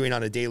what we're doing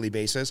on a daily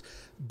basis.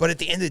 But at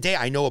the end of the day,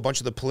 I know a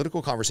bunch of the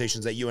political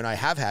conversations that you and I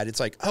have had.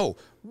 It's like, oh,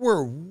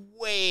 we're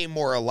way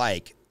more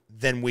alike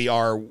than we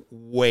are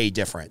way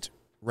different,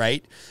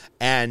 right?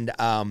 And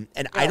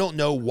I don't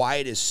know why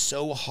it is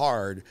so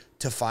hard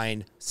to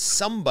find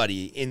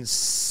somebody in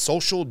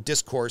social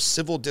discourse,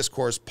 civil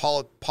discourse,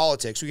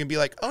 politics who can be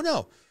like, oh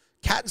no,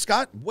 Kat and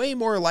Scott, way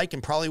more alike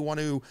and probably want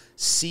to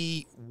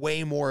see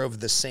way more of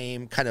the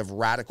same kind of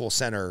radical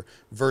center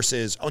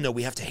versus, oh no,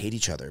 we have to hate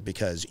each other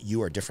because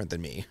you are different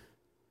than me.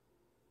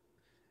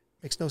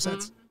 Makes no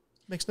sense.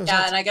 Makes no sense.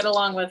 Yeah, and I get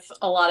along with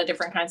a lot of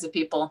different kinds of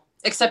people,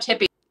 except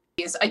hippies.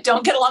 I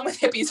don't get along with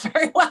hippies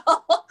very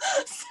well.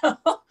 So,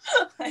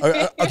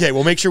 okay,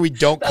 we'll make sure we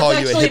don't call you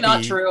a hippie. That's actually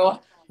not true.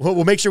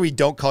 We'll make sure we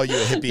don't call you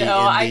a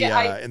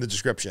hippie in the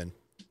description.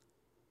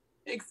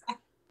 Exactly.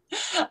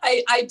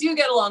 I do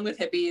get along with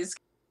hippies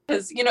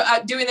because, you know,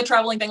 doing the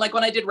traveling thing, like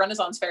when I did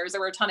Renaissance fairs,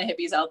 there were a ton of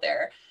hippies out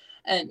there.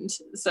 And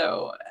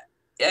so,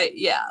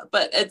 yeah,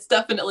 but it's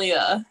definitely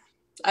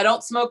I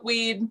don't smoke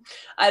weed.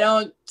 I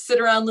don't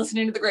sit around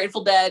listening to the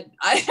Grateful Dead.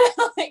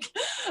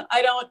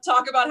 I don't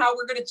talk about how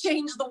we're going to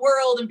change the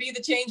world and be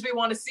the change we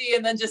want to see,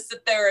 and then just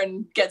sit there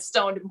and get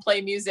stoned and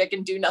play music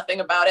and do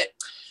nothing about it.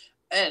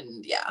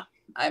 And yeah,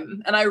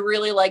 I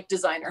really like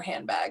designer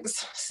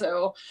handbags.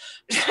 So.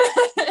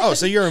 Oh,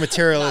 so you're a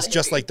materialist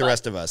just like the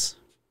rest of us.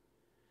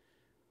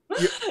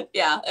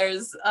 Yeah,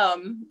 there's,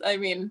 I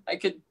mean, I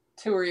could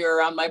tour you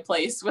around my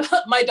place.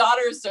 My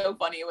daughter is so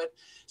funny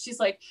she's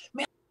like,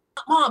 man,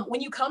 Mom,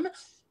 when you come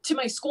to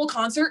my school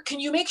concert, can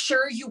you make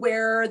sure you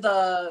wear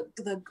the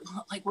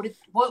like,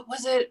 what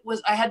was it?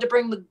 I had to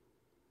bring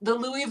the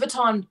Louis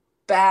Vuitton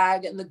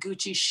bag and the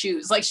Gucci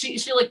shoes. Like she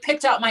like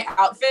picked out my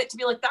outfit to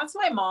be like, that's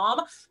my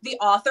mom, the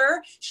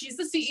author. She's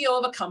the CEO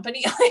of a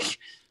company. Like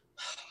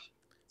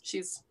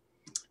it's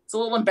a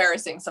little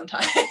embarrassing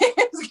sometimes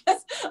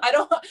because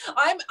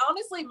I'm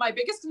honestly, my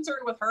biggest concern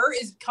with her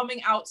is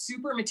coming out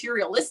super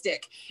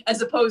materialistic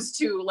as opposed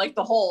to like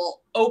the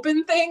whole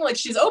open thing. Like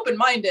she's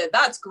open-minded.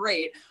 That's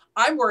great.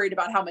 I'm worried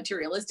about how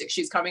materialistic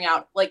she's coming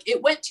out. Like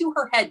it went to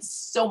her head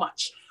so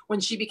much when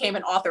she became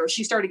an author.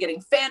 She started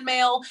getting fan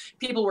mail.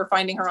 People were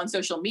finding her on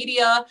social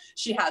media.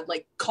 She had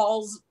like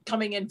calls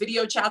coming in,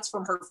 video chats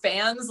from her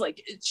fans.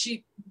 Like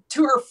she,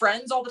 to her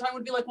friends all the time,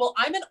 would be like, well,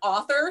 I'm an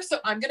author, so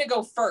I'm going to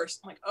go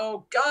first. I'm like,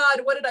 oh God,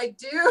 what did I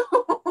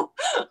do?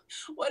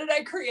 What did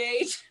I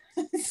create?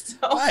 So,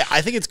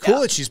 I think it's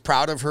cool that she's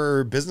proud of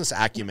her business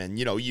acumen.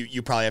 You know,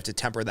 you probably have to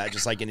temper that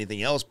just like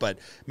anything else. But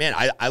man,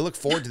 I look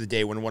forward to the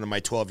day when one of my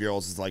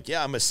 12-year-olds is like,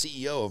 yeah, I'm a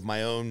CEO of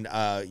my own,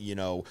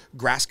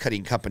 grass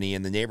cutting company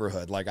in the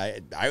neighborhood. Like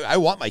I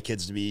want my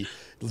kids to be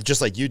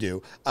just like you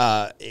do,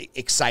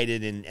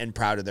 excited and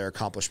proud of their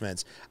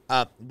accomplishments.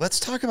 Let's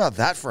talk about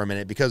that for a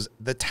minute, because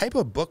the type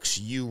of books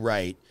you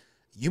write,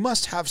 you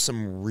must have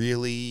some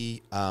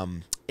really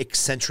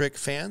eccentric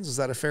fans. Is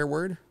that a fair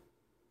word?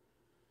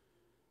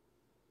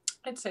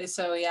 I'd say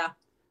so, yeah.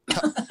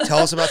 Tell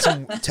us about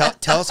some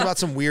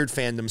weird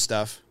fandom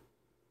stuff.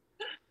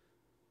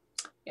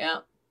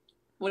 Yeah.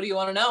 What do you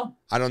want to know?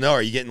 I don't know.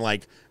 Are you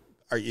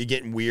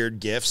getting weird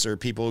gifts, or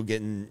people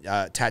getting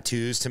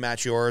tattoos to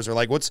match yours, or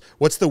like what's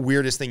the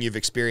weirdest thing you've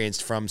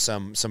experienced from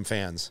some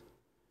fans?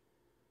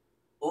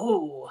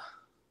 Oh,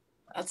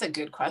 that's a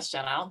good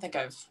question. I don't think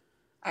I've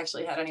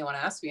actually had anyone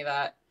ask me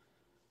that.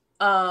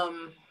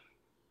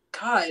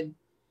 God.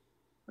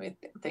 Let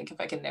me think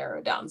if I can narrow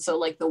it down. So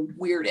like the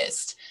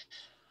weirdest,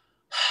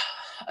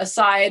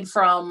 aside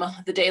from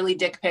the daily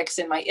dick pics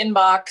in my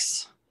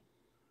inbox,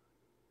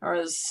 or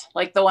was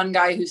like the one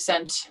guy who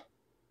sent,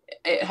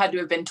 it had to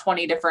have been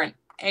 20 different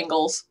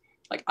angles.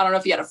 Like, I don't know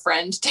if he had a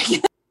friend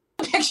taking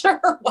the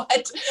picture or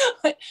what.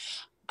 But,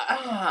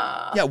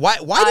 yeah.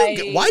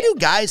 Why do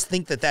guys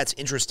think that that's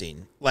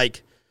interesting?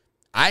 Like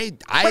I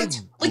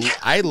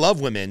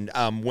love women.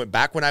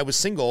 Back when I was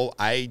single,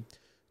 I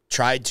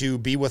tried to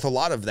be with a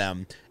lot of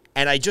them,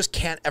 and I just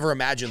can't ever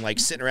imagine like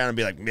sitting around and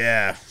be like,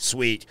 yeah,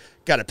 sweet,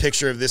 got a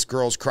picture of this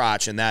girl's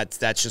crotch, and that's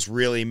just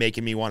really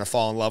making me want to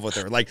fall in love with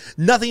her. Like,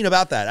 nothing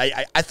about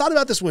that. I thought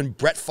about this when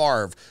Brett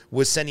Favre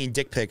was sending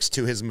dick pics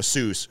to his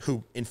masseuse,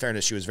 who, in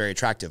fairness, she was very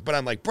attractive. But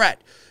I'm like,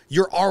 Brett,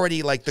 you're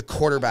already like the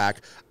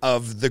quarterback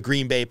of the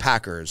Green Bay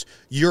Packers.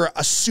 You're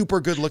a super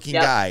good looking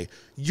guy.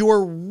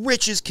 You're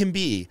rich as can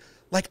be.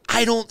 Like,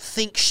 I don't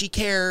think she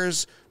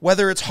cares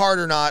whether it's hard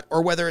or not,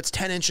 or whether it's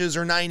 10 inches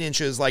or 9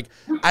 inches. Like,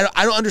 I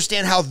don't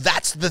understand how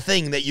that's the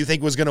thing that you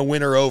think was going to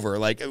win her over.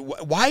 Like,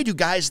 why do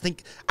guys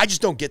think, I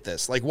just don't get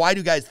this. Like, why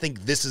do guys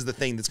think this is the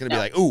thing that's going to be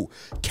like, ooh,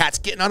 Kat's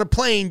getting on a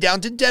plane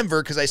down to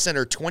Denver because I sent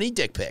her 20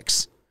 dick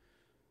pics.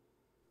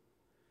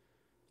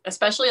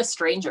 Especially a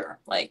stranger.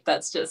 Like,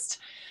 that's just,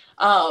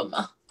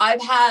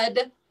 I've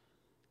had,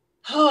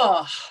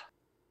 so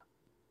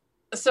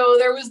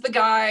there was the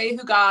guy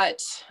who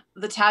got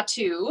the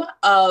tattoo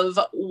of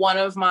one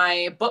of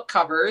my book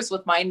covers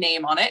with my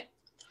name on it.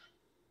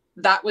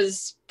 That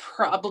was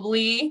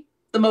probably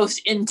the most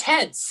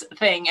intense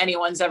thing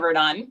anyone's ever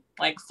done.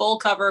 Like, full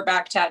cover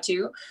back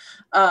tattoo.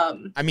 I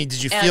mean,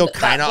 did you feel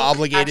kind of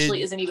obligated?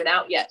 Actually isn't even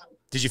out yet.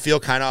 Did you feel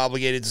kind of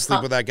obligated to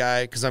sleep with that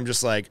guy? Because I'm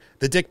just like,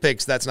 the dick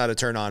pics, that's not a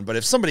turn on. But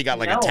if somebody got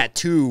like a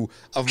tattoo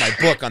of my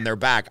book on their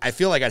back, I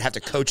feel like I'd have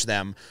to coach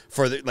them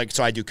for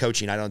so I do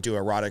coaching. I don't do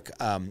erotic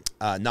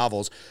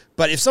novels.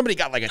 But if somebody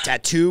got like a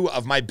tattoo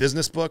of my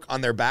business book on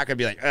their back, I'd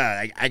be like,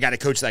 I got to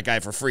coach that guy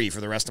for free for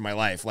the rest of my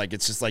life. Like,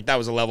 it's just like, that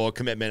was a level of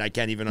commitment I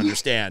can't even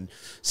understand.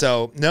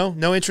 So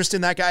no interest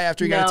in that guy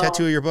after you got a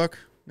tattoo of your book?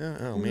 No,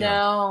 oh man.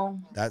 No.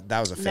 That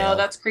was a fail. No,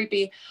 that's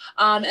creepy.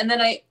 And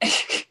then I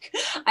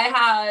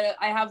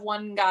have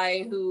one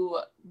guy who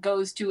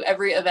goes to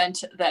every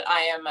event that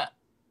I am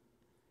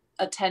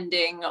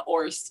attending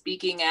or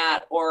speaking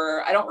at,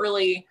 or I don't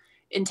really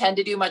intend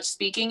to do much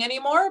speaking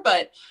anymore,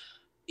 but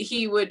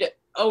he would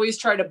always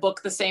try to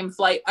book the same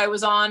flight I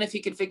was on if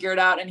he could figure it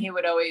out, and he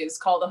would always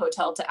call the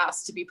hotel to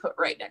ask to be put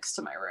right next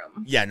to my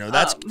room. Yeah, no,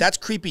 that's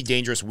creepy,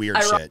 dangerous,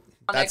 weird shit.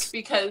 That's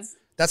because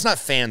that's not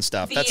fan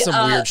stuff. That's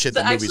some weird shit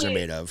that movies are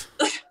made of.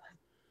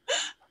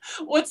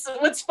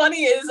 What's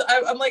funny is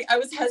I'm like, I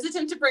was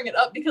hesitant to bring it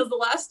up because the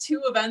last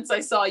 2 events I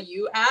saw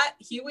you at,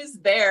 he was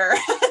there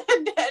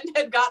and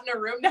had gotten a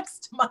room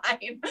next to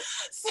mine.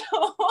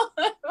 So,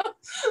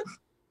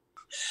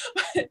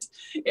 but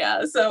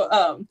yeah,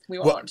 so we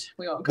won't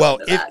go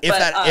into that.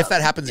 If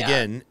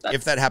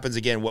that happens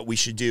again, what we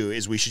should do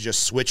is we should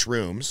just switch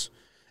rooms.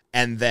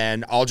 And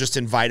then I'll just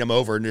invite him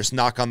over and just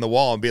knock on the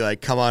wall and be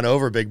like, come on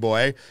over, big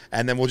boy.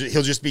 And then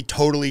he'll just be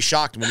totally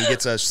shocked when he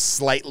gets a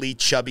slightly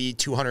chubby,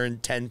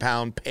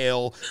 210-pound,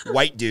 pale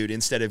white dude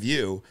instead of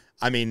you.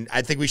 I mean,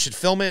 I think we should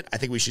film it. I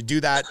think we should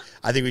do that.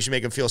 I think we should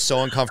make him feel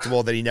so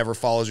uncomfortable that he never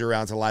follows you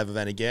around to a live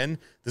event again.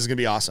 This is going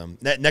to be awesome.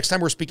 Next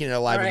time we're speaking at a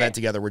live event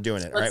together, we're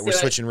doing it. All right, we're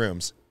switching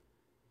rooms.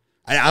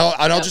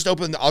 I'll just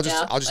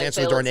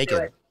answer the door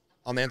naked.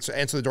 I'll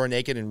answer the door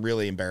naked and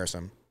really embarrass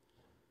him.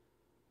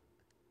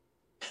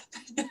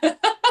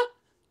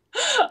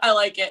 I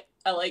like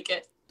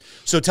it.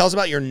 So tell us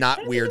about your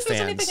not weird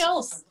fans. Anything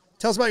else?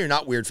 Tell us about your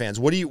not weird fans.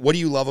 What do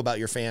you love about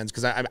your fans?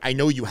 Because I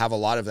know you have a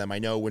lot of them. I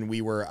know when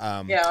we were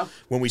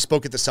when we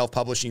spoke at the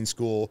self-publishing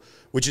school,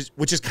 which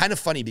is kind of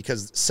funny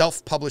because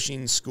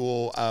self-publishing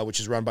school, which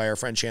is run by our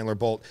friend Chandler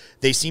Bolt,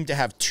 they seem to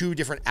have 2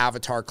 different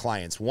avatar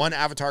clients. One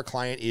avatar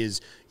client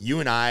is you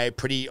and I,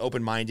 pretty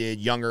open-minded,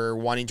 younger,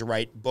 wanting to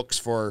write books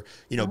for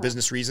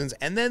business reasons,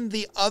 and then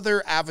the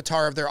other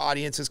avatar of their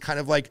audience is kind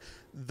of like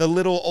the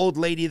little old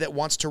lady that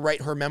wants to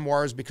write her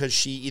memoirs because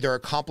she either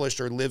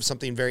accomplished or lived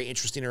something very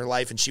interesting in her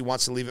life and she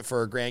wants to leave it for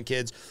her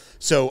grandkids.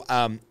 So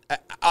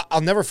I'll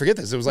never forget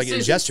this. It was like it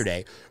was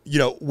yesterday.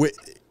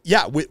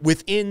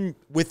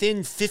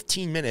 Within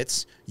 15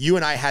 minutes, you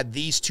and I had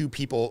these 2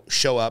 people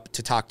show up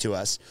to talk to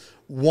us.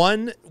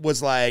 One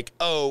was like,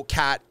 oh,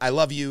 Kat, I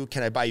love you.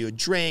 Can I buy you a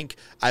drink?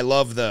 I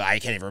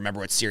can't even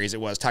remember what series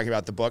it was, talking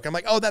about the book. I'm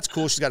like, oh, that's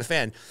cool. She's got a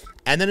fan.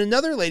 And then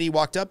another lady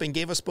walked up and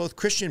gave us both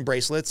Christian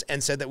bracelets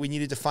and said that we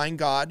needed to find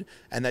God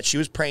and that she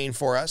was praying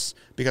for us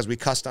because we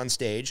cussed on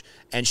stage.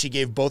 And she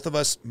gave both of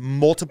us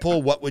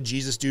multiple What Would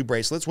Jesus Do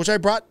bracelets, which I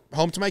brought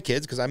home to my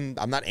kids because I'm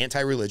not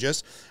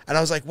anti-religious. And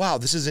I was like, wow,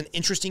 this is an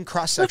interesting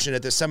cross-section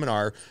at this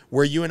seminar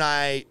where you and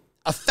I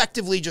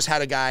effectively just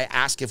had a guy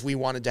ask if we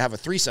wanted to have a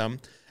threesome.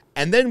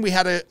 And then we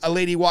had a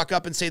lady walk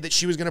up and say that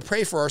she was going to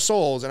pray for our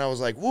souls. And I was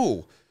like,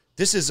 whoa,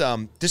 this is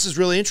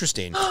really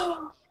interesting.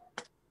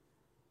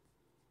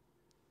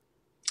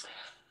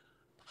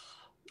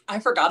 I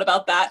forgot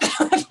about that.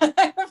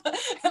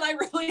 And I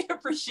really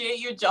appreciate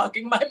you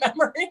jogging my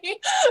memory.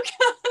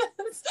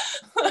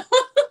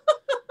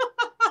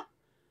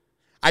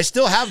 I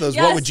still have those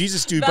What Would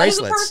Jesus Do bracelets.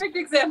 That is a perfect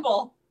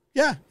example.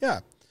 Yeah.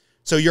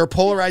 So you're a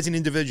polarizing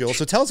individual.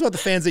 So tell us about the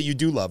fans that you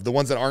do love, the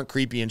ones that aren't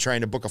creepy and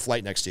trying to book a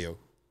flight next to you.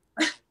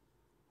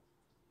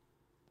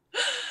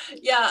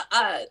 Yeah.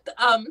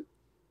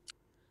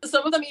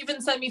 Some of them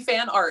even send me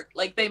fan art.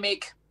 Like they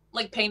make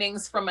like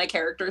paintings from my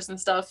characters and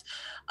stuff.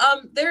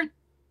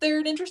 They're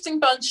an interesting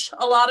bunch.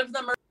 A lot of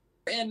them are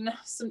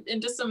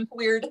into some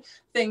weird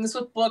things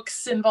with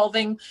books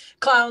involving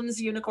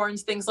clowns,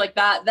 unicorns, things like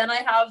that. Then I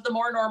have the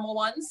more normal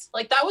ones.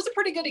 Like that was a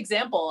pretty good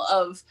example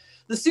of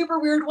the super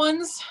weird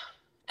ones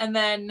and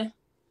then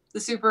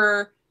the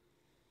super,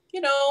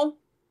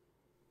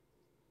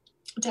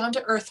 down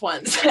to earth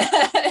ones.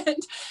 And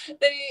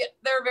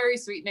they're very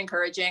sweet and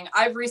encouraging.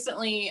 I've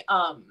recently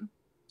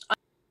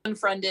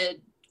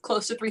unfriended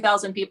close to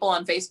 3,000 people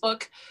on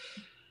Facebook.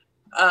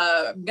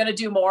 I'm going to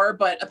do more,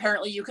 but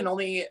apparently you can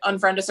only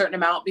unfriend a certain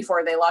amount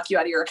before they lock you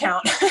out of your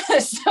account.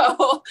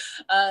 So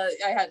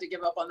I had to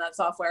give up on that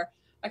software.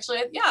 Actually,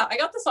 I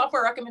got the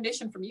software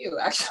recommendation from you,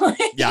 actually.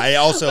 Yeah, I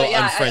also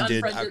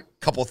unfriended a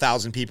couple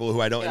thousand people who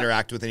I don't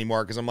interact with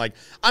anymore because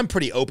I'm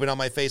pretty open on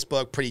my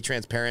Facebook, pretty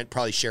transparent,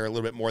 probably share a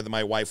little bit more than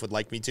my wife would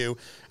like me to.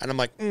 And I'm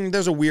like,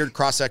 there's a weird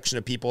cross-section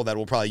of people that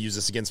will probably use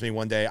this against me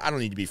one day. I don't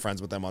need to be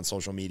friends with them on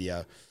social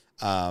media.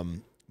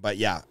 But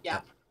yeah. Yeah.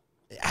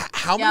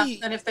 How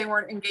many? And if they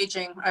weren't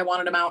engaging, I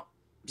wanted them out.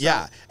 So.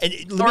 Yeah. Or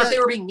if they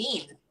were being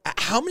mean.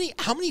 How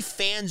many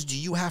fans do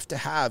you have to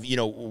have?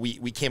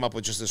 We came up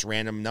with just this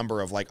random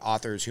number of like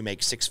authors who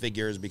make 6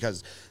 figures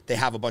because they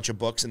have a bunch of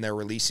books and they're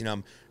releasing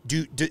them.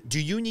 Do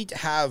you need to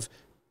have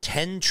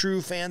 10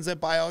 true fans that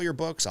buy all your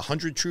books,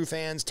 100 true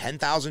fans,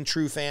 10,000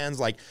 true fans?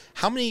 Like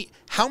how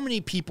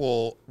many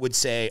people would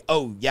say,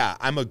 oh yeah,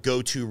 I'm a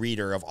go-to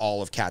reader of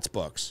all of Kat's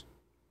books?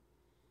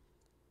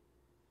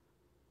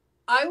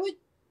 I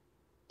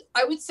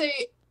would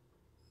say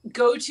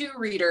go-to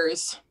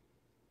readers,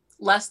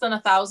 less than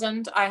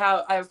 1,000. I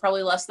have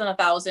probably less than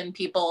 1,000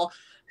 people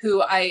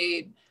who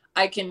I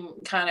can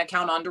kind of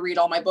count on to read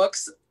all my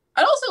books.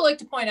 I'd also like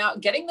to point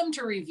out, getting them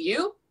to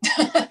review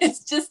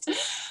is just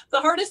the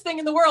hardest thing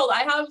in the world.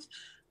 I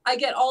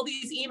get all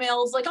these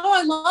emails like, oh,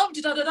 I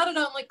loved da da da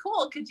da. I'm like,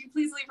 cool. Could you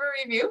please leave a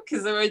review?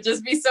 Because it would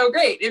just be so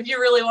great. If you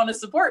really want to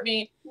support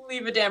me,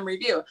 leave a damn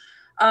review.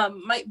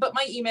 But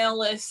my email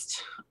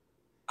list,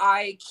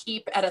 I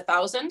keep at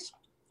 1,000,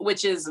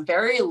 which is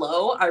very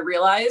low. I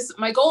realize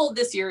my goal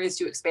this year is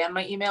to expand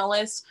my email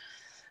list,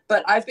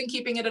 but I've been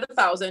keeping it at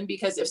 1,000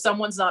 because if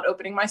someone's not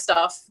opening my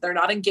stuff, they're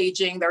not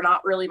engaging, they're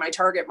not really my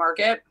target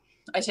market,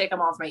 I take them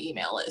off my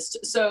email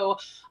list. So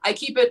I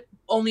keep it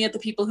only at the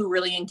people who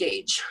really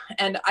engage.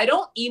 And I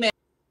don't email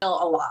a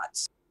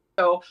lot.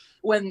 So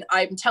when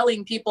I'm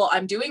telling people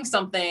I'm doing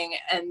something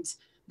and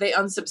they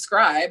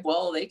unsubscribe,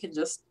 well, they can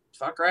just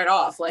fuck right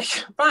off. Like,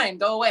 fine,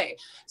 go away.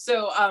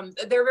 So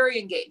they're very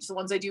engaged. The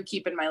ones I do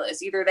keep in my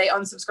list, either they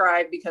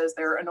unsubscribe because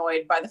they're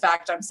annoyed by the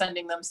fact I'm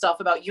sending them stuff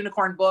about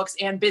unicorn books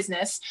and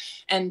business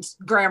and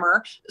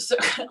grammar. So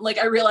like,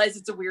 I realize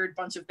it's a weird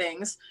bunch of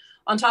things.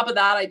 On top of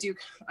that,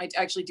 I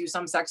actually do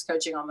some sex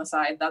coaching on the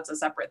side. That's a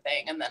separate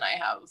thing. And then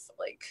I have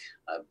like,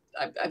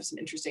 I have some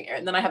interesting,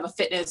 and then I have a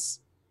fitness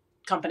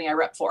company I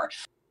rep for.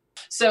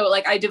 So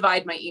like I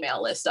divide my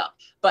email list up,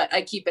 but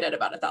I keep it at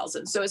about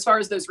 1,000. So as far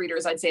as those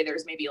readers, I'd say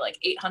there's maybe like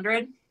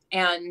 800.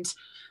 And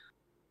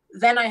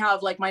then I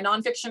have like my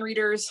nonfiction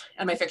readers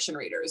and my fiction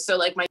readers. So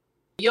like my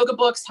yoga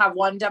books have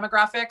one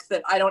demographic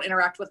that I don't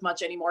interact with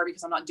much anymore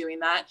because I'm not doing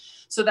that.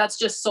 So that's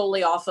just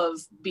solely off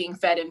of being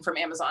fed in from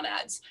Amazon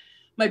ads.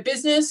 My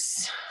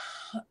business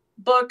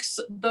books,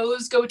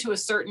 those go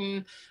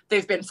to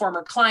they've been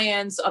former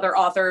clients, other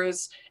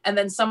authors, and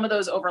then some of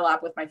those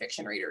overlap with my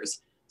fiction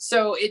readers.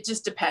 So it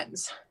just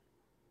depends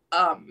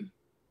on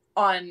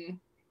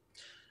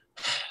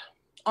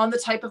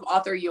the type of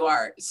author you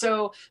are.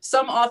 So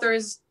some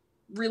authors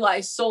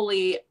rely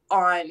solely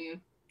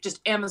on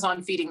just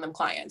Amazon feeding them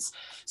clients.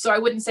 So I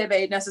wouldn't say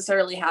they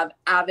necessarily have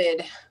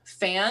avid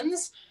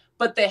fans,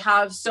 but they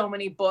have so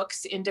many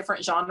books in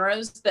different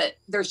genres that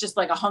there's just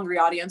like a hungry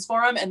audience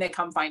for them and they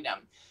come find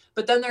them.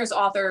 But then there's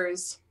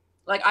authors,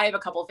 like I have a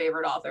couple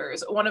favorite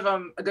authors. One of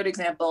them, a good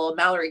example,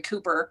 Mallory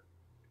Cooper.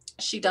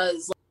 She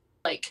does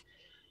like,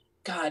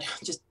 God,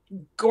 just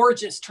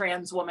gorgeous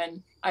trans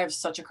woman. I have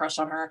such a crush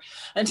on her.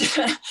 And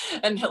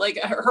like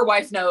her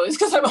wife knows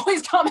because I'm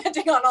always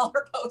commenting on all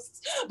her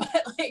posts.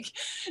 But like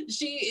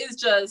she is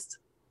just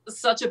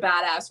such a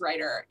badass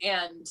writer.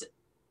 And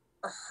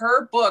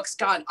her books,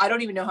 God, I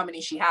don't even know how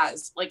many she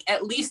has, like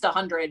at least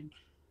 100.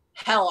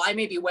 Hell, I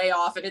may be way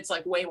off and it's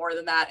like way more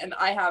than that. And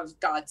I have,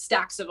 God,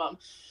 stacks of them.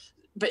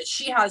 But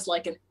she has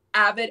like an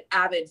avid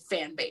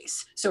fan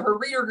base. So her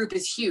reader group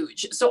is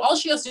huge. So all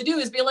she has to do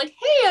is be like,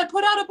 hey, I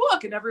put out a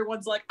book. And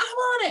everyone's like, I'm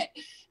on it.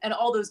 And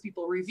all those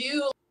people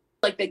review,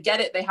 like they get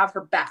it, they have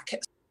her back.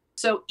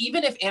 So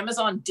even if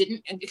Amazon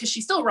didn't, and because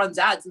she still runs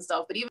ads and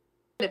stuff, but even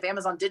if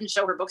Amazon didn't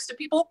show her books to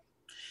people,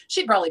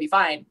 she'd probably be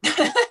fine.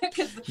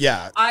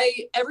 Yeah.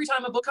 Every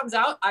time a book comes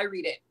out, I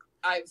read it.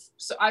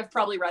 I've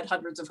probably read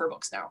hundreds of her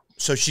books now.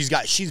 So she's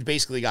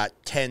basically got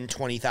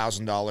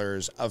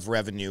 $10,000-$20,000 of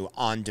revenue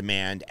on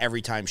demand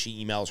every time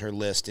she emails her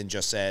list and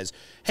just says,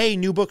 hey,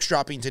 new books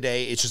dropping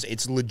today.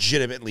 It's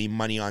legitimately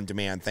money on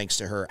demand thanks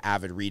to her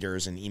avid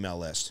readers and email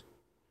list.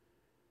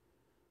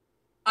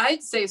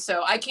 I'd say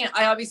so. I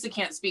obviously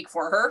can't speak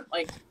for her.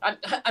 Like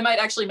I might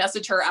actually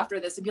message her after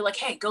this and be like,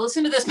 hey, go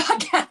listen to this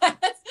podcast.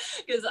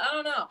 Cause I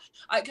don't know.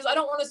 Cause I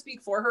don't want to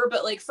speak for her,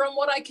 but like from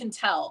what I can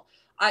tell,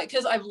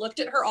 because I've looked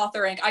at her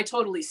author rank, I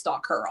totally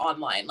stalk her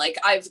online. Like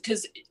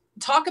because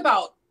talk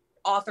about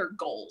author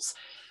goals,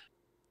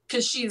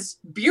 because she's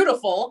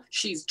beautiful,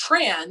 she's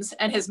trans,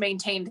 and has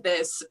maintained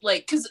this,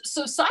 like,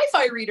 so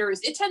sci-fi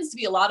readers, it tends to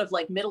be a lot of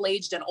like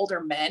middle-aged and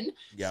older men.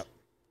 Yep.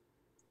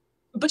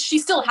 But she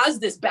still has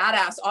this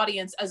badass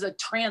audience as a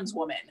trans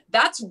woman.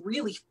 That's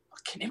really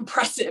fucking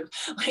impressive.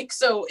 Like,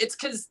 so it's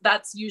because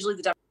that's usually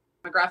the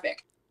demographic.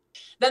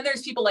 Then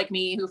there's people like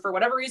me who, for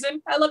whatever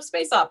reason, I love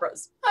space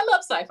operas. I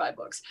love sci-fi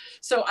books.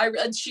 So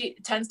she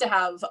tends to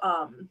have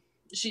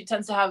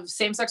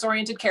same-sex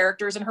oriented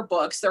characters in her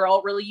books. They're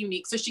all really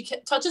unique. So she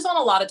touches on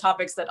a lot of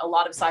topics that a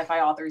lot of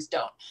sci-fi authors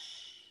don't.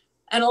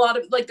 And a lot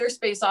of like, there's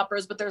space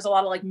operas, but there's a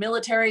lot of like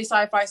military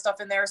sci-fi stuff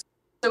in there.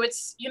 So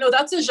it's,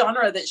 that's a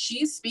genre that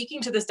she's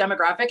speaking to this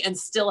demographic and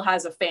still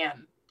has a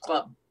fan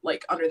club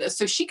like under this.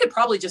 So she could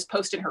probably just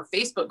post in her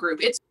Facebook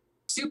group. It's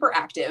super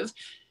active.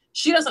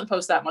 She doesn't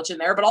post that much in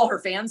there, but all her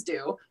fans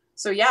do.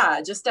 So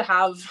yeah, just to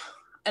have,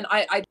 and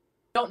I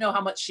don't know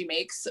how much she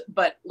makes,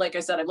 but like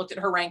I said, I've looked at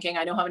her ranking.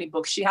 I know how many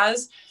books she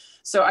has.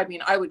 So, I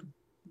mean, I would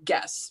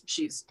guess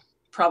she's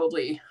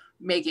probably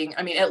making,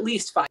 at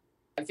least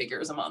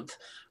figures a month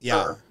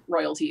Yeah. for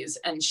royalties.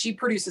 And she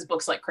produces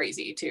books like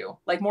crazy too,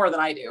 like more than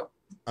I do.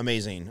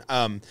 Amazing.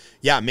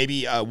 Yeah,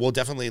 maybe we'll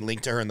definitely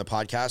link to her in the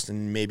podcast,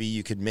 and maybe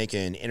you could make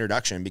an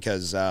introduction,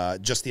 because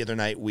just the other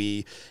night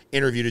we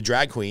interviewed a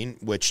drag queen,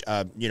 which,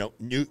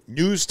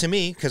 news to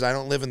me, because I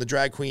don't live in the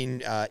drag queen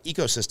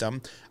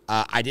ecosystem.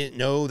 I didn't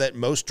know that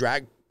most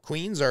drag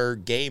queens are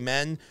gay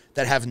men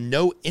that have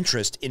no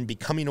interest in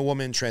becoming a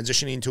woman,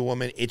 transitioning to a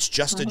woman. It's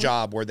just a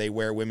job where they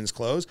wear women's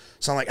clothes.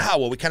 So I'm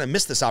like, we kind of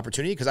missed this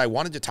opportunity, because I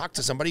wanted to talk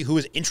to somebody who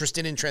is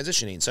interested in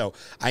transitioning. So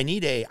I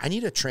need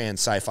a trans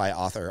sci-fi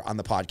author on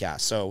the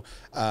podcast. So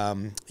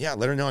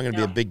let her know I'm going to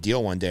be a big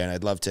deal one day, and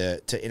I'd love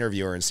to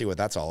interview her and see what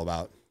that's all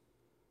about.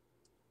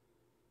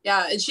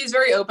 Yeah, and she's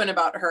very open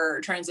about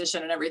her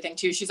transition and everything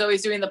too. She's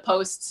always doing the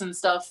posts and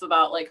stuff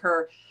about like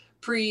her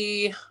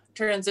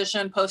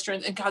pre-transition,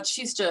 post-transition, and God,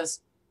 she's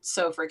just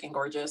so freaking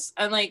gorgeous.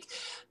 And like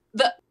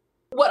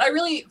what I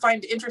really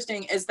find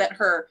interesting is that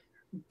her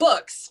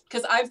books,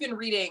 because I've been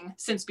reading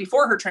since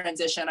before her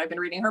transition, I've been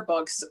reading her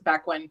books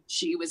back when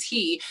she was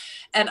he,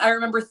 and I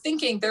remember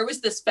thinking there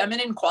was this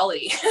feminine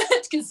quality,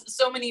 because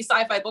so many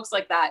sci-fi books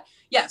like that,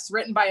 yes,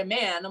 written by a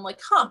man, I'm like,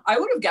 I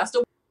would have guessed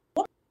a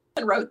woman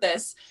wrote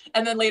this.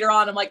 And then later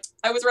on I'm like,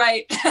 I was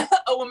right.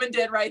 A woman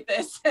did write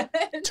this.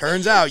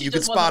 Turns out you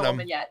could spot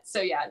them yet. So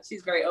yeah,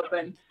 she's very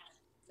open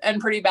and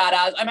pretty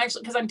badass. I'm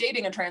actually, because I'm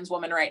dating a trans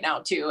woman right now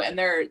too, and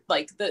they're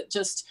like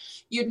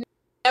you'd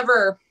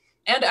never.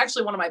 And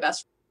actually one of my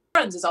best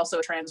friends is also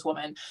a trans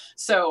woman.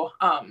 So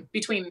I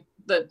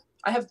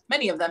have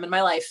many of them in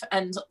my life,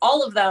 and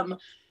all of them,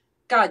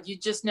 God, you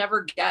just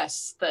never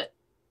guess that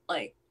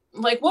like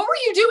what were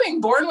you doing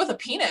born with a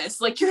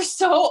penis? Like, you're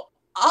so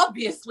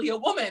obviously a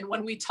woman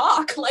when we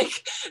talk.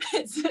 Like,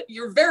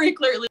 you're very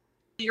clearly,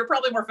 you're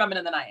probably more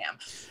feminine than I am.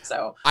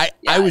 So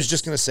I was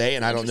just going to say,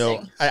 and I don't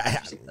know,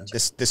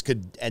 this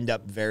could end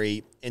up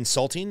very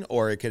insulting,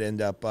 or it could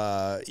end up,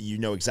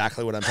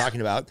 exactly what I'm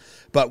talking about.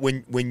 But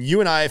when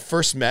you and I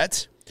first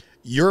met,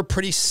 you're a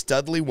pretty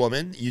studly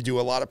woman. You do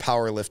a lot of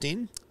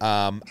powerlifting.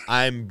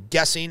 I'm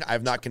guessing,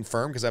 I've not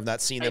confirmed because I've not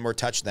seen them or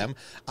touched them.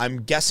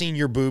 I'm guessing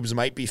your boobs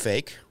might be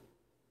fake.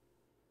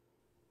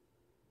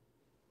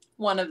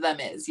 One of them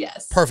is,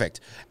 yes.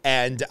 Perfect.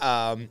 And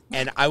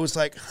I was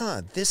like,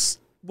 this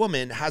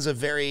woman has a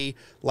very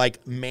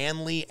like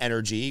manly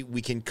energy.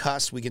 We can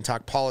cuss, we can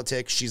talk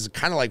politics. She's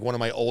kind of like one of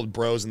my old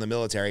bros in the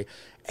military,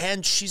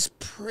 and she's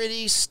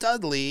pretty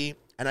studly,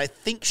 and I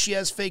think she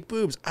has fake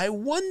boobs. I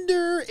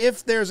wonder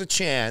if there's a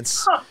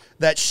chance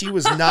that she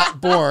was not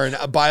born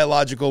a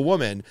biological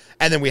woman.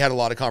 And then we had a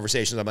lot of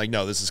conversations. I'm like,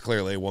 no, this is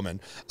clearly a woman,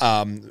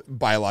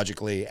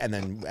 biologically. And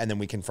then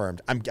we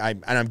confirmed.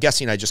 I'm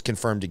guessing I just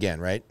confirmed again,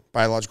 right?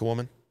 Biological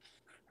woman.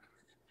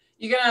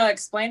 You gonna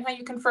explain how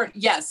you confirmed?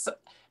 Yes.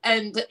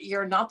 And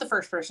you're not the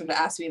first person to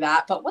ask me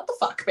that, but what the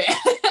fuck, man?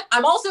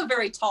 I'm also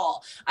very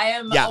tall. I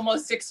am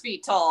almost 6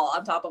 feet tall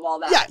on top of all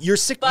that. Yeah, you're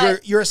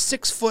a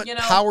 6 foot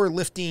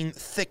powerlifting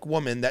thick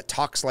woman that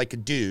talks like a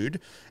dude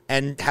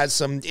and has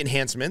some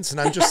enhancements. And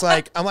I'm just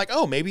like,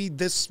 oh, maybe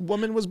this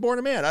woman was born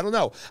a man. I don't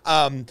know.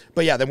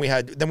 But yeah, then we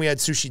had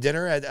sushi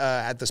dinner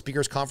at the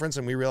speakers conference,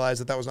 and we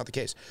realized that was not the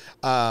case.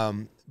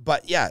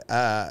 But yeah,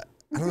 I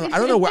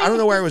don't know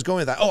where I was going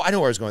with that. Oh, I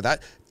know where I was going with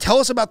that. Tell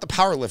us about the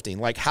powerlifting.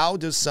 Like, how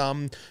does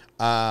some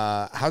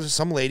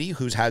lady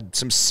who's had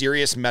some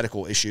serious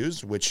medical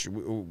issues, which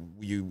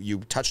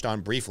you touched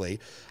on briefly,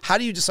 how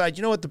do you decide,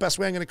 you know what, the best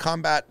way I'm going to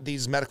combat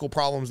these medical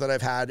problems that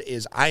I've had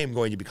is I am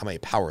going to become a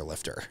power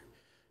lifter?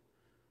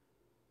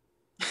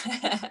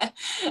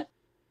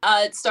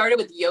 It started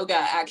with yoga,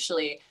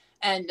 actually.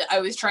 And I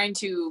was trying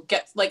to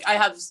get, I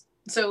have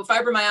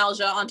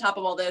fibromyalgia on top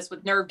of all this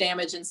with nerve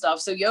damage and stuff.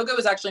 So yoga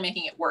was actually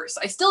making it worse.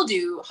 I still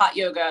do hot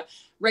yoga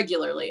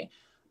regularly,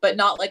 but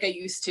not like I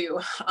used to.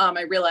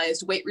 I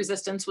realized weight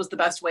resistance was the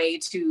best way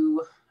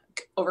to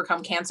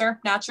overcome cancer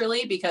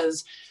naturally,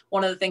 because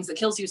one of the things that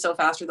kills you so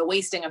fast are the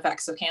wasting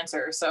effects of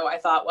cancer. So I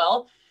thought,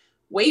 well,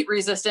 weight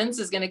resistance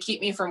is going to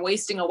keep me from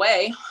wasting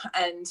away.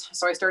 And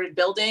so I started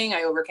building.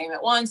 I overcame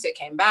it once. It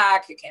came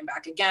back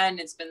again.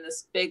 It's been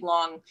this big,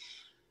 long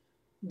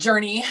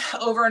journey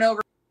over and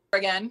over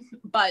again.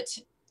 But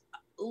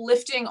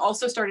lifting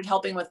also started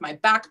helping with my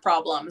back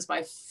problems,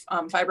 my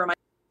fibromyalgia.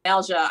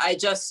 I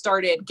just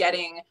started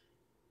getting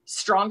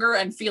stronger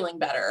and feeling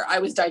better. I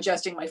was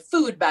digesting my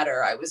food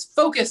better. I was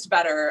focused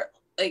better.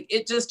 Like,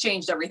 it just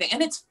changed everything.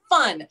 And it's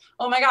fun.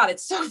 Oh my God,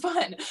 it's so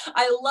fun.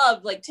 I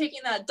love taking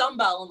that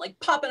dumbbell and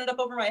popping it up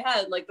over my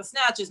head. Like, the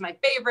snatch is my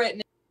favorite.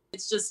 And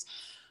it's just,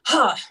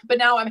 but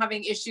now I'm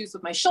having issues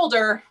with my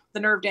shoulder. The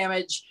nerve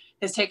damage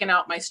has taken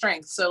out my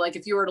strength. So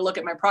if you were to look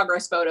at my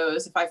progress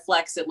photos, if I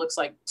flex, it looks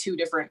like two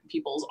different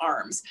people's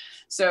arms.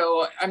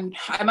 So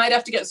I might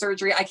have to get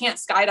surgery. I can't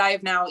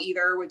skydive now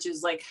either, which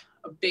is a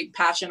big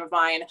passion of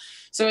mine.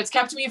 So it's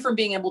kept me from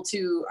being able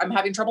to, I'm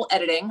having trouble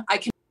editing. I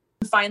can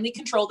finally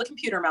control the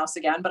computer mouse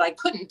again, but I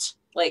couldn't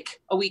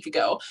a week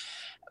ago.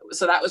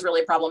 So that was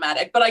really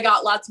problematic, but I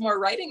got lots more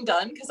writing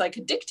done because I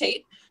could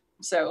dictate.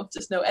 So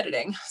just no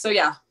editing. So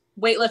yeah,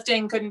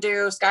 weightlifting couldn't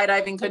do,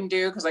 skydiving couldn't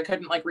do because I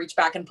couldn't like reach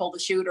back and pull the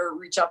chute or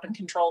reach up and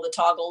control the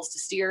toggles to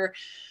steer.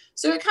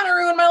 So it kind of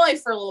ruined my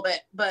life for a little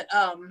bit, but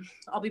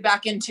I'll be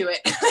back into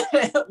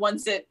it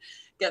once it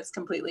gets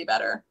completely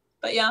better.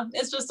 But yeah,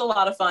 it's just a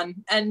lot of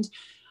fun. And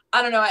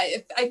I don't know,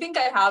 I think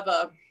I have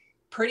a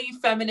pretty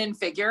feminine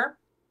figure.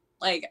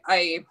 Like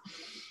I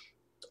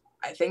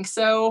think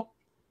so.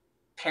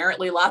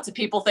 Apparently lots of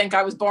people think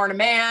I was born a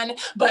man,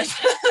 but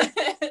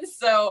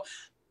so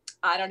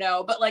I don't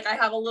know, but like I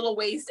have a little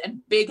waist and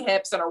big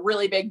hips and a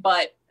really big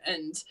butt.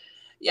 And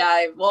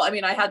yeah,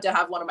 I had to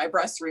have one of my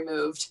breasts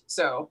removed.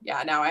 So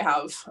yeah, now I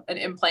have an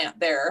implant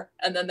there.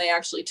 And then they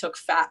actually took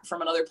fat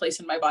from another place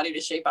in my body to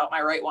shape out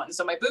my right one.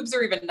 So my boobs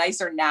are even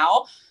nicer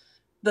now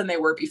than they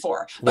were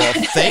before. Well,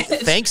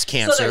 thanks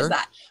cancer. So there's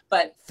that.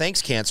 But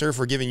thanks cancer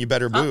for giving you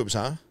better boobs,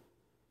 huh?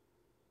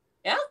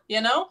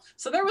 Yeah,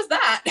 so there was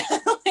that.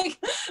 Like,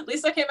 at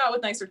least I came out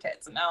with nicer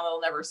tits and now they'll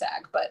never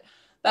sag, but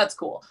that's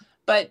cool.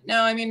 But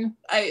no, I mean,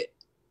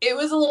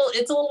 it's a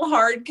little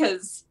hard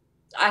because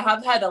I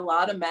have had a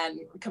lot of men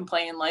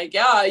complain like,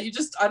 yeah,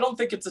 I don't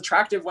think it's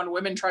attractive when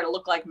women try to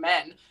look like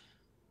men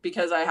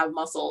because I have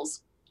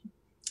muscles.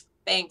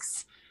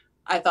 Thanks.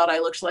 I thought I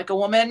looked like a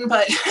woman,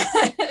 but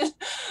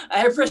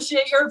I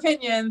appreciate your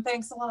opinion.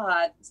 Thanks a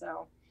lot.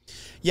 So.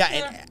 Yeah,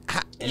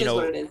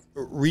 and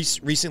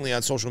recently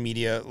on social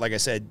media, like I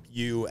said,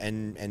 you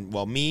and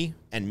me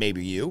and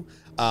maybe you,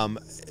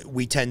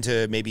 we tend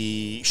to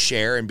maybe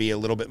share and be a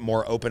little bit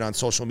more open on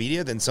social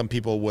media than some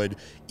people would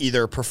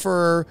either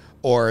prefer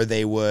or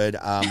they would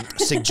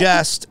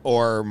suggest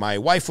or my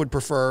wife would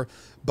prefer.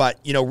 But,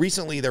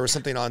 recently there was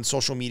something on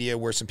social media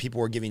where some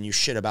people were giving you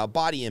shit about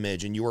body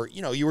image and you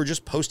were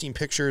just posting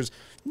pictures,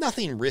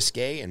 nothing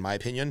risque, in my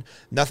opinion,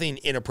 nothing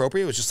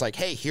inappropriate. It was just like,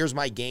 hey, here's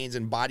my gains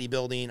in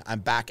bodybuilding.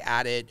 I'm back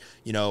at it.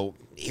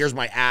 Here's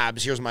my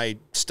abs. Here's my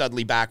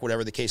studly back,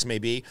 whatever the case may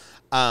be.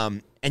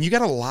 And you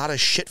got a lot of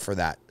shit for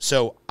that.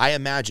 So I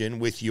imagine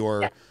with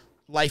your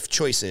life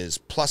choices,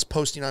 plus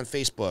posting on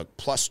Facebook,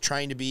 plus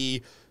trying to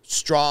be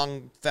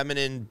strong,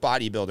 feminine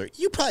bodybuilder,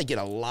 you probably get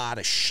a lot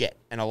of shit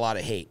and a lot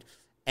of hate.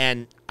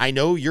 And I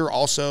know you're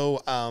also,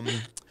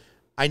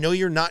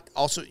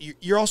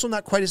 you're also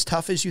not quite as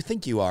tough as you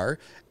think you are.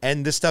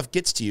 And this stuff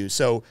gets to you.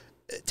 So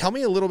tell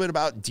me a little bit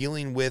about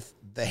dealing with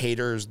the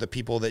haters, the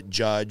people that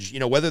judge,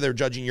 whether they're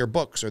judging your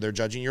books or they're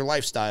judging your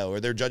lifestyle or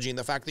they're judging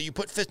the fact that you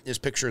put fitness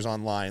pictures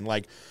online.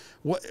 Like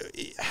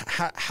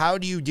how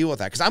do you deal with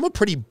that? Because I'm a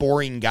pretty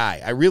boring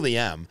guy. I really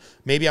am.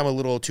 Maybe I'm a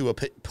little too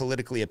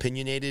politically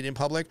opinionated in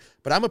public,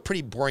 but I'm a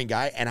pretty boring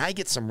guy and I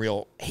get some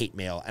real hate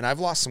mail and I've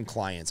lost some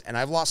clients and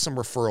I've lost some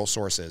referral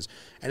sources.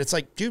 And it's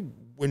like, dude,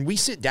 when we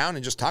sit down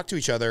and just talk to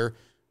each other,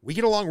 we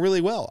get along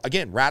really well.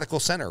 Again, Radical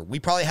Center. We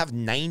probably have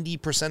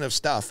 90% of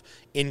stuff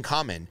in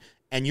common.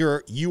 And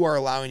you are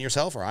allowing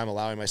yourself, or I'm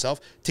allowing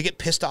myself, to get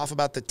pissed off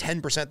about the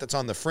 10% that's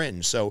on the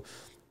fringe. So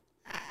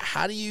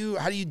how do you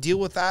deal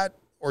with that?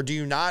 Or do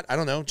you not? I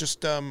don't know.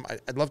 Just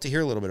I'd love to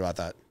hear a little bit about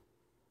that.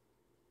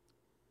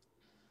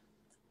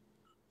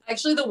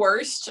 Actually, the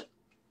worst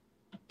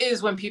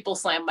is when people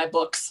slam my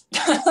books.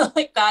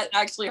 Like that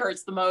actually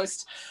hurts the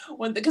most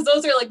because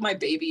those are like my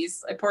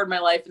babies. I poured my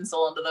life and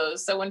soul into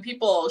those. So when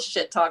people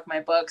shit talk my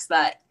books,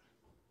 that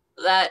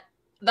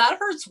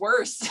hurts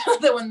worse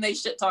than when they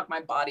shit talk my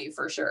body,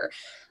 for sure.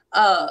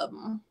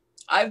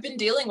 I've been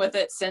dealing with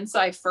it since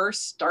I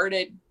first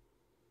started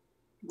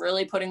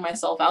really putting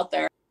myself out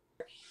there.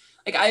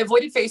 Like I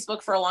avoided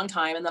Facebook for a long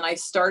time and then I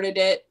started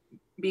it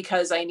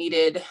because I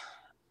needed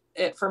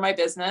it for my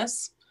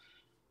business.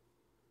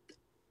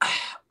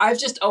 I've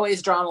just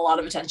always drawn a lot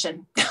of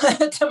attention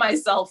to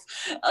myself.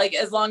 Like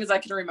as long as I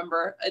can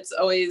remember, it's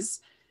always,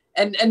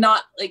 and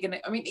not like,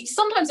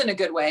 sometimes in a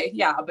good way.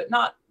 Yeah, but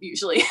not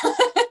usually.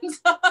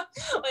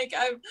 Like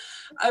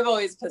I've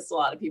always pissed a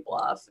lot of people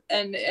off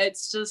and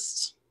it's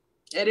just,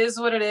 it is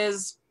what it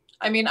is.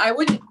 I mean,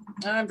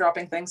 I'm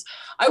dropping things.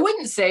 I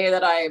wouldn't say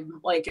that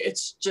I'm like,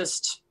 it's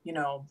just,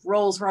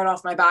 rolls right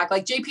off my back.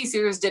 Like JP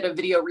Sears did a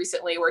video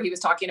recently where he was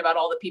talking about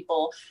all the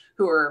people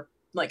who are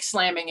like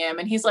slamming him.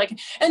 And he's like,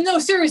 and no,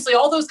 seriously,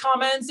 all those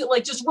comments, it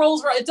like just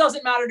rolls right. It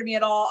doesn't matter to me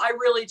at all. I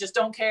really just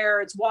don't care.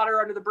 It's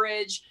water under the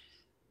bridge.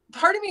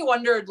 Part of me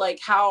wondered like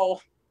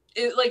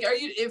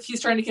if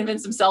he's trying to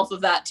convince himself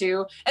of that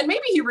too. And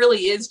maybe he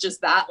really is just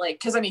that, like,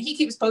 cause he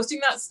keeps posting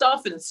that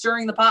stuff and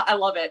stirring the pot. I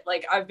love it.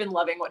 Like I've been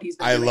loving what he's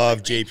been doing. I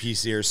love JP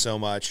Sears so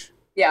much.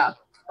 Yeah.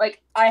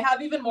 Like I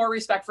have even more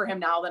respect for him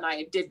now than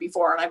I did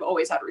before. And I've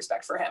always had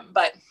respect for him,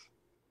 but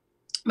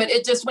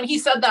it just, when he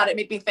said that, it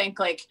made me think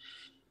like,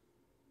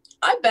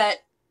 I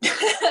bet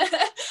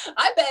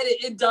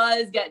it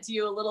does get to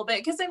you a little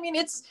bit. Cause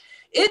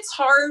it's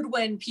hard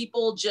when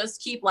people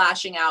just keep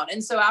lashing out.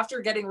 And so after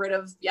getting rid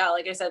of,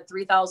 like I said,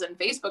 3,000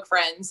 Facebook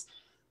friends,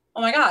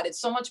 oh my God, it's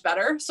so much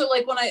better. So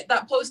like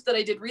that post that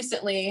I did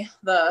recently,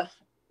 the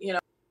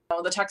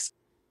text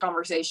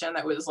conversation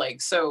that was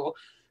like so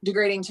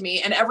degrading to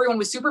me and everyone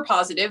was super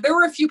positive. There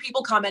were a few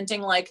people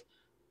commenting like,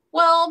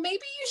 well, maybe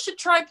you should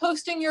try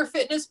posting your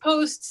fitness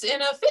posts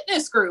in a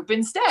fitness group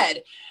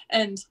instead.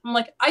 And I'm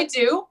like, I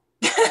do.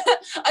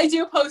 I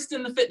do post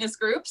in the fitness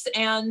groups,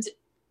 and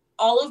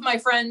all of my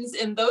friends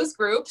in those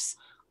groups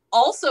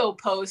also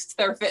post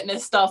their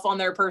fitness stuff on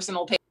their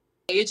personal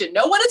page, and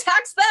no one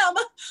attacks them.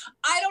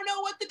 I don't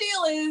know what the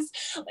deal is.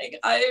 Like,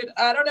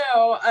 I don't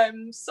know.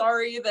 I'm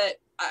sorry that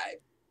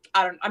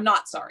I'm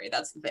not sorry.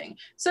 That's the thing.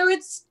 So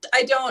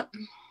I don't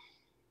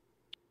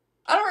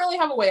really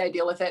have a way I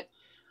deal with it.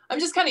 I'm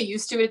just kind of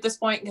used to it at this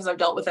point because I've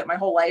dealt with it my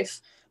whole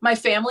life. My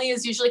family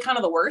is usually kind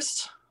of the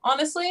worst,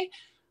 honestly.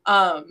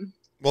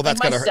 Well,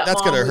 that's gonna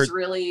hurt.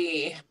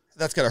 Really,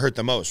 that's gonna hurt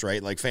the most,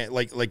 right?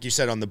 Like you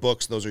said on the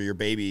books, those are your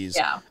babies.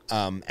 Yeah.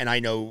 And I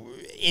know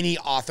any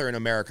author in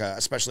America,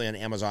 especially on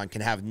Amazon,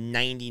 can have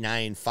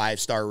 99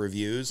 5-star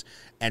reviews,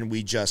 and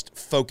we just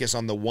focus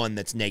on the one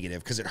that's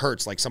negative because it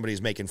hurts. Like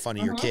somebody's making fun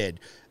of your kid.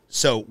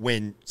 So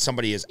when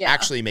somebody is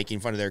actually making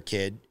fun of their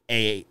kid,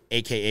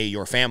 aka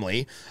your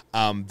family,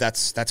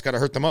 that's gotta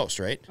hurt the most,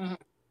 right? Mm-hmm.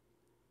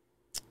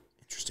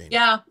 Interesting.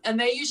 Yeah, and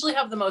they usually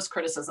have the most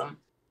criticism.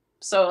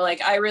 So like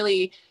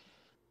they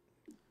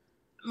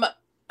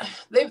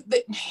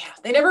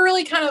never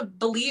really kind of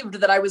believed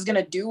that I was going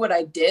to do what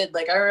I did.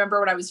 Like I remember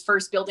when I was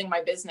first building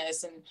my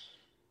business, and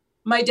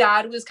my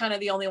dad was kind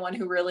of the only one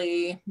who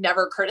really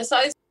never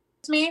criticized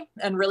me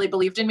and really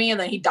believed in me, and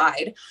then he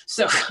died.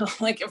 So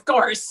like, of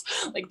course,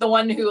 like the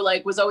one who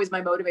like was always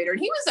my motivator, and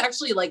he was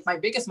actually like my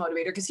biggest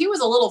motivator because he was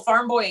a little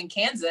farm boy in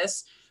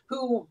Kansas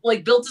who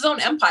like built his own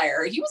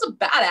empire. He was a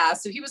badass.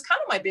 So he was kind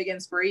of my big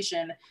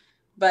inspiration.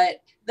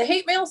 But the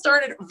hate mail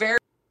started very,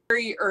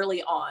 very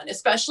early on,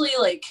 especially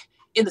like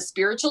in the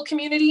spiritual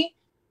community.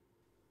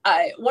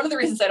 One of the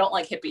reasons I don't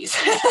like hippies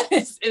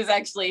is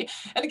actually,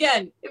 and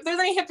again, if there's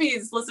any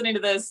hippies listening to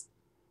this,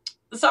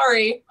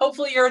 sorry,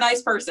 hopefully you're a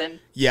nice person.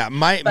 Yeah,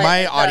 my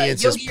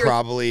audience is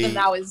probably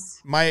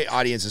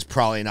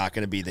not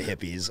going to be the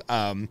hippies.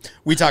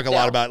 We talk a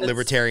lot about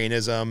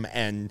libertarianism,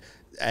 and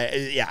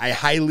I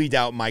highly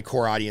doubt my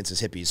core audience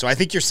is hippies. So I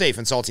think you're safe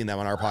insulting them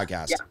on our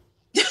podcast. Yeah.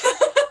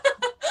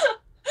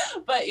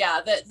 But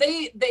yeah,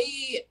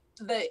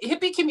 the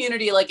hippie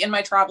community, like in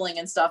my traveling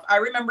and stuff, I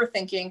remember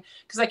thinking,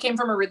 because I came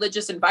from a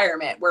religious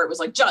environment where it was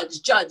like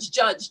judge, judge,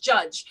 judge,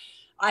 judge.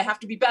 I have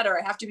to be better.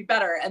 I have to be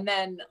better. And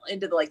then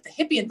into the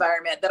hippie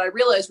environment that I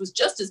realized was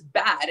just as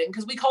bad. And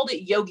because we called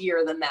it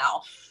yogier than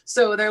thou.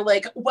 So they're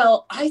like,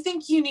 well, I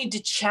think you need to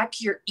check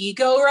your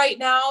ego right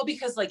now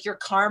because like your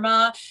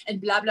karma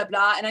and blah, blah,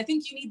 blah. And I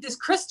think you need this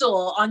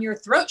crystal on your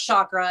throat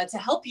chakra to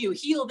help you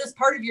heal this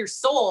part of your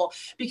soul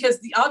because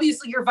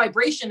obviously your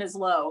vibration is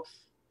low.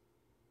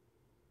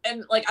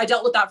 And like, I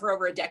dealt with that for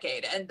over a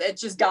decade and it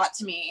just got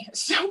to me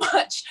so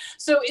much.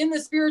 So in the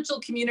spiritual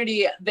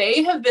community,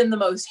 they have been the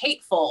most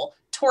hateful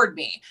toward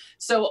me.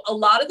 So a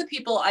lot of the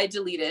people I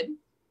deleted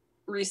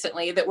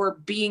recently that were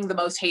being the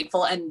most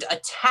hateful and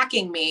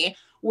attacking me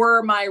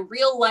were my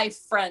real life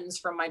friends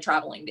from my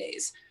traveling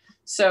days.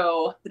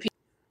 So the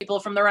people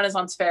from the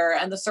Renaissance Fair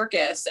and the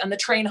circus and the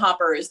train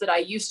hoppers that I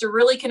used to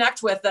really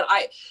connect with,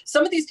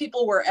 some of these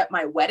people were at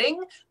my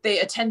wedding. They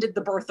attended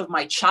the birth of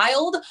my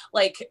child.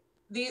 Like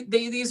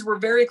these were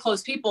very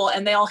close people,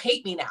 and they all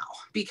hate me now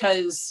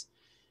because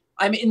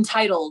I'm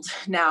entitled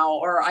now,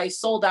 or I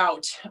sold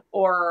out,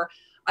 or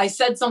I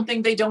said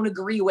something they don't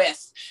agree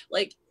with.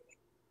 Like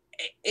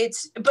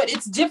but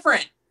it's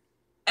different.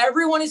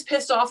 Everyone is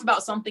pissed off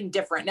about something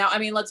different. Now, I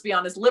mean, let's be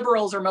honest,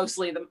 liberals are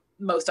mostly the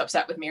most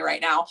upset with me right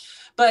now.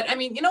 But I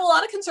mean, a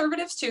lot of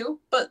conservatives too,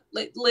 but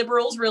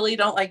liberals really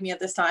don't like me at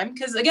this time.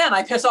 Because again,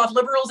 I piss off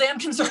liberals and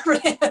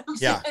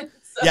conservatives. Yeah.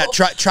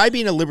 So try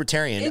being a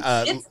libertarian.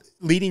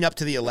 Leading up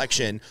to the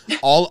election,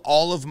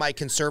 all of my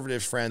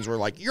conservative friends were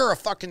like, you're a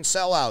fucking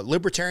sellout.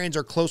 Libertarians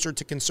are closer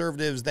to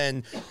conservatives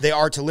than they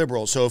are to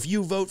liberals. So if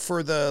you vote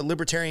for the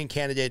libertarian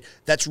candidate,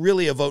 that's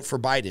really a vote for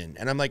Biden.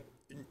 And I'm like,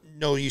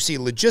 no, you see,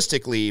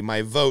 logistically,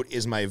 my vote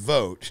is my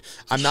vote.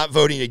 I'm not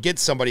voting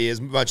against somebody as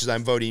much as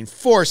I'm voting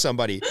for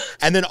somebody.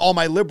 And then all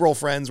my liberal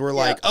friends were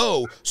like,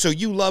 oh, so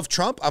you love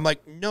Trump? I'm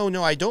like, no,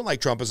 I don't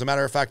like Trump. As a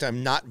matter of fact,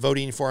 I'm not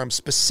voting for him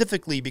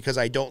specifically because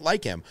I don't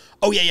like him.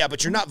 Oh, yeah,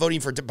 but you're not voting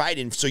for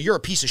Biden, so you're a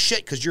piece of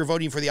shit because you're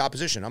voting for the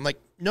opposition. I'm like,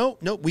 no,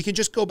 we can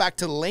just go back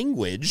to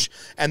language,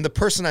 and the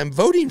person I'm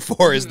voting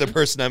for is the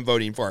person I'm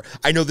voting for.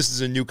 I know this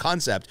is a new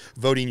concept,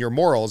 voting your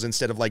morals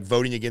instead of like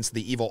voting against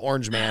the evil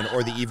orange man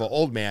or the evil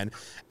old man.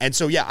 And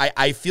so, yeah,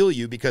 I feel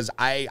you because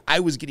I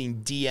was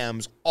getting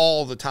DMs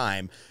all the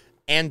time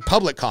and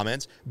public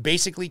comments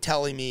basically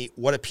telling me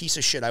what a piece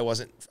of shit I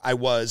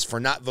was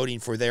for not voting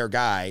for their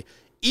guy,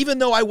 even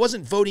though I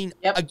wasn't voting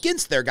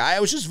against their guy. I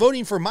was just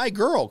voting for my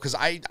girl because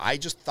I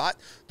just thought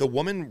the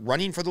woman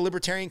running for the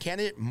libertarian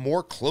candidate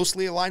more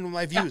closely aligned with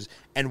my views.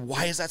 And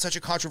why is that such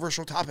a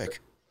controversial topic?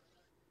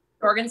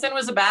 Jorgensen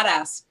was a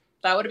badass.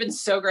 That would have been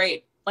so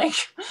great. Like,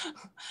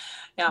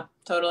 yeah,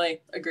 totally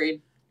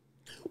agreed.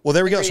 Well,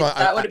 there we go. So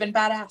that would have been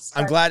badass.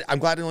 I'm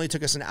glad it only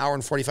took us an hour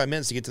and 45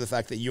 minutes to get to the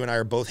fact that you and I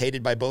are both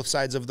hated by both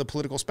sides of the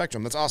political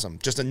spectrum. That's awesome.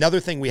 Just another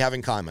thing we have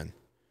in common.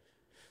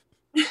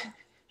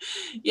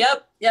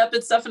 Yep.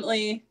 It's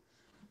definitely,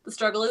 the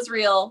struggle is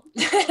real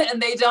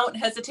and they don't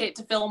hesitate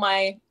to fill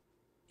my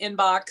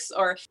inbox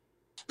or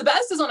The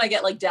best is when I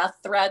get like death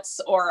threats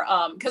or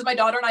because my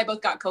daughter and I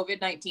both got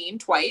COVID-19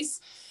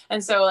 twice.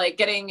 And so like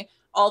getting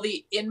all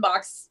the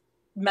inbox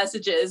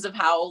messages of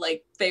how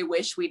like they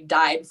wish we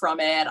died from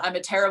it. I'm a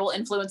terrible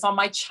influence on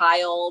my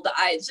child.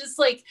 I just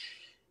like,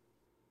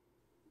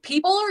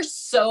 people are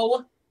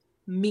so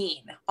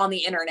mean on the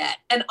internet.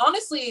 And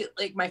honestly,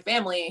 like my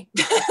family,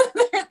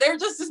 they're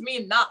just as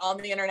mean not on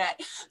the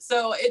internet.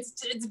 So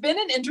it's been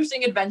an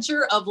interesting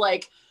adventure of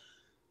like,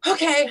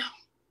 okay,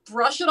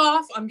 brush it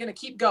off. I'm going to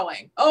keep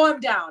going. Oh, I'm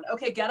down.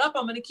 Okay, get up.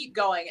 I'm going to keep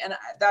going. And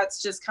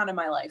that's just kind of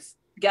my life.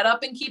 Get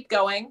up and keep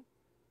going.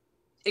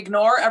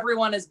 Ignore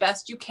everyone as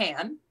best you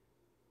can.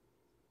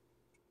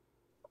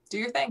 Do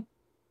your thing.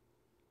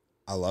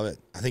 I love it.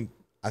 I think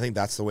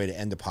that's the way to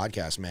end the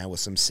podcast, man, with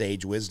some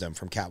sage wisdom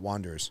from Kat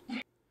Wanders.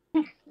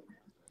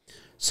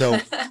 So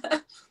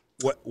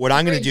what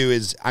I'm going to do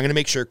is I'm going to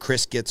make sure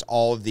Chris gets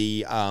all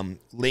the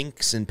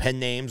links and pen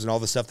names and all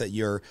the stuff that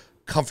you're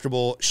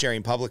comfortable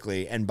sharing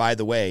publicly. And by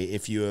the way,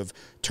 if you have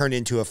turned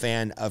into a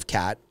fan of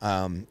Kat,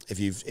 if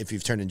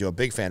you've turned into a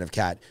big fan of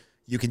Kat,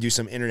 you can do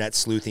some internet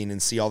sleuthing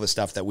and see all the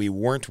stuff that we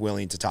weren't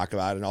willing to talk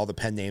about and all the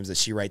pen names that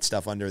she writes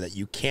stuff under that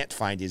you can't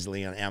find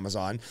easily on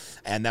Amazon.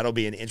 And that'll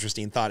be an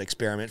interesting thought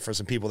experiment for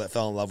some people that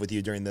fell in love with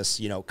you during this,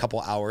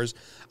 couple hours.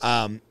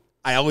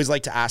 I always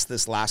like to ask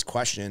this last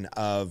question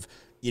of,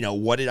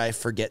 what did I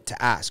forget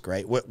to ask,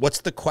 right?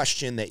 What's the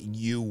question that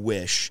you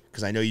wish,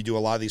 because I know you do a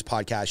lot of these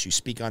podcasts, you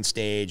speak on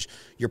stage,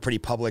 you're pretty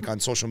public on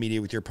social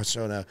media with your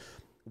persona.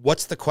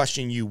 What's the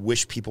question you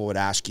wish people would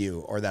ask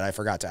you or that I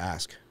forgot to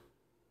ask?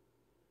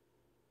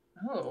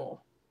 Oh,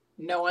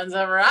 no one's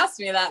ever asked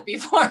me that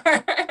before.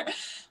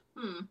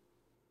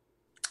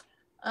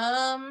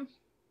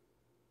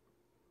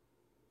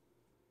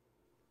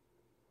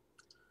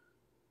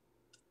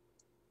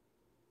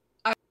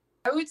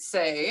 I would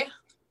say,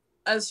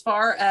 as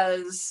far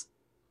as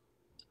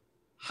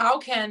how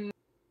can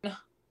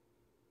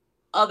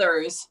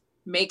others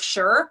make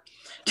sure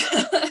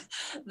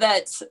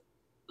that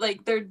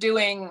like they're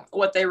doing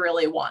what they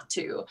really want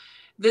to,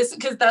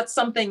 because that's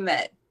something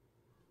that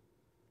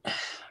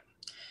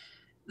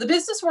the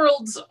business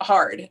world's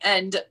hard.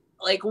 And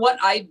like what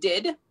I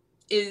did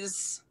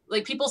is,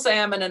 like, people say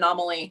I'm an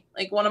anomaly.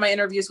 Like one of my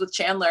interviews with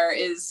Chandler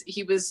is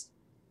he was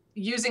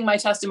using my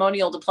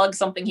testimonial to plug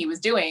something he was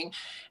doing.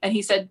 And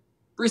he said,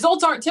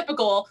 results aren't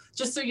typical,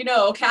 just so you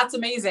know, Kat's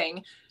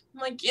amazing. I'm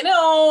like,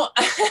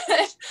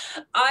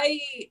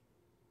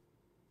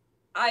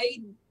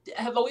 I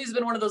have always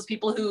been one of those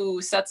people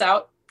who sets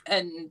out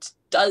and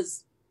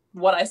does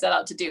what I set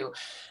out to do.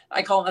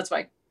 That's why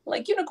I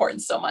like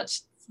unicorns so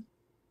much.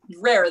 It's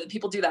rare that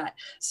people do that.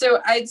 So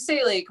I'd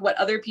say like what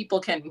other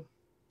people can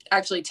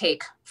actually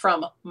take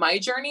from my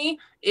journey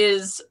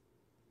is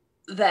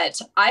that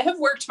I have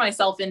worked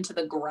myself into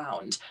the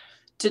ground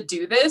to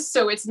do this.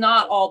 So it's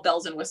not all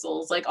bells and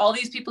whistles. Like all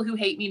these people who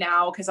hate me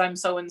now because I'm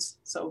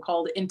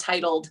so-called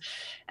entitled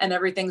and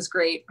everything's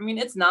great. I mean,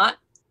 it's not.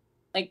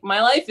 Like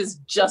my life is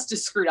just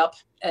as screwed up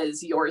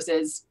as yours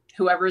is.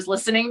 Whoever's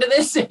listening to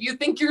this, if you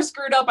think you're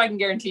screwed up, I can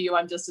guarantee you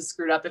I'm just as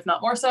screwed up, if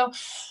not more so.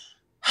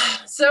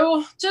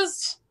 So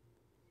just,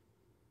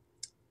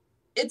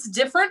 it's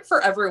different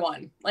for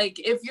everyone. Like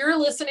if you're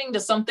listening to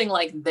something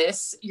like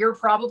this, you're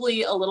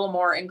probably a little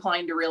more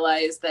inclined to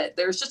realize that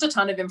there's just a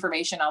ton of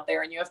information out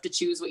there and you have to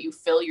choose what you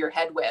fill your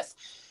head with.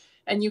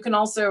 And you can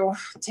also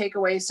take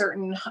away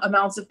certain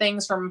amounts of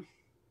things from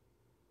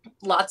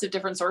lots of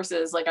different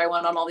sources. Like I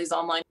went on all these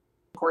online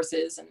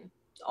courses and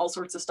all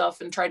sorts of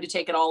stuff and tried to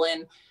take it all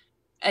in.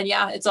 And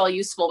yeah, it's all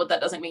useful, but that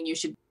doesn't mean you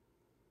should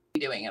be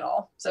doing it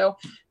all. So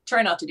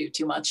try not to do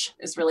too much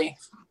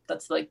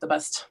that's like the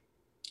best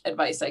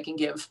advice I can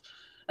give.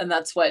 And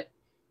that's what,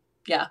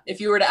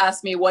 if you were to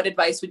ask me, what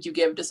advice would you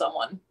give to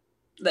someone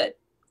that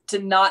to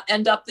not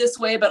end up this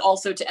way, but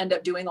also to end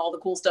up doing all the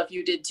cool stuff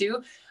you did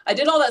too? I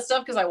did all that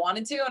stuff because I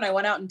wanted to, and I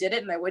went out and did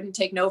it, and I wouldn't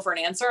take no for an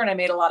answer. And I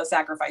made a lot of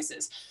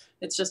sacrifices.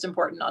 It's just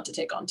important not to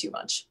take on too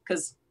much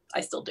because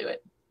I still do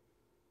it.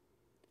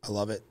 I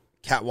love it.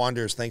 Kat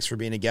Wanders, thanks for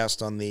being a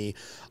guest on the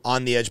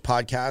On the Edge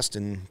podcast.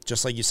 And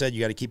just like you said, you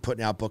got to keep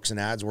putting out books and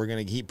ads. We're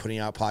going to keep putting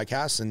out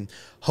podcasts. And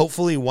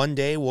hopefully one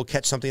day we'll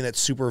catch something that's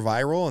super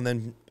viral and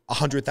then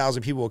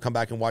 100,000 people will come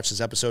back and watch this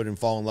episode and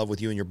fall in love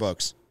with you and your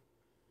books.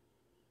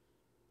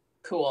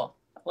 Cool.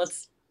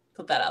 Let's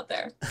put that out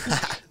there.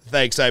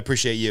 Thanks. I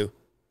appreciate you.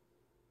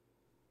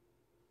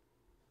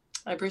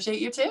 I appreciate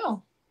you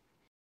too.